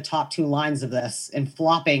shoring up the top two lines of this and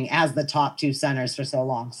flopping as the top two centers for so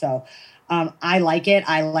long. So I like it.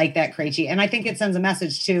 I like that Krejci. And I think it sends a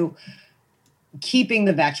message to keeping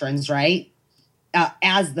the veterans, right?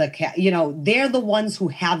 As they're the ones who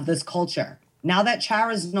have this culture. Now that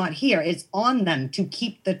Chara's not here, it's on them to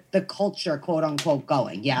keep the culture, quote unquote,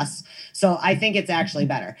 going. Yes. So I think it's actually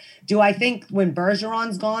better. Do I think when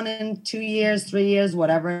Bergeron's gone in 2 years, 3 years,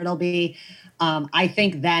 whatever it'll be, I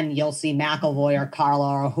think then you'll see McAvoy or Carlo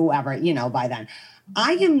or whoever, by then.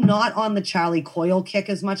 I am not on the Charlie Coyle kick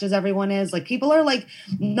as much as everyone is. Like, people are like,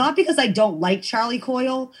 not because I don't like Charlie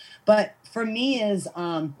Coyle, but for me is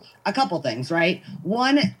a couple things, right?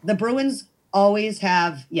 One, the Bruins always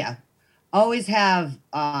have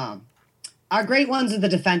our great ones are the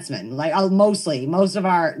defensemen. Like, most of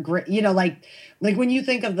our great, like when you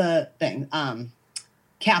think of the thing,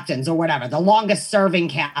 captains or whatever, the longest serving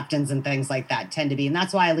captains and things like that tend to be. And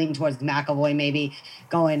that's why I lean towards McAvoy maybe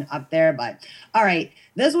going up there. But all right,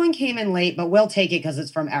 this one came in late, but we'll take it because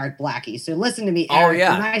it's from Eric Blackie. So listen to me, Eric. Oh,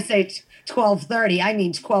 yeah. When I say 12:30, I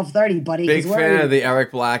mean 12:30, buddy. Big fan of the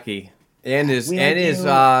Eric Blackie. And his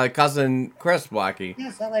cousin Chris Blackie.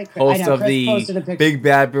 Yes, I like Chris. Host of the Big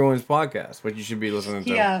Bad Bruins podcast, which you should be listening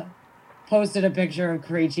to. Yeah, posted a picture of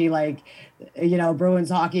Krejci, like, Bruins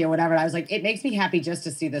hockey or whatever. And I was like, it makes me happy just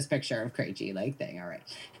to see this picture of Krejci, like, thing. All right.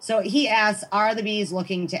 So he asks, are the Bees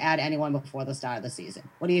looking to add anyone before the start of the season?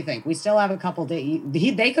 What do you think? We still have a couple days.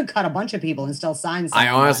 They could cut a bunch of people and still sign someone.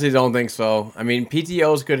 I honestly don't think so. I mean,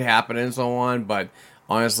 PTOs could happen and so on, but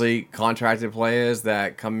honestly, contracted players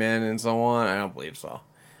that come in and so on, I don't believe so.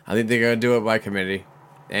 I think they're going to do it by committee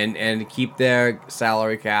and keep their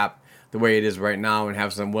salary cap the way it is right now and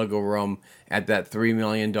have some wiggle room at that $3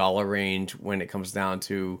 million range when it comes down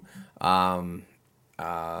to, what am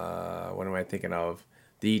I thinking of?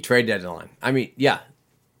 The trade deadline. I mean, yeah,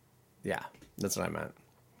 that's what I meant.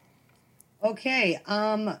 Okay,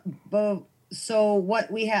 so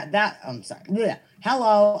what we had I'm sorry. Blech.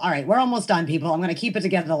 Hello. All right, we're almost done, people. I'm going to keep it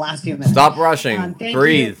together the last few minutes. Stop rushing.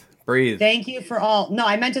 Breathe. Thank you for all. No,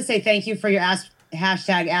 I meant to say thank you for your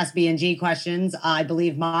hashtag AskBNG questions. I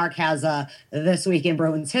believe Mark has a This Week in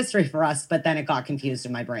Bruins history for us, but then it got confused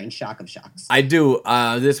in my brain. Shock of shocks. I do.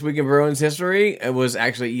 This Week in Bruins history, it was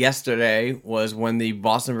actually yesterday, was when the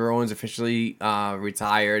Boston Bruins officially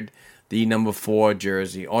retired the number 4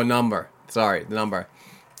 jersey. Or number. Sorry, the number.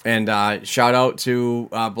 And shout out to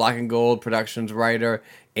Black and Gold Productions writer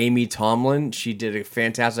Amy Tomlin. She did a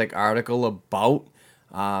fantastic article about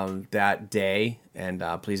that day. And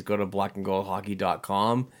please go to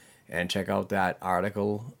blackandgoldhockey.com and check out that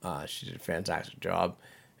article. She did a fantastic job.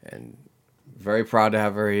 And very proud to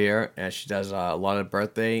have her here. And she does a lot of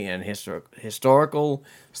birthday and historical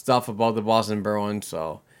stuff about the Boston Bruins.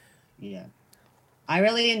 So, yeah. I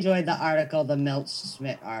really enjoyed the article, the Milt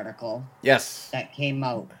Schmidt article. Yes. That came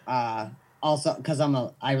out. Also, because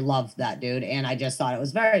I love that dude, and I just thought it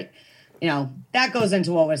was very, that goes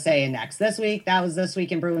into what we're saying next. This week, that was This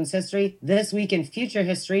Week in Bruins history. This week in future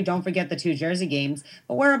history, don't forget the 2 Jersey games.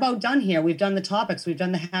 But we're about done here. We've done the topics. We've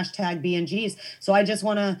done the hashtag BNGs. So I just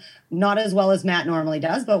want to, not as well as Matt normally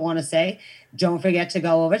does, but want to say, don't forget to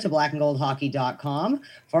go over to blackandgoldhockey.com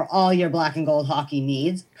for all your black and gold hockey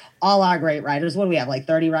needs. All our great writers. What do we have, like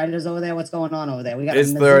 30 writers over there? What's going on over there? We got a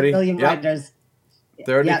million writers.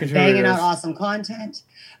 30 banging out awesome content.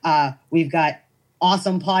 We've got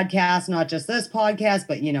awesome podcasts, not just this podcast,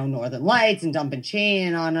 but, Northern Lights and Dump and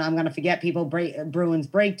Chain. And I'm going to forget people, Bruins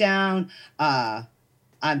Breakdown.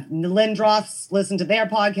 Lindros, listen to their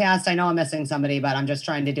podcast. I know I'm missing somebody, but I'm just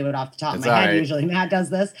trying to do it off the top of my head. Right. Usually Matt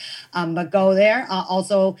does this. But go there.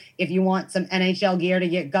 Also, if you want some NHL gear to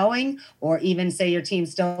get going, or even say your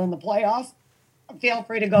team's still in the playoffs, feel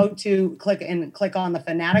free to go to click on the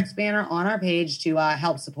Fanatics banner on our page to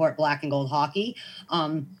help support Black and Gold Hockey.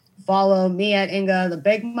 Follow me at Inga the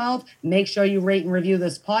Big Mouth. Make sure you rate and review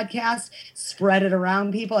this podcast. Spread it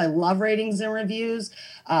around, people. I love ratings and reviews.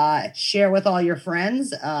 Share with all your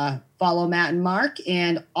friends. Follow Matt and Mark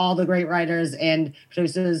and all the great writers and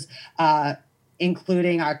producers,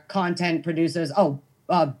 including our content producers.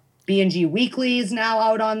 B&G Weekly is now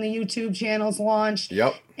out on the YouTube channels launched.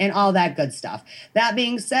 Yep. And all that good stuff. That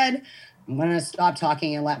being said, I'm going to stop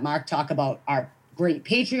talking and let Mark talk about our great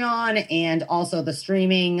Patreon and also the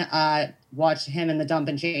streaming. Watch him and the Dump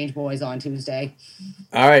and Change boys on Tuesday.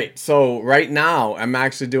 All right. So right now, I'm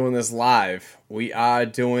actually doing this live. We are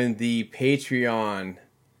doing the Patreon.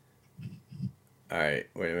 All right.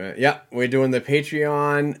 Wait a minute. Yeah, we're doing the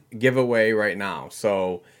Patreon giveaway right now.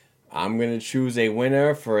 So I'm going to choose a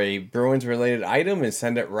winner for a Bruins related item and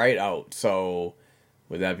send it right out. So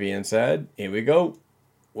with that being said, here we go.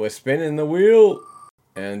 We're spinning the wheel.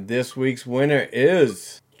 And this week's winner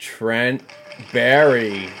is Trent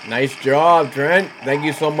Barry. Nice job, Trent. Thank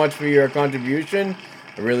you so much for your contribution.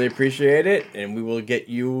 I really appreciate it. And we will get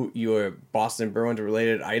you your Boston Bruins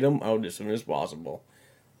related item out as soon as possible.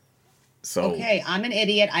 So okay, I'm an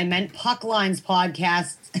idiot. I meant Puck Lines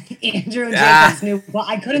Podcast. Andrew and Jacob's new. Well,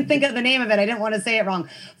 I couldn't think of the name of it. I didn't want to say it wrong.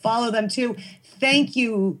 Follow them too. Thank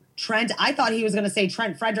you, Trent. I thought he was going to say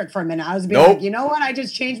Trent Frederick for a minute. I was being like, you know what? I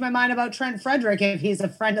just changed my mind about Trent Frederick. If he's a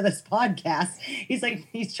friend of this podcast,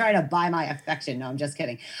 he's trying to buy my affection. No, I'm just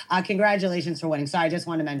kidding. Congratulations for winning. Sorry, I just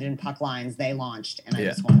want to mention Puck Lines. They launched, and I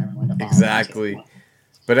just want everyone to follow. Exactly.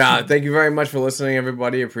 But thank you very much for listening,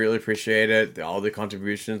 everybody. I really appreciate it. All the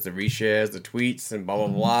contributions, the reshares, the tweets, and blah blah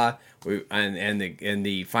blah. And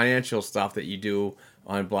the financial stuff that you do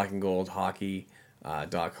on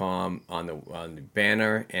blackandgoldhockey.com on the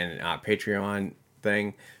banner and Patreon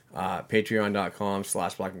thing,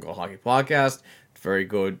 patreon.com/blackandgoldhockeypodcast. Very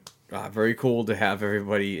good, very cool to have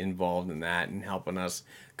everybody involved in that and helping us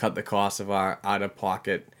cut the cost of our out of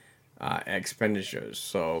pocket expenditures.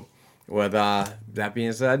 So. With that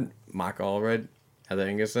being said, Mark Allred, Heather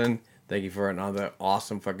Ingerson, thank you for another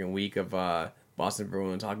awesome fucking week of Boston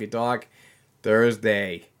Bruins Hockey Talk.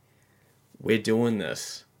 Thursday, we're doing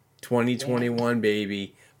this. 2021,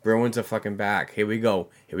 baby. Bruins are fucking back. Here we go.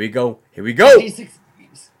 Here we go. Here we go. 86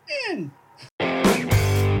 games in.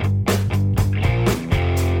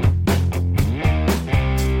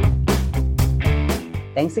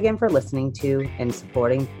 Thanks again for listening to and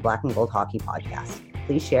supporting the Black and Gold Hockey Podcast.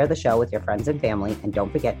 Please share the show with your friends and family, and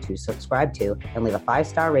don't forget to subscribe to and leave a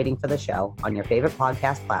 5-star rating for the show on your favorite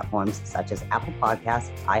podcast platforms such as Apple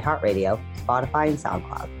Podcasts, iHeartRadio, Spotify, and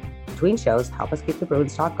SoundCloud. Between shows, help us keep the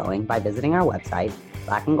Bruins talk going by visiting our website,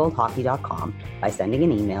 blackandgoldhockey.com, by sending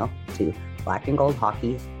an email to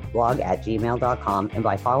blackandgoldhockeyblog@gmail.com, and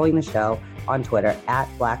by following the show on Twitter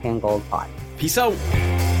 @blackandgoldpod. Peace out.